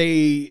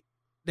they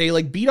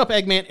like beat up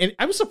Eggman, and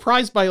I was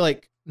surprised by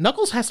like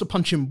Knuckles has to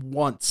punch him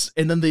once,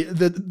 and then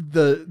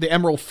the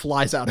emerald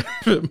flies out of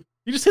him.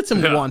 He just hits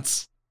him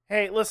once.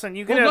 Hey, listen,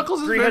 you Well, can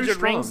Knuckles have is very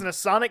 300 rings strong. in a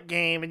Sonic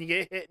game, and you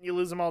get hit and you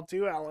lose them all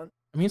too, Alan.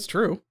 I mean, it's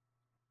true.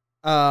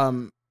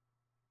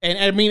 And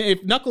I mean,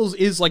 if Knuckles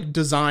is like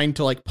designed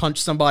to like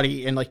punch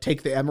somebody and like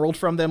take the emerald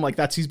from them, like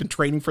he's been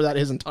training for that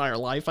his entire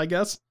life, I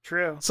guess.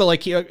 True. So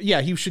like,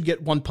 he should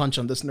get one punch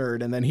on this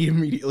nerd, and then he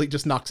immediately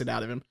just knocks it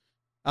out of him,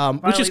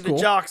 Finally, which is cool.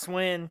 the jocks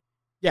win.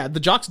 Yeah, the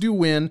jocks do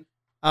win.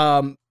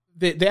 The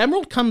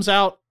emerald comes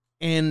out,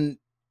 and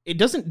it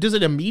doesn't. Does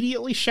it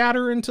immediately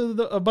shatter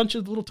into a bunch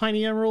of little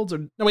tiny emeralds? Or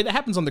no, wait, that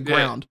happens on the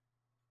ground.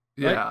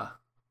 Yeah. Right?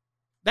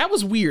 That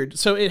was weird.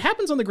 So it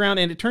happens on the ground,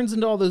 and it turns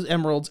into all those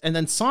emeralds, and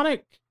then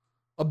Sonic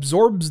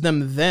absorbs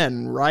them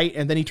then, right?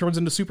 And then he turns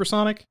into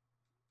Supersonic?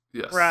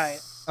 Yes. Right.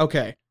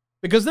 Okay.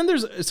 Because then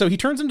so he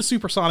turns into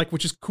Supersonic,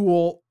 which is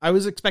cool. I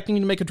was expecting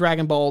him to make a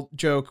Dragon Ball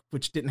joke,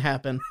 which didn't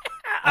happen.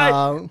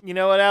 You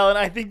know what, Alan?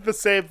 I think the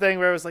same thing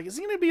where I was like, is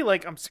he going to be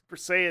like, I'm Super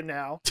Saiyan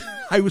now?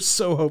 I was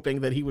so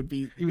hoping that he would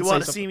be. He would You say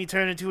want to something. see me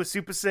turn into a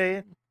Super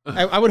Saiyan?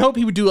 I would hope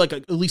he would do like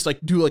at least like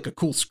do like a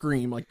cool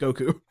scream like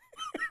Goku.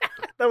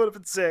 That would have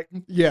been sick.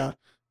 Yeah.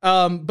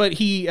 But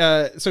he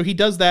so he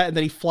does that, and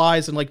then he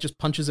flies and like just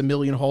punches a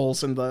million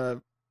holes in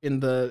the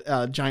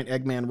giant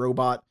Eggman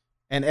robot.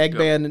 And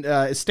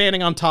Eggman is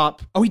standing on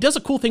top. Oh, he does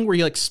a cool thing where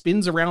he like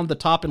spins around the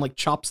top and like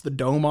chops the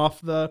dome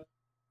off the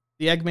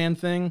Eggman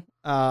thing.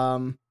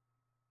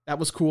 That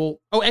was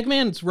cool. Oh,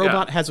 Eggman's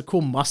robot has a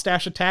cool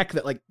mustache attack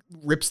that like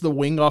rips the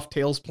wing off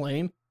Tails'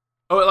 plane.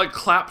 Oh, it like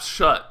claps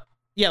shut.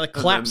 Yeah, like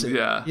claps then, it.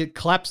 yeah. It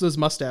claps those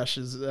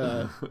mustaches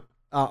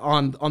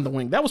on the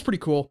wing. That was pretty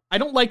cool. I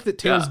don't like that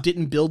Tails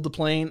didn't build the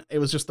plane. It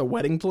was just the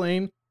wedding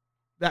plane.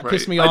 That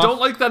pissed me off. I don't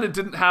like that it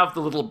didn't have the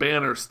little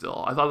banner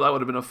still. I thought that would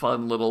have been a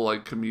fun little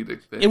like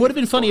comedic thing. It would have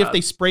been funny if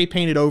they spray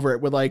painted over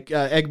it with like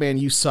Eggman,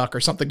 you suck,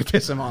 or something to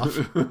piss him off.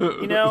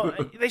 You know,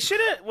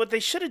 what they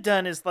should have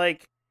done is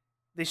like,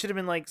 they should have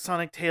been like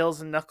Sonic,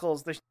 Tails, and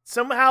Knuckles.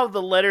 Somehow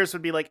the letters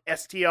would be like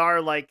STR,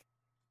 like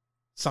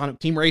Sonic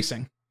Team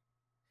Racing.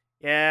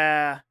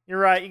 Yeah, you're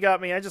right. You got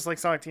me. I just like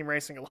Sonic Team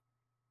Racing a lot.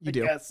 You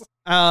do. Yes.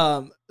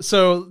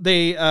 So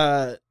they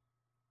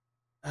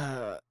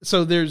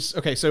so there's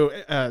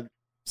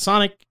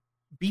Sonic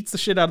beats the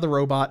shit out of the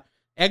robot.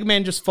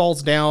 Eggman just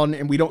falls down,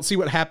 and we don't see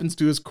what happens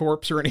to his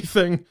corpse or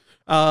anything.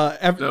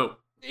 No.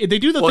 They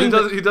do the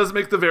thing. He does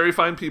make the very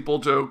fine people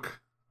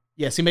joke.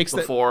 Yes, he makes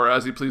before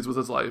as he pleads with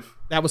his life.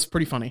 That was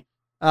pretty funny.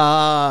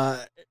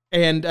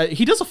 And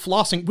he does a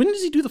flossing. When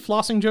does he do the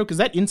flossing joke? Is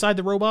that inside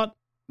the robot?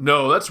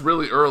 No, that's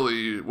really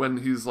early when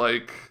he's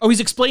like. Oh, he's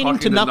explaining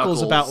to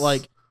Knuckles about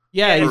like,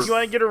 if you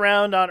want to get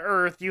around on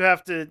Earth, you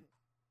have to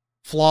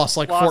floss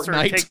like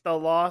Fortnite. Or take the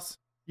loss.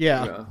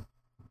 Yeah.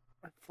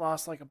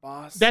 Floss like a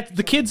boss. That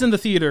the kids in the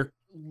theater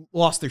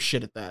lost their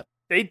shit at that.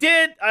 They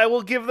did. I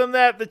will give them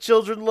that. The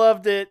children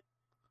loved it.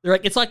 They're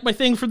like, it's like my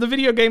thing for the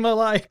video game I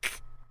like.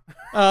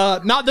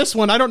 Not this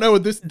one. I don't know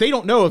this. They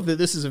don't know if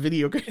this is a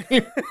video game.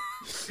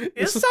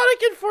 Is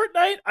Sonic in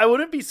Fortnite? I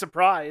wouldn't be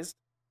surprised.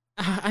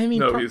 I mean,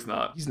 no, he's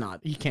not. He's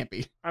not. He can't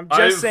be. I'm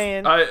just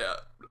saying.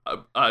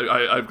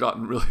 I've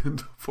gotten really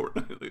into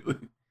Fortnite lately.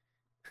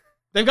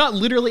 They've got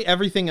literally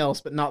everything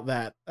else, but not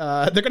that.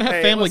 They're gonna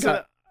have Family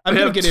Guy. I'm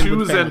gonna get two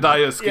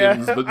Zendaya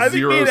skins, but I think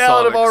zero me and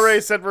Alan have Sonics.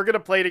 already said we're gonna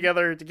play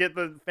together to get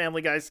the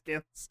Family Guy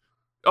skins.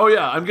 Oh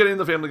yeah, I'm getting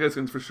the Family Guy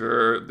skins for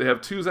sure. They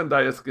have two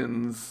Zendaya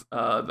skins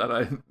that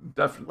I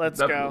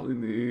definitely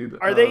need.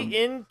 Are they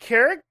in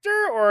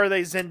character or are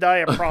they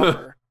Zendaya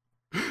proper?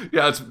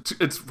 Yeah,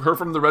 it's her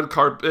from the red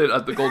carpet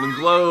at the Golden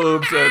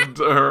Globes and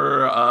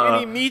her.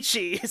 Any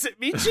Michi? Is it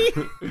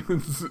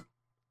Michi?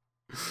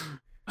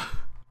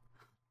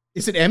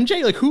 Is it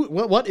MJ? Like who?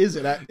 What is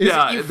it? Is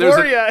it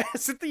Euphoria?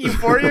 Is it the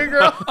Euphoria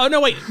girl? Oh no,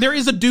 wait. There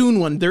is a Dune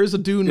one. There is a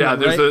Dune one.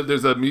 There's right?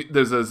 there's a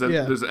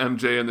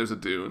MJ and there's a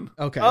Dune.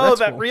 Okay. Oh,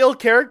 that cool. real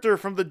character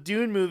from the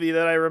Dune movie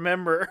that I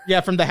remember.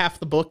 Yeah, from the half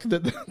the book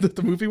that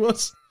the movie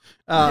was.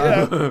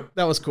 That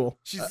was cool.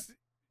 She's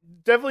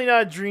definitely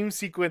not a dream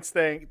sequence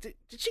thing. Did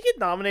she get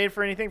nominated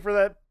for anything for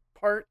that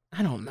part?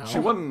 I don't know. She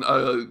won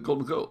a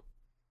Golden Globe.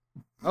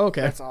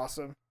 Okay, that's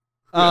awesome.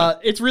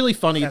 It's really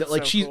funny That's that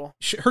like so cool.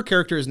 her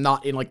character is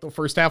not in like the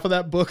first half of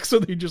that book, so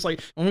they just like,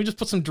 let me just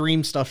put some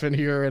dream stuff in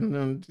here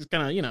and just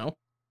kind of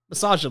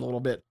massage it a little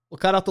bit. We'll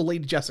cut out the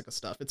Lady Jessica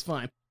stuff. It's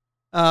fine.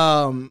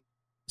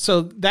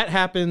 So that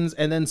happens,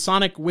 and then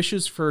Sonic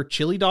wishes for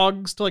chili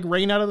dogs to like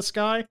rain out of the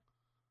sky.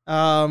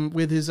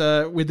 With his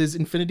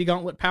Infinity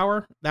Gauntlet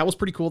power. That was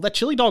pretty cool. That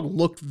chili dog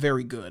looked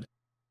very good.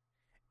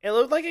 It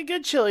looked like a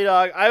good chili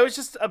dog. I was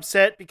just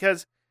upset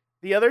because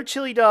the other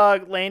chili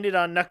dog landed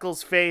on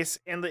Knuckles' face,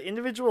 and the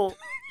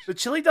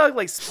chili dog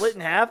like split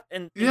in half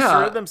and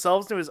inserted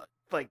themselves into his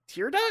like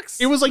tear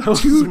ducts. It was like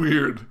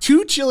weird.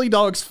 Two chili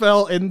dogs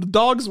fell, and the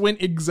dogs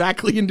went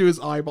exactly into his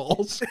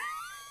eyeballs.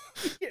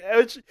 Yeah,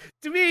 which,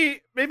 to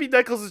me, maybe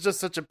Knuckles is just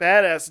such a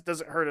badass. It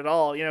doesn't hurt at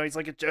all. He's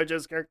like a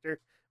JoJo's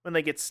character when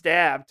they get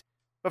stabbed.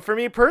 But for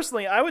me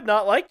personally, I would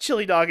not like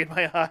chili dog in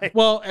my eye.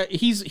 Well,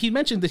 he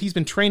mentioned that he's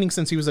been training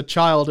since he was a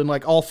child in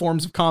like all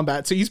forms of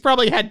combat, so he's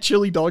probably had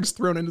chili dogs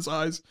thrown in his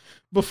eyes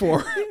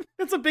before.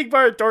 That's a big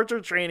part of torture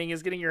training,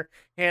 is getting your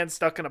hand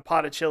stuck in a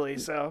pot of chili.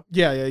 So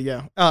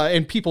Yeah.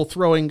 And people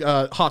throwing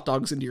hot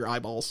dogs into your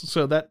eyeballs.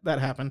 So that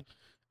happened.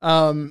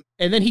 And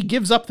then he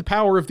gives up the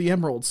power of the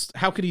emeralds.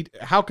 How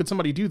could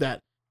somebody do that?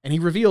 And he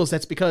reveals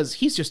that's because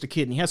he's just a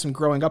kid and he has some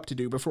growing up to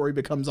do before he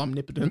becomes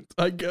omnipotent,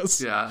 I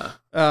guess. Yeah.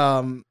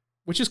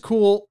 Which is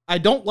cool. I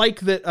don't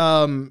like that.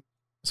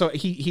 So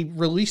he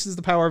releases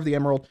the power of the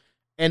emerald,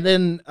 and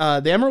then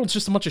the emerald's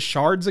just a bunch of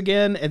shards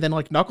again, and then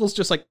like Knuckles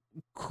just like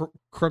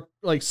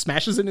like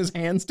smashes in his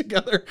hands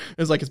together.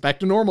 It's like it's back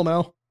to normal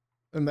now.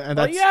 And well,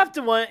 that's you have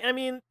to want. I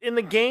mean, in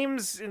the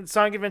games in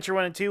Sonic Adventure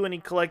 1 and 2, when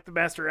you collect the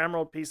Master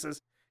Emerald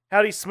pieces,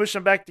 how do you smush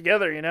them back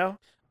together? You know.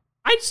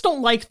 I just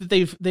don't like that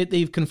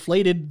they've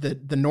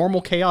conflated the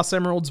normal Chaos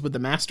Emeralds with the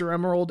Master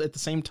Emerald at the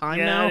same time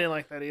now. I didn't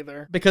like that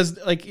either. Because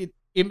like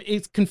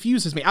it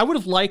confuses me. I would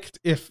have liked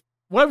if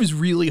what I was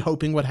really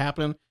hoping would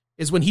happen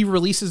is when he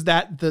releases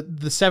that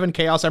the 7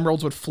 Chaos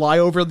Emeralds would fly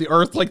over the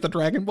Earth like the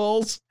Dragon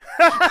Balls.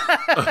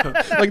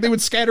 Like they would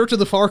scatter to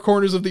the far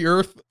corners of the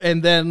Earth,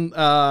 and then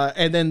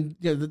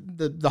you know,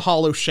 the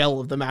hollow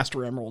shell of the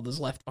Master Emerald is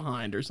left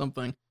behind or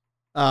something.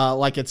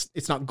 Like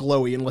it's not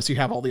glowy unless you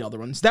have all the other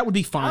ones. That would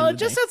be fine. Well, it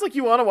just sounds like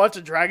you want to watch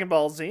a Dragon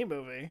Ball Z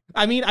movie.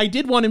 I mean, I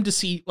did want him to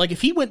see, like,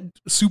 if he went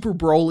super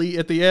Broly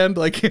at the end,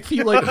 like if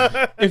he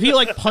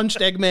punched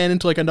Eggman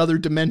into like another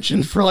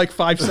dimension for like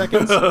 5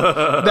 seconds,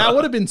 that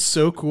would have been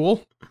so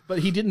cool. But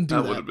he didn't do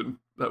that. Would have been.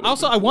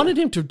 Also, I wanted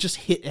him to just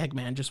hit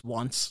Eggman just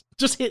once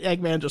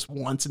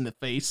in the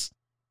face,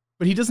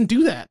 but he doesn't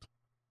do that.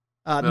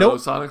 No, nope.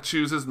 Sonic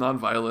chooses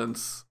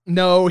nonviolence.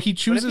 No, he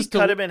chooses to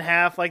cut him in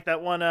half, like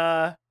that one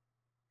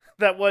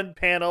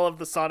panel of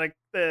the Sonic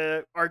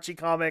Archie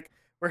comic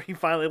where he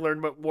finally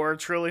learned what war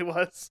truly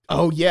was.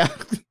 Oh yeah,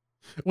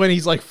 when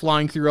he's like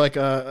flying through like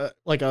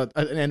an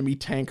enemy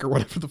tank or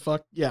whatever the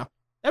fuck. Yeah,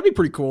 that'd be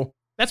pretty cool.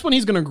 That's when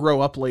he's gonna grow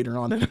up later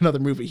on in another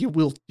movie. He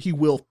will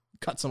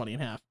cut somebody in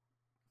half.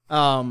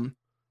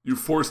 You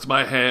forced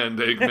my hand,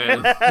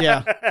 Eggman.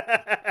 Yeah.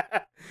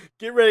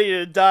 Get ready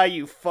to die,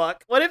 you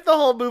fuck. What if the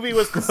whole movie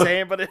was the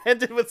same, but it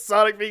ended with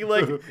Sonic being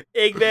like,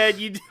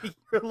 Eggman,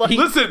 you're like...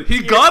 Listen,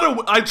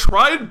 I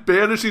tried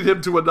banishing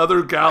him to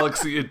another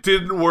galaxy. It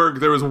didn't work.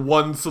 There was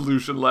one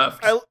solution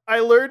left. I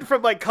learned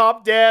from my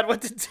cop dad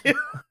what to do.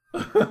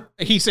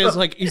 He says,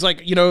 like, he's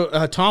like, you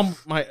know, Tom,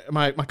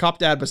 my cop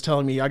dad was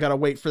telling me I gotta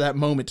wait for that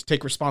moment to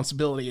take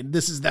responsibility, and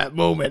this is that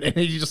moment. And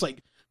he just,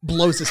 like,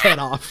 blows his head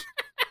off.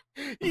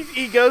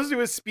 He goes to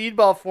his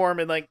speedball form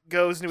and like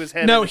goes into his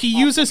head. No, he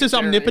uses his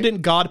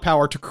omnipotent god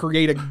power to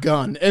create a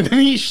gun, and then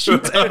he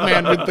shoots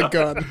Eggman with the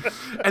gun.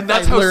 And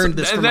that's I how learned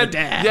this from my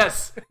dad.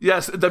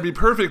 Yes, that'd be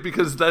perfect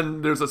because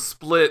then there's a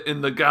split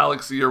in the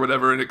galaxy or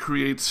whatever, and it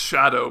creates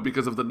Shadow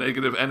because of the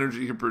negative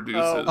energy he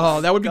produces.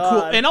 Oh, that would be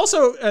cool. And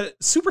also,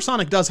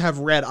 Supersonic does have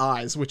red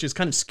eyes, which is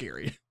kind of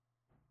scary.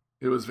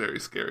 It was very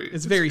scary.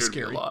 It's very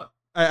scary. A lot.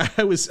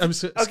 I was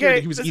scared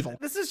that he was evil.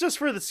 This is just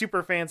for the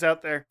super fans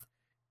out there.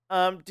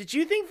 Did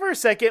you think for a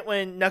second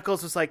when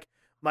Knuckles was like,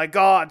 my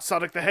god,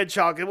 Sonic the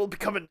Hedgehog, it will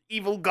become an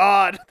evil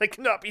god that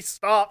cannot be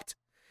stopped.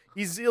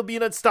 He'll be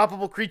an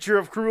unstoppable creature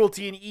of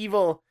cruelty and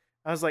evil.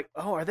 I was like,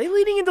 oh, are they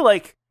leading into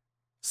like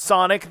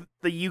Sonic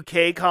the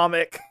UK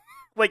comic?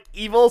 Like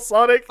evil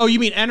Sonic? Oh, you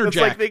mean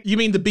Enerjack? Like you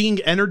mean the being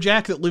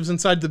Enerjack that lives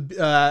inside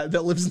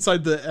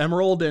the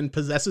emerald and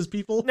possesses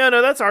people? No,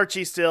 that's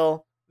Archie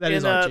still. That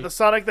is Archie. The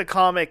Sonic the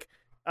comic,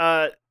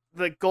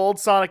 the gold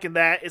Sonic in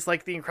that is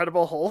like the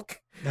Incredible Hulk.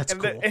 That's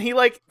cool. And he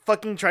like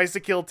fucking tries to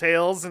kill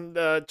Tails and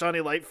Johnny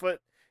Lightfoot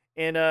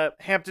and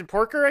Hampton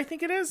Porker, I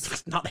think it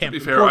is. Not Hampton To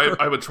be fair, Porker.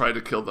 I would try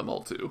to kill them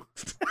all too.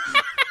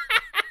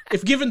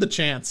 If given the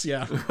chance,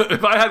 yeah.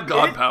 If I had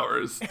god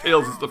powers,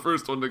 Tails is the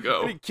first one to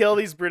go. Kill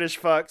these British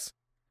fucks.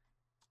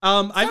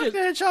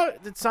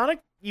 Did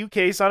Sonic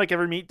UK Sonic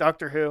ever meet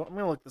Doctor Who? I'm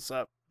gonna look this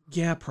up.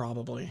 Yeah,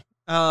 probably.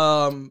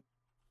 By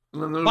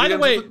the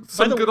way,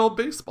 good old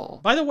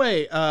baseball. By the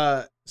way,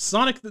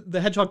 Sonic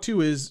the Hedgehog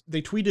 2 is,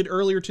 they tweeted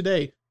earlier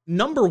today,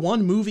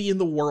 #1 movie in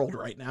the world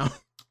right now.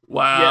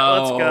 Wow. Yeah,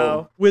 let's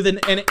go. With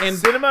and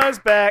Cinema is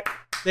back.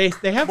 They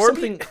have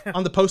something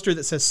on the poster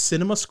that says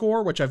Cinema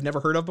Score, which I've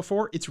never heard of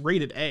before. It's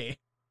rated A.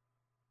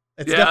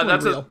 It's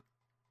definitely real.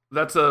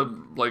 That's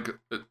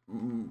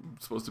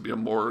supposed to be a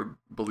more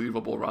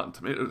believable Rotten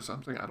Tomatoes or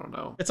something. I don't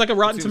know. It's like a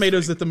Rotten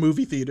Tomatoes that the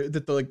movie theater,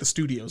 that the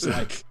studios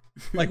like.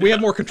 Like, we have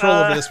more control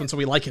over this one, so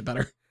we like it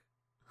better.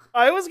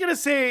 I was gonna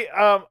say,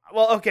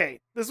 okay,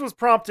 this was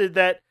prompted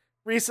that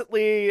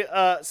recently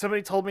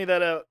somebody told me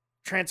that a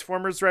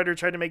Transformers writer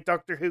tried to make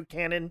Doctor Who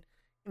canon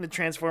in the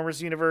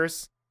Transformers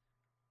universe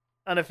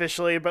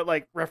unofficially, but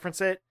like reference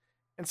it.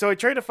 And so I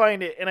tried to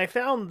find it, and I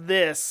found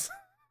this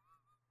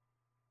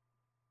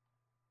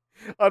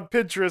on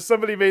Pinterest.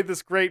 Somebody made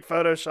this great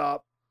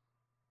Photoshop.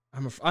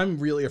 I'm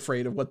really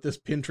afraid of what this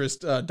Pinterest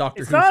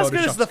Doctor Who Photoshop is going to be.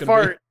 It's not as good as the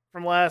fart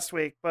from last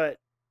week, but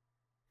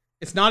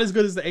it's not as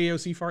good as the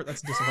AOC fart.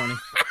 That's disappointing.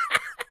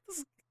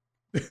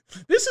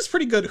 This is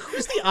pretty good.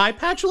 Who's the eye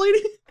patch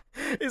lady?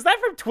 Is that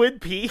from Twin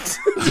Peaks?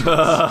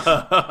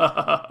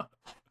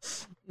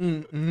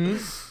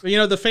 Mm-hmm. You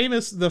know, the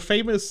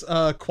famous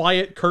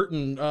quiet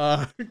curtain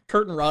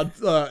rod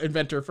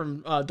inventor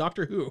from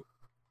Doctor Who.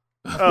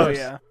 Oh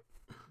yeah,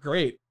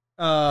 great.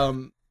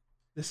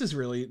 This is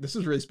really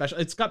special.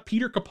 It's got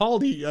Peter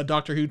Capaldi,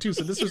 Doctor Who too.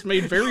 So this was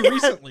made very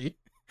recently.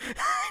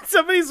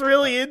 Somebody's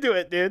really into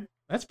it, dude.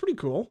 That's pretty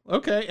cool.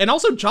 Okay, and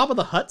also Jabba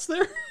the Hutt's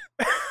there.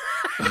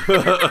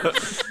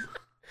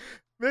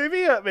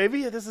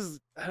 Maybe this is.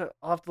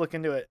 I'll have to look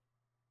into it.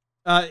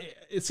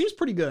 It seems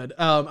pretty good.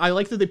 I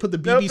like that they put the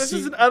BBC. Nope, this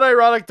is an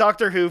unironic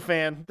Doctor Who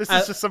fan. This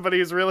is just somebody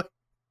who's really.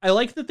 I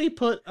like that they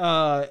put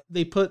the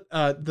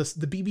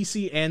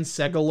BBC and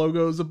Sega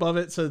logos above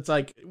it, so it's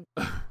like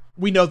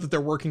we know that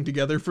they're working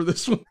together for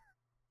this one.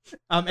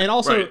 And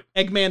also Right.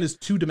 Eggman is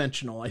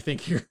 2-dimensional. I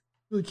think here,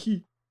 like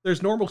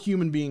there's normal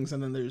human beings,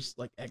 and then there's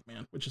like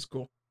Eggman, which is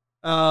cool.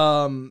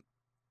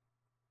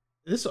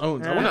 This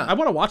owns. Yeah. I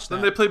want to watch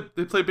that. Then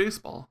they play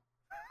baseball.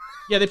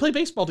 Yeah, they play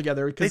baseball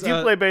together They because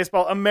do play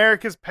baseball.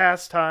 America's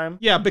pastime.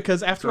 yeah,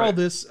 because after That's all right.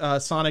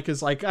 this, Sonic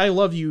is like, "I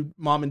love you,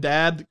 mom and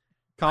dad,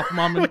 cop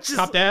mom and Which is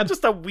cop dad."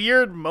 just a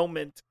weird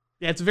moment.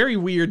 Yeah, it's very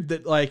weird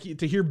that like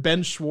to hear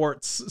Ben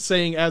Schwartz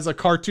saying as a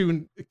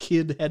cartoon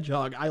kid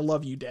hedgehog, "I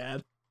love you,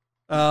 dad."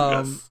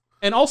 Yes.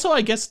 And also,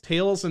 I guess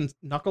Tails and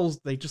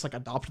Knuckles, they just like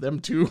adopt them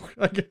too.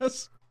 I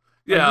guess,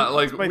 Yeah,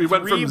 like my we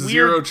went three from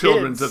weird 0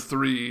 children kids. to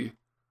 3.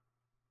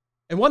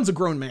 and one's a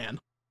grown man.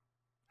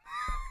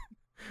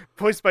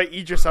 Voiced by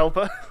Idris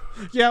Elba.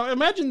 Yeah,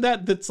 imagine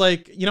that. That's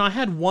like, you know, I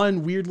had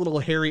one weird little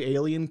hairy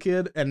alien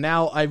kid, and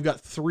now I've got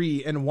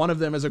 3, and one of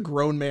them is a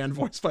grown man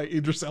voiced by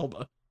Idris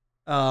Elba.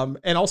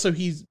 And also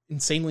he's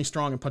insanely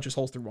strong and punches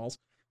holes through walls.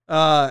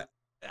 I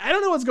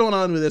don't know what's going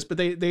on with this, but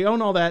they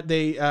own all that.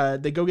 They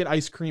go get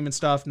ice cream and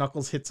stuff.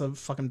 Knuckles hits a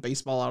fucking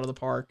baseball out of the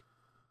park.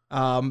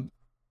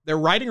 They're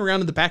riding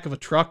around in the back of a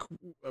truck,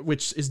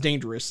 which is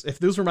dangerous. If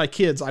those were my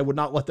kids, I would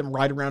not let them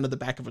ride around in the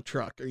back of a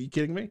truck. Are you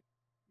kidding me?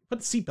 Put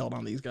the seatbelt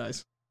on these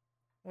guys.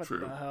 What True.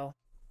 the hell?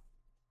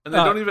 And they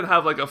don't even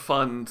have like a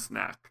fun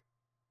snack.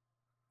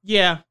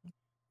 Yeah.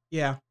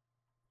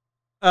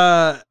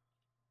 So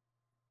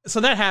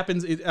that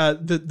happens.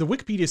 The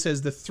Wikipedia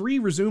says the 3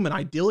 resume an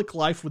idyllic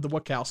life with the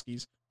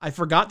Wachowskis. I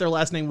forgot their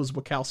last name was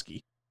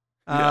Wachowski.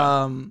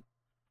 Yeah.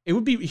 It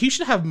would be, he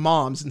should have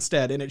moms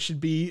instead, and it should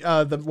be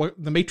the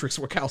Matrix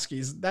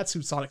Wachowskis. That's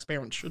who Sonic's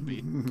parents should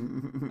be.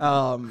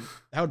 That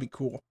would be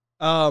cool.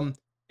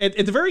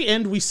 At the very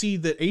end, we see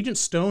that Agent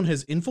Stone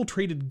has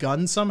infiltrated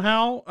Gun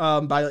somehow.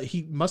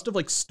 He must have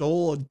like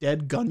stole a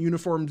dead gun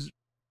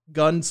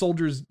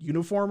soldier's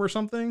uniform or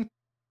something,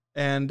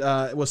 and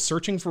was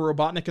searching for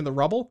Robotnik in the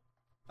rubble.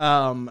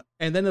 And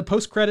then the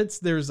post credits,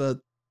 there's a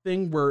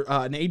thing where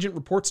an agent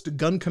reports to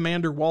Gun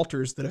Commander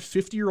Walters that a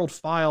 50-year-old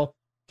file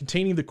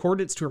containing the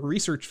coordinates to a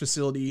research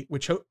facility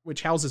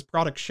which houses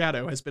Product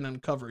Shadow has been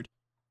uncovered.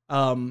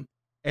 And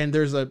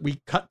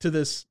we cut to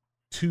this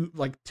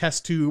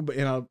test tube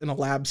in a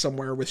lab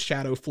somewhere with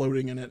Shadow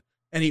floating in it,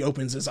 and he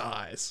opens his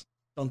eyes.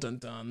 Dun dun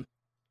dun.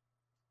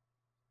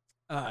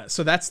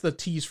 So that's the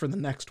tease for the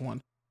next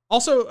one.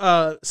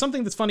 Also,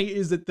 something that's funny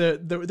is that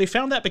they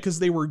found that because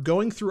they were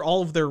going through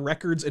all of their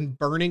records and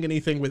burning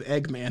anything with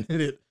Eggman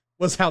in it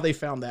was how they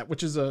found that,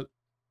 which is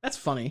that's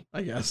funny,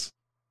 I guess.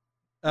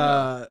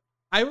 I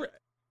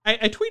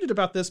tweeted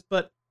about this,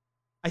 but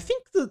I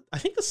think the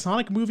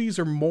Sonic movies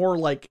are more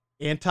like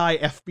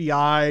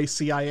anti-FBI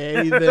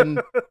CIA than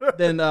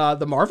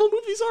the Marvel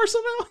movies are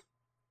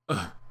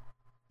somehow.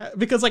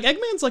 Because like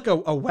Eggman's like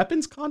a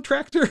weapons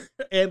contractor,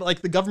 and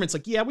like the government's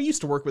like, yeah, we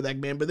used to work with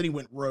Eggman, but then he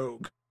went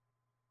rogue.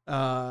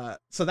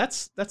 So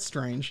that's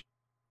strange.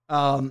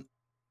 The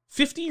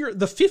fact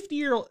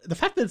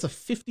that it's a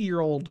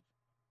 50-year-old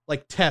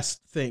like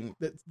test thing,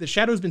 that the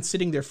Shadow's been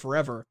sitting there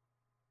forever,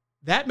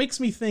 that makes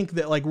me think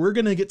that like we're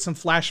gonna get some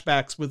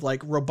flashbacks with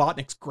like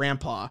Robotnik's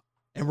grandpa,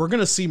 and we're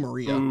gonna see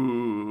Maria.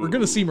 Ooh. We're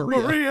gonna see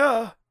Maria.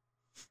 Maria!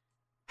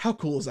 How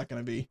cool is that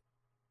gonna be?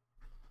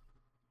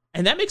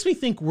 And that makes me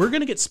think we're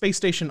gonna get Space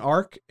Station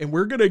Arc, and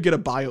we're gonna get a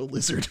Bio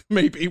Lizard.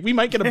 Maybe we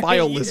might get a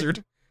Bio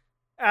Lizard.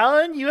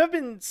 Alan, you have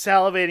been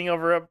salivating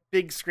over a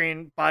big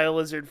screen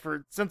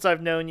BioLizard since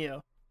I've known you.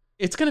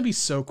 It's gonna be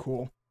so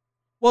cool.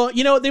 Well,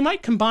 you know, they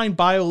might combine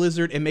Bio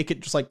Lizard and make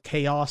it just like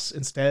Chaos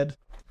instead,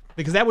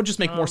 because that would just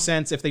make more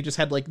sense if they just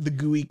had like the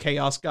gooey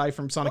Chaos guy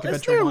from Sonic Is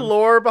Adventure there 1.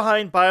 lore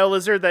behind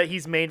BioLizard that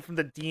he's made from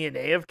the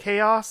DNA of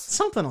Chaos?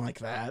 Something like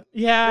that.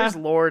 Yeah. There's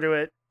lore to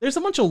it. There's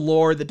a bunch of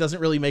lore that doesn't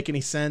really make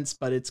any sense,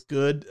 but it's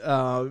good.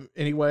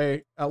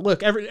 Anyway,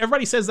 look,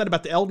 everybody says that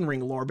about the Elden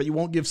Ring lore, but you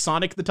won't give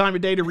Sonic the time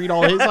of day to read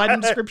all his item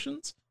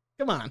descriptions?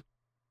 Come on.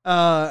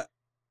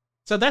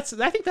 So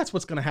I think that's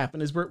what's going to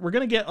happen, is we're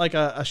going to get like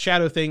a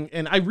Shadow thing,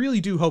 and I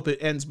really do hope it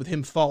ends with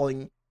him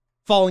falling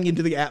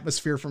into the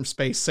atmosphere from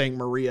space saying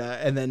Maria,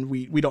 and then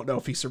we don't know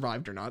if he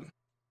survived or not.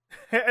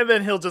 And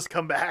then he'll just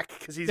come back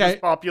because he's Yeah.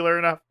 just popular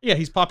enough. Yeah,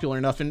 he's popular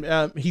enough,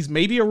 and he's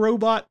maybe a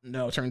robot.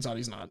 No, it turns out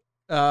he's not.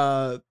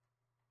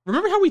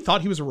 Remember how we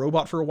thought he was a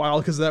robot for a while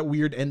because of that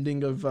weird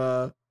ending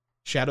of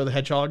Shadow the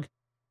Hedgehog?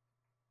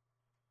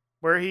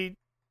 Where he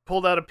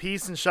pulled out a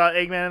piece and shot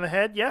Eggman in the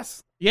head?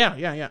 Yes.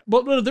 Yeah.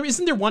 Well,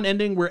 isn't there one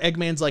ending where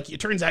Eggman's like, it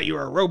turns out you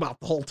were a robot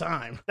the whole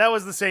time? That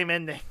was the same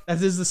ending.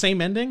 That is the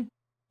same ending?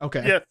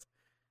 Okay. Yes.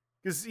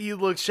 Because he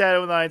looks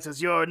Shadow in the eye and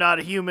says, "You're not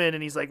a human."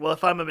 And he's like, "Well,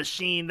 if I'm a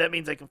machine, that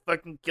means I can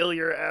fucking kill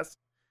your ass."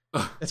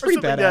 That's Or pretty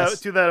something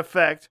badass. to that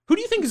effect. Who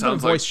do you think is going to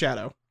Sounds like- voice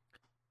Shadow?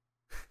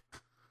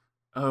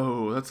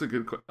 Oh, that's a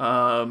good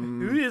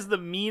question. Who is the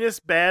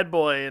meanest bad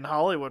boy in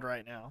Hollywood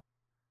right now?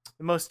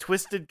 The most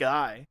twisted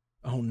guy.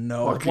 Oh,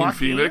 no. Joaquin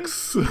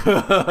Phoenix.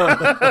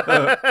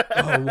 Oh,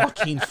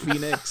 Joaquin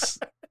Phoenix.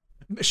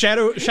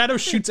 Shadow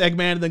shoots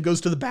Eggman and then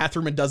goes to the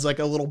bathroom and does like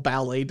a little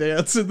ballet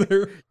dance in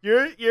there.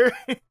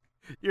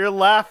 You're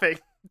laughing.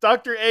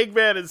 Dr.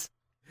 Eggman is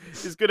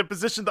going to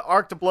position the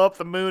Ark to blow up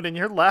the moon, and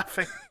you're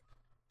laughing.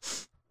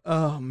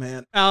 Oh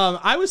man.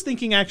 I was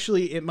thinking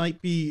actually it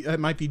might be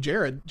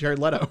Jared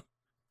Leto.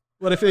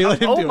 What if they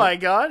let him do Oh my it?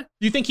 god.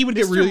 Do you think he would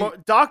get Mr. really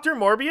Dr.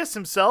 Morbius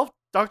himself?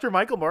 Dr.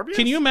 Michael Morbius?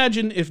 Can you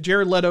imagine if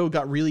Jared Leto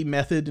got really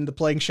method into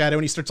playing Shadow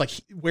and he starts like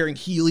wearing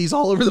Heelys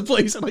all over the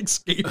place and like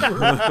skating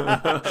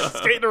around?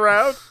 skating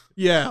around?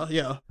 Yeah.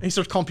 And he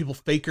starts calling people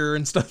faker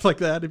and stuff like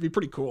that. It'd be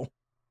pretty cool.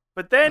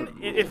 But then,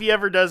 if he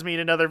ever does meet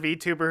another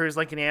VTuber who's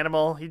like an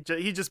animal, he'd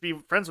just be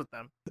friends with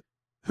them.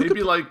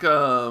 Maybe like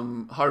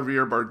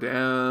Javier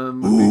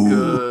Bardem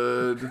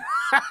would be good.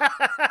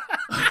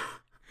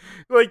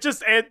 Like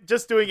just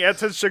doing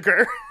Anton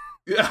Chigurh.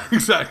 Yeah,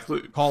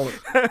 exactly. Call it.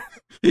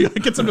 He like,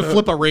 gets him to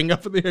flip a ring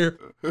up in the air.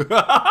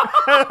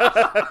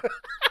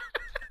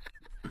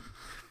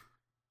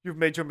 You've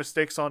made your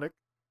mistake, Sonic.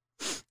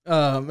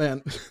 Oh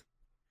man.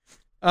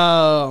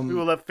 We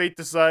will let fate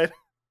decide.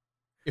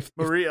 If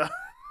Maria.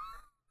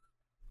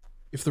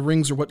 If the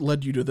rings are what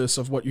led you to this,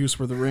 of what use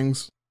were the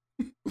rings?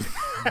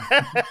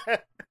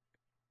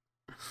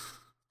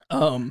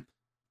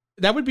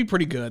 That would be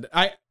pretty good.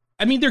 I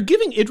mean, they're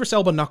giving Idris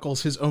Elba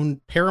Knuckles his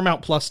own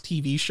Paramount Plus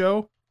TV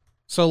show,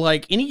 so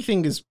like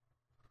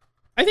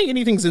I think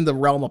anything's in the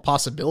realm of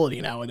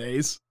possibility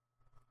nowadays.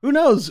 Who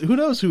knows? Who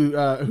knows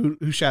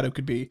who Shadow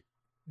could be?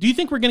 Do you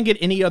think we're gonna get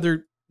any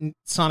other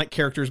Sonic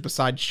characters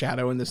besides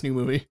Shadow in this new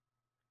movie?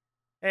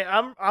 Hey,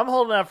 I'm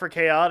holding out for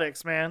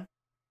Chaotix, man.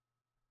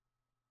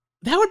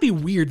 That would be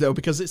weird though,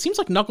 because it seems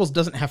like Knuckles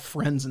doesn't have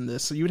friends in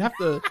this, so he would have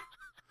to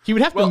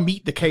Well- to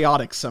meet the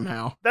Chaotix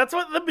somehow. That's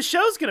what the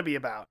show's gonna be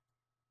about.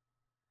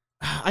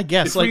 I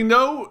guess If like we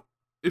know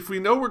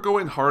we're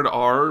going hard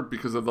R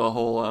because of the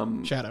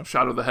whole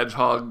Shadow the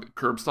Hedgehog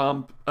curb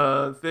stomp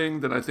thing,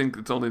 then I think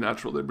it's only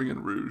natural they bring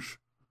in Rouge.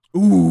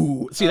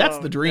 Ooh, see that's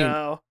Oh, the dream.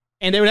 No.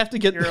 And they would have to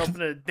get You're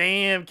opening a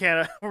damn can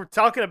of... We're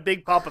talking a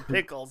Big Papa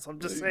Pickles. I'm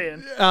just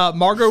saying.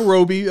 Margot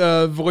Robbie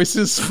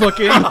voices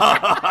fucking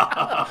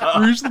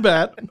Rouge the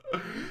Bat.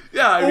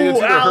 Yeah, I mean, it's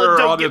Ooh, either Alan, her or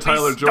don't Anya get me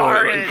Taylor-Joy.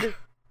 started.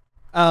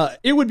 Like,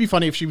 It would be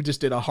funny if she just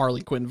did a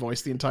Harley Quinn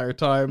voice the entire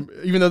time,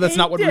 even though that's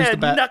not what Hey Rouge there,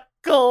 the Bat.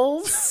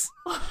 Knuckles.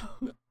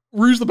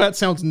 Rouge the Bat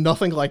sounds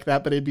nothing like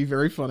that, but it'd be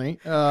very funny.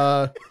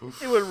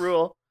 It would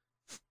rule.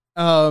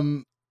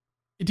 Do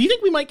you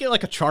think we might get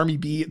like a Charmy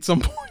Bee at some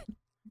point?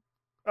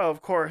 Oh,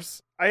 of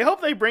course. I hope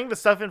they bring the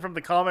stuff in from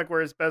the comic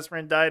where his best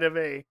friend died of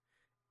a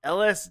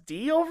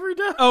LSD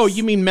overdose. Oh,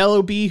 you mean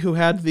Mellow Bee, who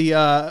had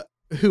the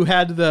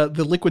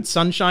liquid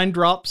sunshine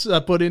drops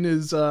put in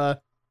his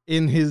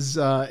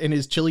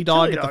chili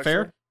dog at the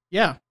fair? Sure.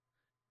 Yeah.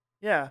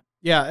 Yeah.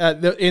 Yeah,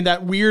 in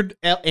that weird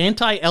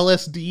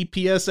anti-LSD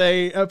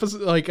PSA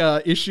episode, like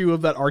issue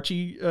of that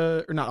Archie,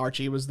 or not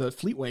Archie, it was the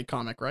Fleetway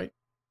comic, right?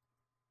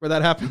 Where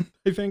that happened,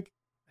 I think.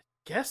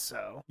 Guess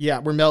so. Yeah,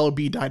 where Mellow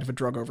B died of a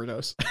drug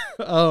overdose.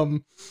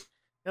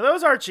 Yeah, that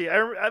was Archie.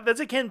 That's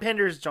a Ken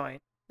Penders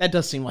joint. That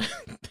does seem like,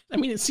 I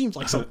mean, it seems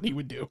like something he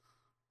would do.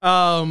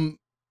 I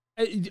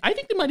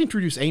think they might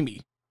introduce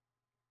Amy.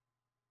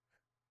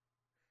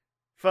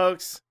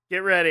 Folks, get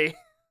ready.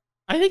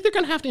 I think they're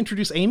gonna have to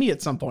introduce Amy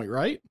at some point,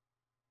 right?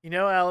 You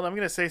know, Alan, I'm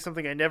going to say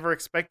something I never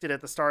expected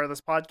at the start of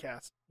this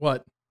podcast.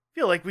 What? I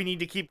feel like we need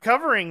to keep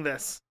covering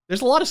this.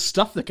 There's a lot of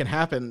stuff that can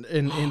happen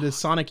in the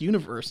Sonic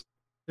universe.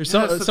 There's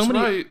yes, so that's many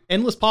right.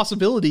 endless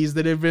possibilities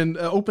that have been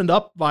opened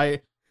up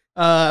by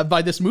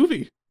this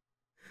movie.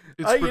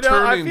 It's I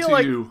returning feel to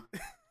like- you.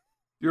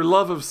 Your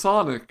love of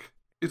Sonic.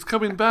 It's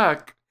coming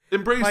back.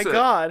 Embrace My it.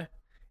 God.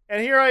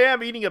 And here I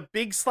am eating a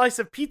big slice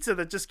of pizza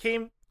that just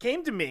came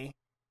to me.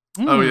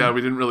 Oh Hmm. yeah,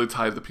 we didn't really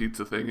tie the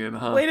pizza thing in,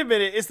 huh? Wait a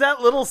minute, is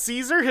that little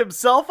Caesar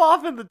himself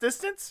off in the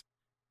distance?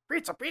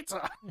 Pizza.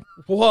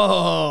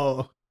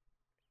 Whoa.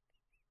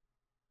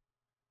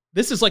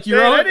 This is like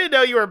your Man, own. I didn't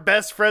know you were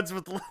best friends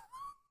with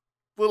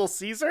little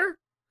Caesar.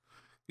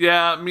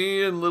 Yeah,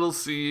 me and Little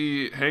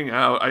C hang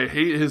out. I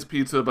hate his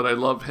pizza, but I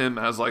love him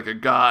as like a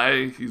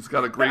guy. He's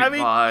got a great I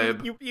mean,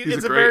 vibe. He's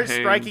it's a a very great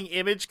hang. striking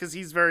image because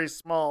he's very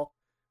small,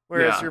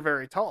 whereas Yeah. you're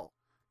very tall.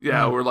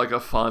 Yeah, we're like a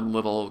fun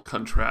little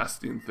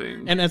contrasting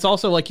thing. And it's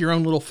also like your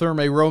own little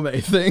Therme Rome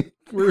thing,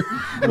 where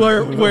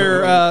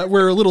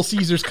Little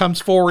Caesars comes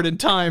forward in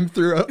time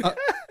through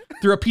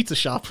a pizza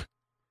shop.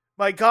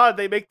 My God,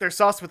 they make their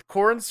sauce with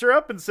corn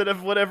syrup instead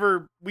of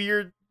whatever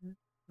weird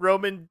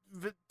Roman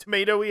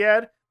tomato we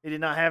had? They did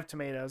not have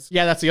tomatoes.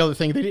 Yeah, that's the other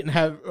thing. They didn't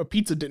have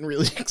pizza. Didn't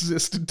really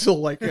exist until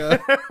like.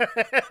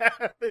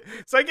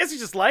 So I guess you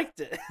just liked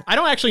it. I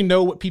don't actually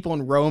know what people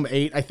in Rome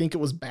ate. I think it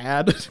was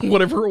bad,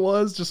 whatever it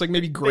was. Just like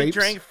maybe grapes. They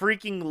drank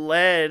freaking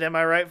lead. Am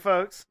I right,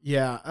 folks?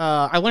 Yeah,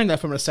 I learned that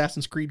from an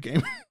Assassin's Creed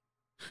game.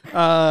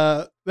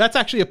 That's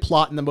actually a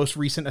plot in the most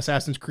recent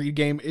Assassin's Creed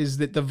game. Is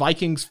that the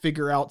Vikings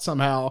figure out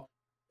somehow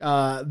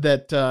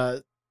that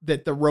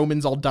the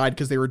Romans all died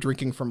because they were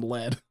drinking from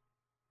lead.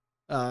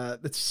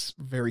 That's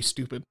very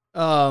stupid.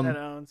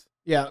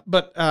 Yeah,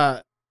 but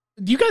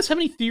do you guys have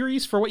any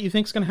theories for what you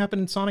think is going to happen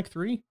in Sonic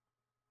 3?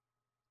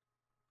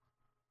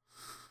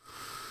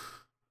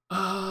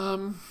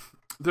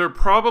 They're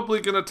probably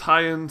going to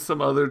tie in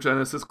some other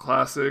Genesis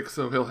classics,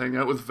 so he'll hang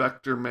out with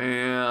Vector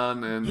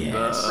Man and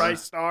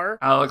Rice Star,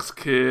 Alex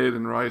Kidd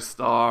and Rice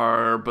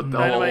Star, but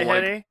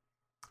they'll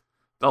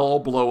all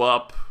blow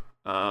up,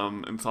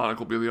 and Sonic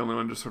will be the only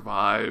one to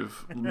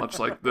survive, much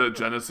like the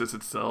Genesis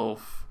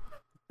itself.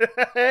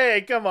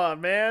 Hey, come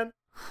on, man.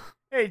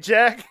 Hey,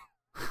 Jack.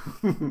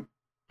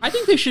 I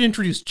think they should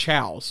introduce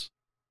Chows.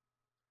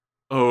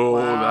 Oh,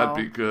 Wow. that'd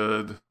be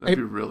good. That'd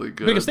be really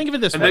good. Because think of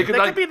it this And way. they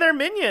That could be their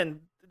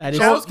minion. That is-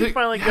 Chows Oh, can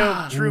finally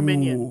go true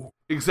minion. Ooh.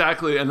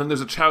 Exactly, and then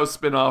there's a Chow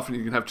spin-off, and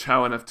you can have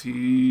Chow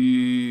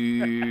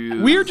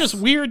NFTs.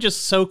 We're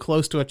just so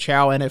close to a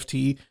Chow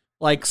NFT.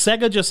 Like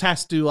Sega just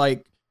has to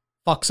like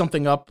fuck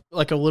something up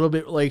like a little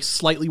bit like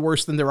slightly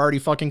worse than they're already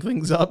fucking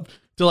things up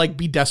to like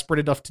be desperate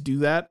enough to do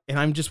that. And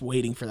I'm just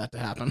waiting for that to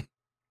happen.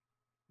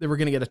 Then we're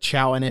gonna get a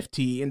Chow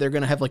NFT, and they're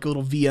gonna have like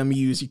little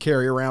VMUs you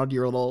carry around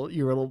your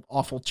little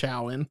awful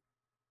Chow in.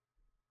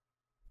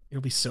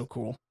 It'll be so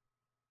cool.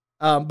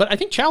 But I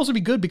think Chows would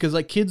be good because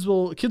like kids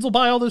will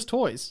buy all those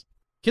toys.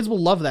 Kids will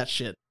love that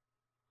shit.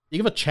 You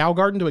give a Chow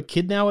Garden to a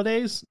kid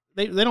nowadays,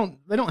 they don't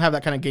have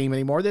that kind of game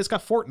anymore. They just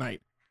got Fortnite.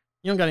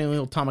 You don't got any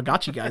little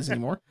Tamagotchi guys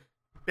anymore.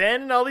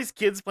 Ben and all these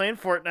kids playing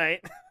Fortnite.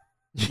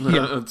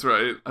 Yeah. That's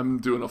right. I'm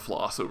doing a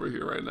floss over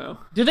here right now.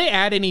 Did they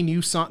add any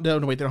new Sonic? No,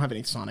 wait, they don't have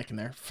any Sonic in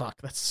there.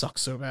 Fuck, that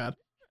sucks so bad.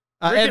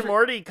 Rick and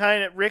Morty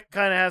Rick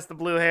kind of has the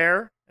blue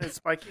hair and it's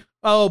spiky.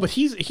 Oh, but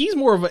he's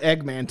more of an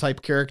Eggman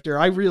type character.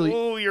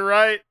 Ooh, you're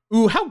right.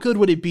 Ooh, how good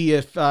would it be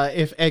if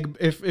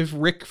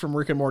Rick from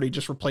Rick and Morty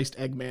just replaced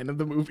Eggman in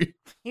the movie?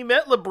 He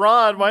met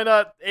LeBron. Why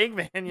not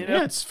Eggman? You know?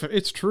 Yeah,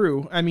 it's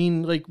true. I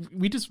mean, like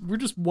we're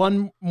just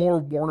one more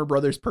Warner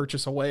Brothers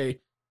purchase away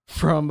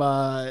from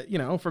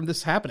from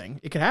this happening.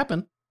 It could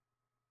happen.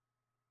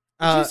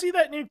 Did you see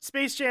that new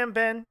Space Jam,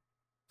 Ben?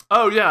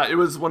 Oh yeah, it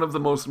was one of the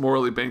most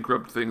morally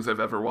bankrupt things I've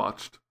ever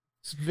watched.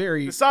 It's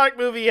very The Sonic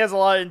movie has a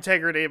lot of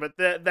integrity, but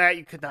that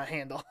you could not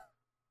handle.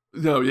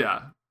 No,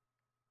 yeah.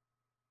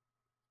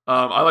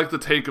 I like the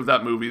take of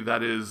that movie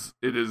that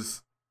it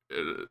is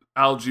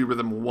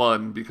Algorithm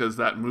 1 because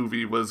that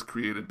movie was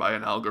created by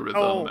an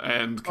algorithm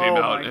and came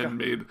out and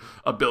made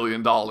 $1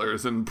 billion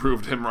and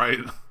proved him right.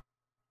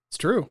 It's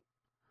true.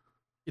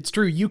 It's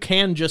true. You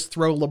can just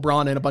throw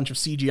LeBron in a bunch of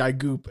CGI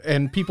goop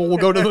and people will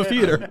go to the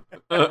theater.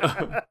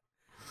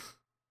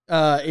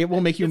 It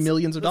will make you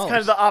millions of dollars. It's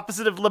kind of the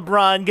opposite of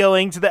LeBron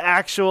going to the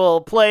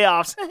actual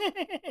playoffs.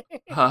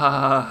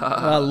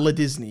 La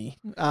Disney.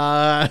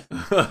 I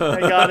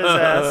got his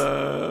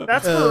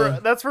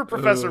ass. That's for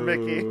Professor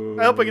Mickey.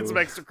 I hope I get some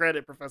extra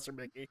credit, Professor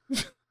Mickey.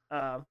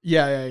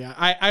 Yeah.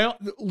 I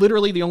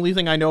literally the only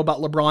thing I know about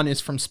LeBron is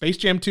from Space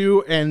Jam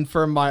 2 and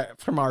from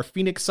our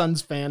Phoenix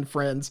Suns fan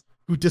friends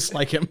who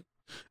dislike him.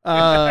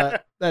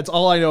 That's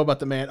all I know about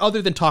the man,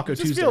 other than Taco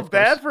Tuesday. I just feel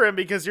bad for him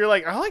because you're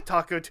like, I like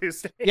Taco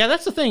Tuesday. Yeah,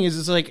 that's the thing.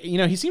 Is like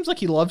he seems like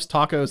he loves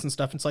tacos and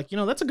stuff. It's like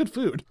that's a good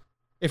food.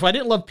 If I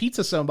didn't love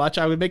pizza so much,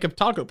 I would make a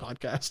taco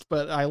podcast.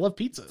 But I love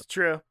pizza. It's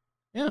true.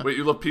 Yeah. Wait,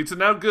 you love pizza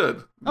now?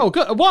 Good. Oh,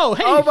 good. Whoa,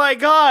 hey. Oh my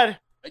god.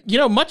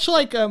 Much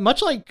like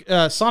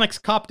Sonic's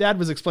cop dad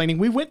was explaining,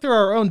 we went through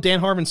our own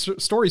Dan Harmon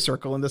story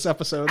circle in this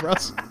episode,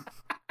 Russ.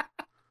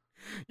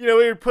 We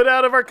were put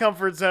out of our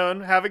comfort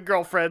zone, having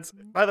girlfriends.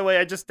 By the way,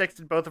 I just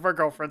texted both of our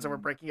girlfriends and we're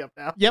breaking up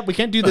now. Yep, we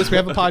can't do this. We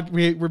have a pod.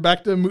 We're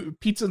back to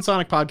Pizza and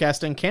Sonic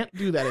podcasting. Can't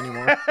do that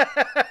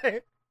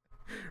anymore.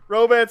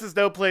 Romance is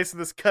no place in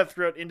this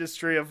cutthroat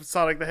industry of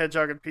Sonic the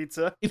Hedgehog and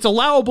pizza. It's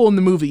allowable in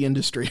the movie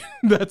industry.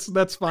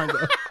 That's fine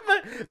though.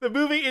 The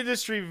movie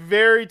industry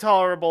very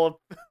tolerable of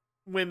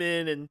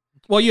women and.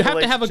 Well, you have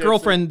to have a relationships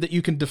girlfriend that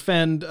you can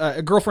defend,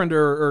 a girlfriend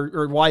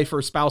or wife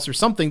or spouse or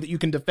something that you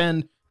can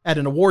defend at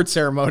an award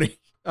ceremony.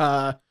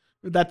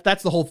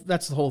 That's the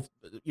whole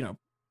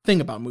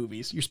thing about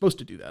movies. You're supposed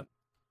to do that.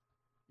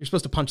 You're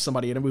supposed to punch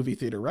somebody in a movie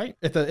theater, right?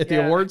 At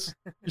the awards,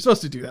 you're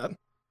supposed to do that.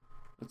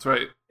 That's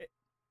right.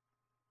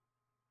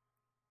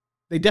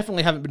 They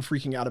definitely haven't been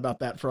freaking out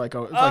about that for like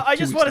I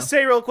just want to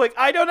say real quick,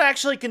 I don't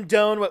actually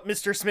condone what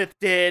Mr. Smith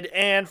did,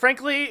 and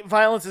frankly,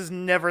 violence is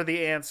never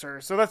the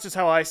answer. So that's just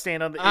how I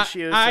stand on the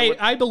issue.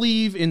 I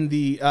believe in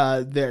the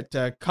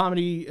that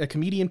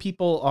comedian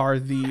people are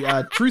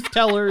the truth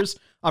tellers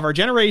of our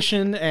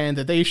generation, and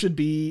that they should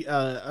be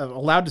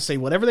allowed to say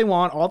whatever they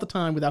want all the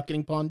time without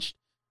getting punched.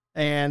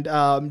 And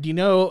do you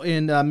know,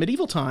 in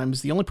medieval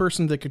times, the only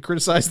person that could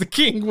criticize the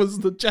king was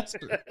the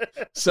jester.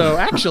 So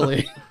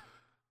actually,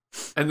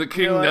 And the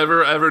king You know what?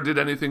 never ever did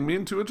anything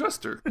mean to a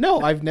jester.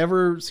 no, I've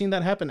never seen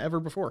that happen ever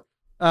before.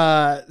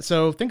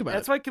 So think about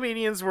That's it. why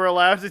comedians were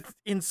allowed to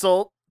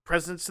insult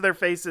presidents to their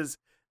faces.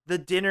 The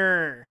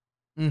dinner.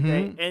 Mhm.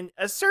 Okay? And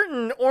a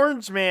certain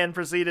orange man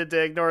proceeded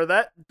to ignore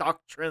that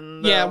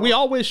doctrine. Yeah, though. we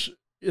all wish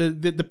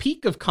the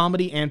peak of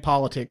comedy and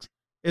politics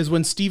is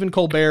when Stephen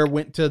Colbert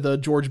went to the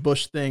George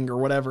Bush thing or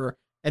whatever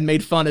and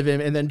made fun of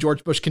him, and then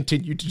George Bush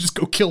continued to just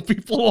go kill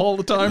people all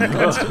the time.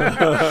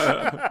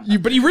 But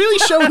he really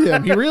showed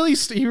him. He really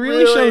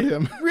showed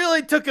him.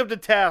 Really took him to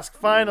task,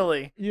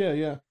 finally.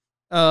 Yeah.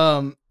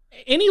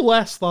 Any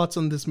last thoughts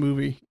on this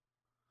movie?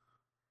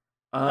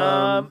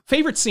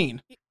 Favorite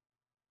scene?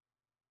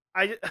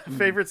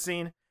 Favorite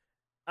scene.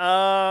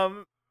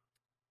 I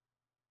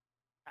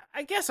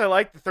guess I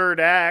like the third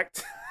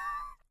act.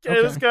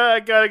 It was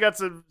got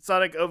some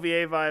Sonic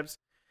OVA vibes.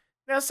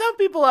 Now, some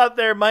people out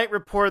there might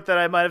report that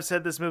I might have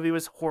said this movie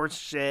was horse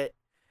shit,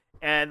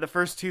 and the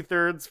first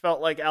 2/3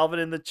 felt like Alvin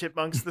and the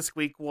Chipmunks, the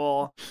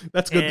Squeakquel.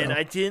 That's good. And though.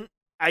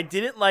 I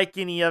didn't like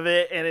any of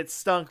it, and it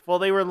stunk. Well,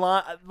 they were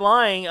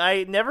lying.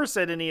 I never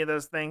said any of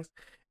those things.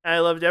 And I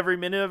loved every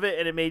minute of it,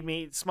 and it made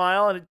me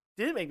smile, and it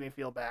didn't make me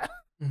feel bad.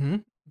 Mm-hmm.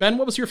 Ben,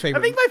 what was your favorite?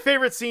 I think my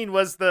favorite scene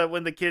was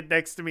when the kid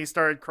next to me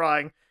started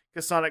crying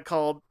because Sonic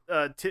called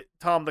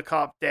Tom the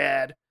cop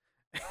dad.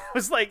 It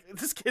was like,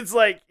 this kid's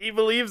like, he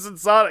believes in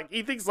Sonic.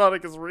 He thinks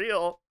Sonic is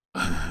real.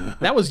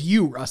 That was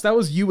you, Russ. That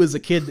was you as a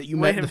kid that you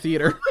met in the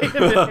theater. Wait a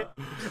minute.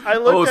 I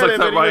looked Oh, it's at like him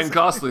that and he Ryan was-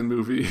 Gosling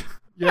movie.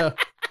 Yeah.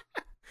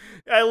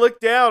 I looked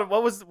down.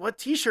 What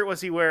T-shirt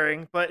was he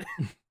wearing? But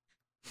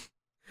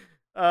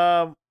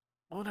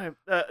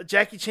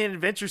Jackie Chan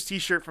Adventures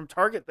T-shirt from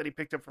Target that he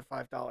picked up for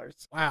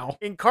 $5 Wow.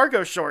 in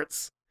cargo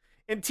shorts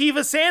and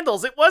Tiva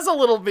sandals. It was a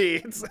little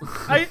me.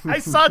 I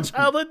saw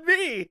childhood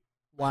me.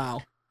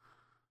 Wow.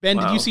 Ben,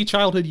 did Wow. you see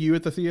childhood you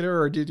at the theater,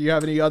 or did you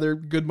have any other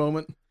good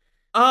moment?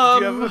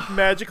 Did you have a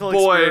magical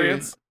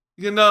experience?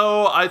 You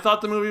know, I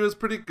thought the movie was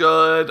pretty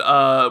good.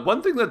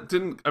 One thing that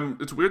didn't,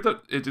 it's weird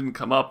that it didn't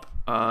come up.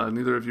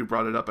 Neither of you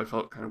brought it up. I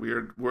felt kind of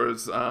weird.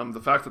 Was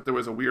the fact that there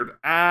was a weird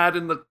ad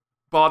in the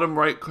bottom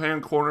right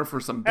hand corner for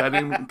some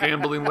betting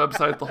gambling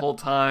website the whole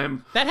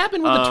time. That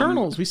happened with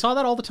Eternals. We saw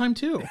that all the time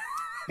too.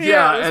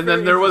 Yeah, it was and then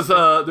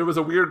very there was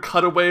a weird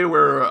cutaway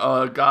where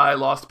a guy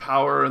lost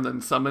power and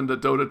then summoned a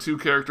Dota 2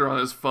 character on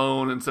his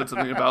phone and said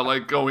something about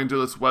like going to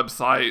this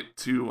website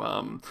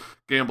to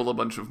gamble a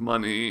bunch of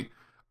money.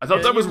 I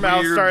thought that was your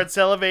mouth weird. started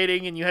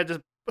salivating, and you had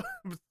to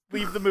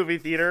leave the movie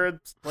theater and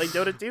play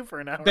Dota 2 for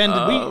an hour.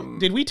 Ben,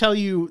 did we tell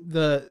you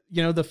the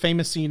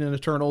famous scene in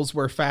Eternals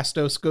where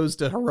Phastos goes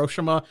to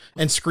Hiroshima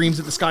and screams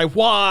at the sky,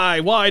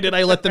 "Why did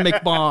I let them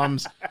make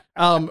bombs?"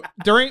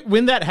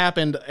 When that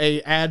happened,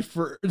 a ad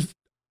for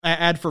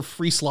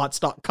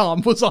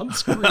freeslots.com was on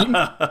screen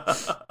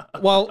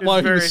while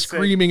he very was sick.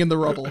 screaming in the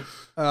rubble.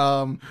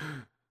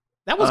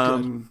 That was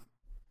good.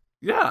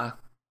 Yeah.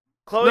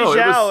 Chloe No, it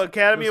Zhao, was-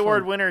 Academy it was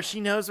Award fun. winner, she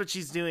knows what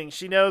she's doing.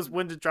 She knows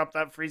when to drop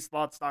that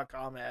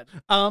freeslots.com ad.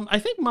 I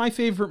think my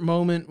favorite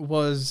moment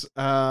was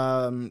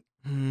this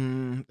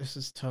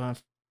is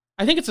tough.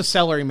 I think it's the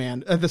celery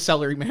man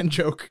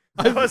joke.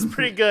 That was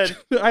pretty good.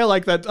 I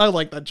like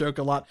that joke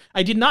a lot.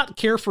 I did not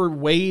care for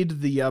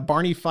Wade, the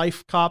Barney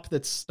Fife cop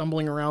that's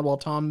stumbling around while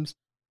Tom's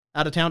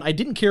out of town. I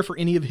didn't care for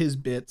any of his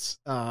bits.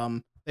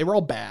 They were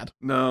all bad.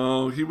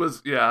 No, he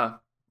was, yeah.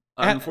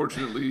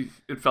 Unfortunately,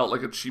 it felt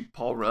like a cheap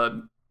Paul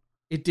Rudd.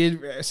 It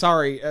did.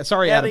 Sorry, Yeah,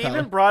 Adam they Pally.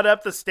 even brought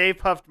up the Stay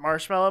Puffed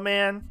Marshmallow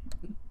Man,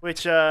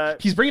 which,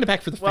 He's bringing it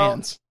back for the Well-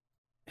 fans.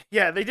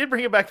 yeah, they did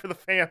bring it back for the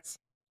fans.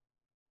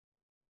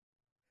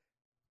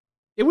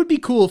 It would be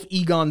cool if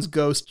Egon's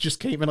ghost just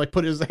came and like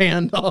put his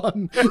hand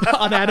on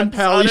Adam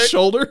Pally's Sonic?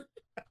 shoulder.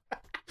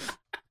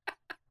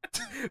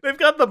 They've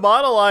got the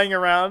model lying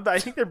around. I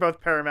think they're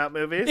both Paramount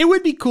movies. It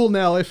would be cool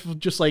now if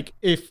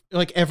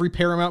every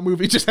Paramount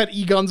movie just had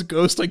Egon's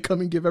ghost like come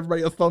and give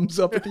everybody a thumbs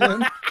up at the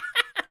end.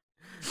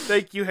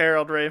 Thank you,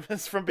 Harold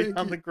Ramis from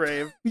Beyond the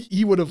Grave.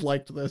 He would have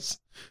liked this.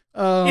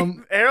 Harold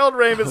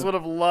Ramis would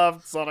have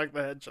loved Sonic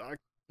the Hedgehog.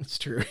 It's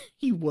true.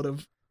 He would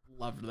have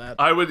loved that.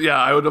 I would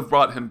have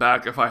brought him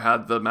back if I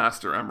had the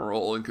Master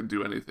Emerald and could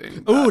do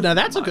anything. Oh, that now in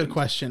that's a good mind.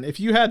 question. If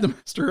you had the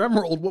Master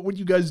Emerald, what would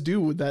you guys do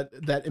with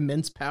that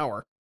immense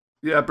power?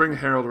 Yeah, bring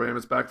Harold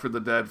Ramis back for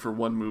the dead for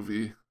one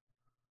movie.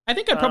 I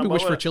think I'd probably what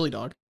wish for a would- chili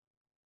dog.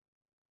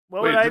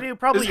 What Wait, would I do?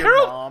 Probably is your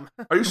Harold- mom.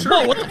 Are you sure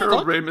Whoa, what the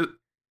Harold fuck?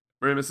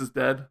 Ramis is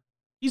dead?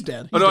 He's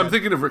dead. Oh He's no, I'm dead.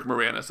 thinking of Rick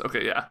Moranis.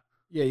 Okay, yeah.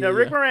 Yeah, Yeah,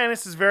 Rick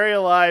Moranis is very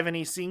alive, and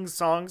he sings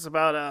songs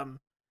about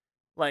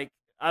like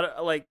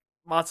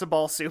matzo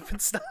ball soup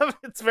and stuff.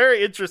 It's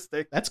very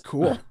interesting. That's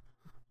cool.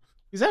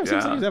 Seems like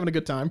Yeah. he's having a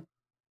good time.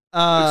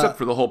 Except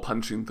for the whole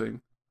punching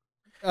thing.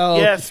 Oh,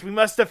 Yes, we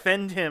must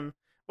defend him.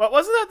 What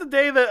wasn't that the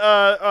day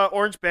that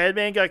Orange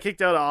Badman got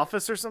kicked out of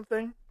office or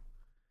something?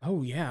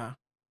 Oh yeah.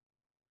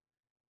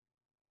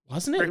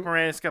 Wasn't Rick it?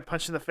 Moranis got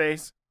punched in the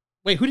face.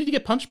 Wait, who did he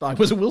get punched by?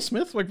 Was it Will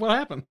Smith? Like, what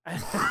happened?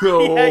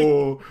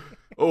 No.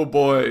 Oh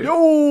boy.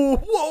 Yo,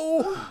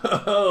 whoa.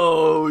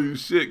 Holy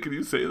shit, can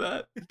you say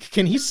that?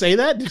 Can he say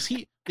that? Is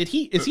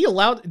he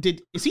allowed?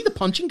 Is he the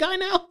punching guy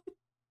now?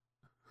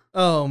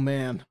 Oh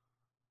man.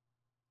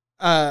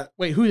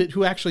 Wait,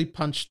 who actually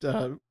punched Rick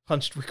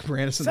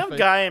Moranis in the Some face?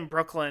 guy in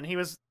Brooklyn. It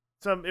was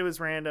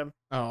random.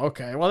 Oh,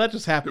 okay. Well, that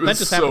just happened. It was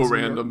That just so happens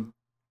random.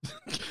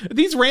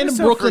 These random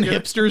so Brooklyn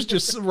forget- hipsters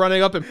just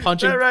running up and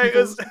punching Right, right. It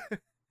people. was,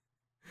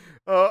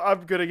 oh,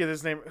 I'm gonna get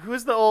his name.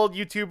 Who's the old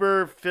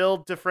YouTuber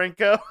Phil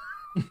DeFranco?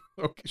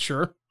 Okay,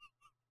 sure.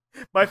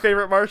 My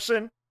favorite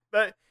Martian.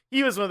 But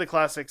he was one of the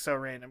classic so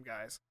random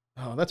guys.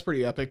 Oh, that's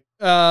pretty epic.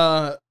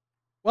 Well,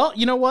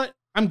 you know what?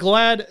 I'm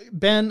glad,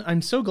 Ben.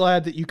 I'm so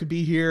glad that you could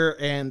be here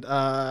and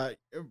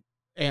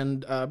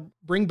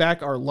bring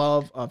back our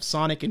love of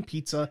Sonic and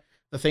pizza,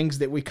 the things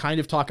that we kind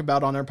of talk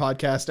about on our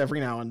podcast every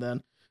now and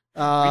then.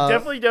 We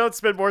definitely don't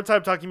spend more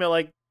time talking about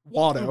like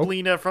Watto.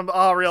 Ublina from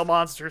All Real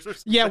Monsters or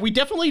something. Yeah, we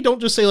definitely don't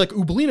just say like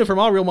Ublina from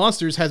All Real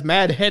Monsters has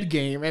mad head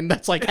game, and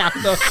that's like half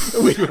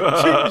the.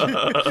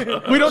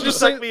 We don't just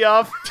say. Sucked me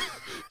off.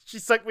 She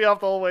sucked me off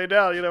the whole way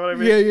down. You know what I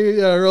mean?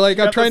 Yeah. Or like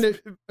I'm Got trying those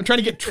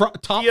to get top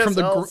from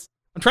the. DSLs.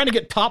 I'm trying to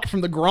get top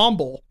from the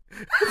Gromble.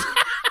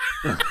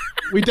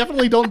 We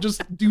definitely don't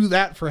just do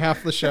that for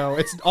half the show.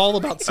 It's all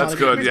about Sonic. That's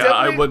good. He's Yeah,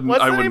 I definitely- wouldn't.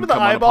 what's I the name wouldn't of the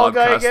come on a eyeball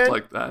guy podcast again?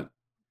 like that.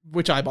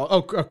 Which eyeball?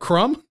 Oh,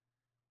 Crumb?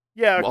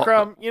 Yeah, Well-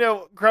 Crumb. You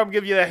know, Crumb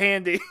give you the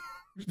handy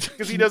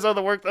because he does all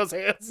the work with those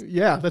hands.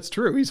 Yeah, that's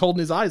true. He's holding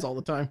his eyes all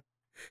the time.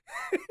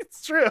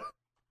 It's true.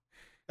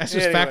 That's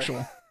just Anyway.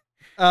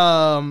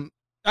 factual.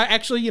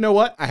 Actually, you know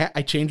what?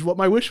 I changed what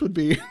my wish would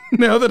be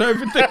now that I've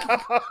been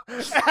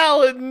thinking.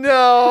 Alan,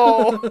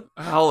 no.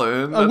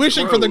 Alan, I'm that's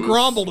wishing for the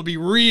gross. Gromble to be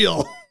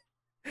real.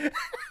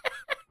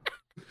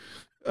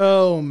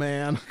 Oh,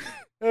 man.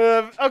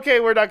 Okay,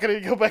 we're not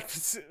going to go back to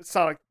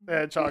Sonic the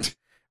Hedgehog.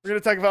 We're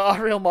going to talk about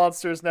All Real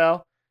Monsters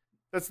now.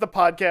 That's the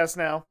podcast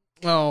now.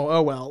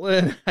 Oh well.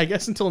 I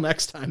guess until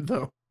next time,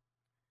 though.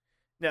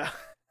 No.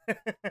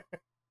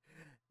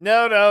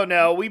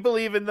 No. We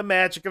believe in the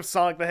magic of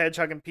Sonic the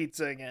Hedgehog and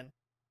pizza again.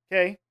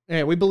 Okay?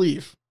 Yeah, we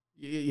believe.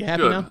 You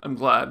happy Good. now? I'm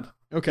glad.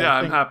 Okay. Yeah,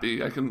 I'm thank-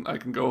 happy. I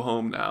can go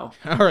home now.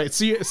 All right.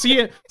 See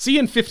you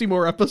in 50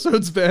 more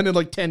episodes, Ben, in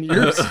like 10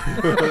 years.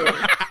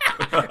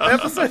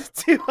 Episode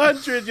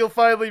 200, you'll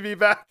finally be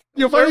back.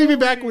 You'll finally be Where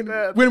will back we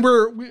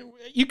be then?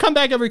 you come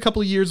back every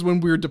couple of years when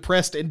we're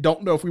depressed and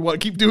don't know if we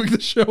want to keep doing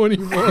the show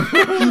anymore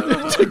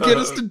to get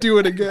us to do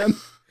it again.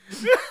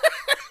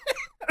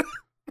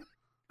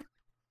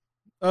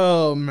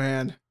 Oh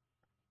man.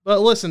 But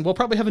listen, we'll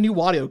probably have a new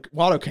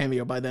Watto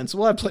cameo by then, so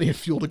we'll have plenty of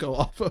fuel to go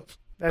off of.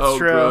 That's Oh,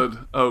 true. good.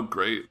 Oh,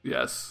 great.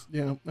 Yes.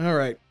 Yeah. All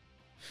right.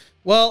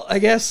 Well, I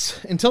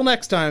guess until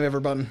next time,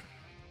 everybody.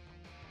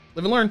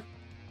 Live and learn.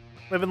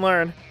 Live and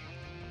learn.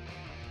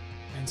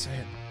 And say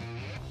it.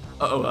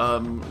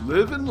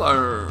 Live and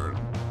learn.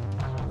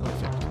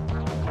 Perfect.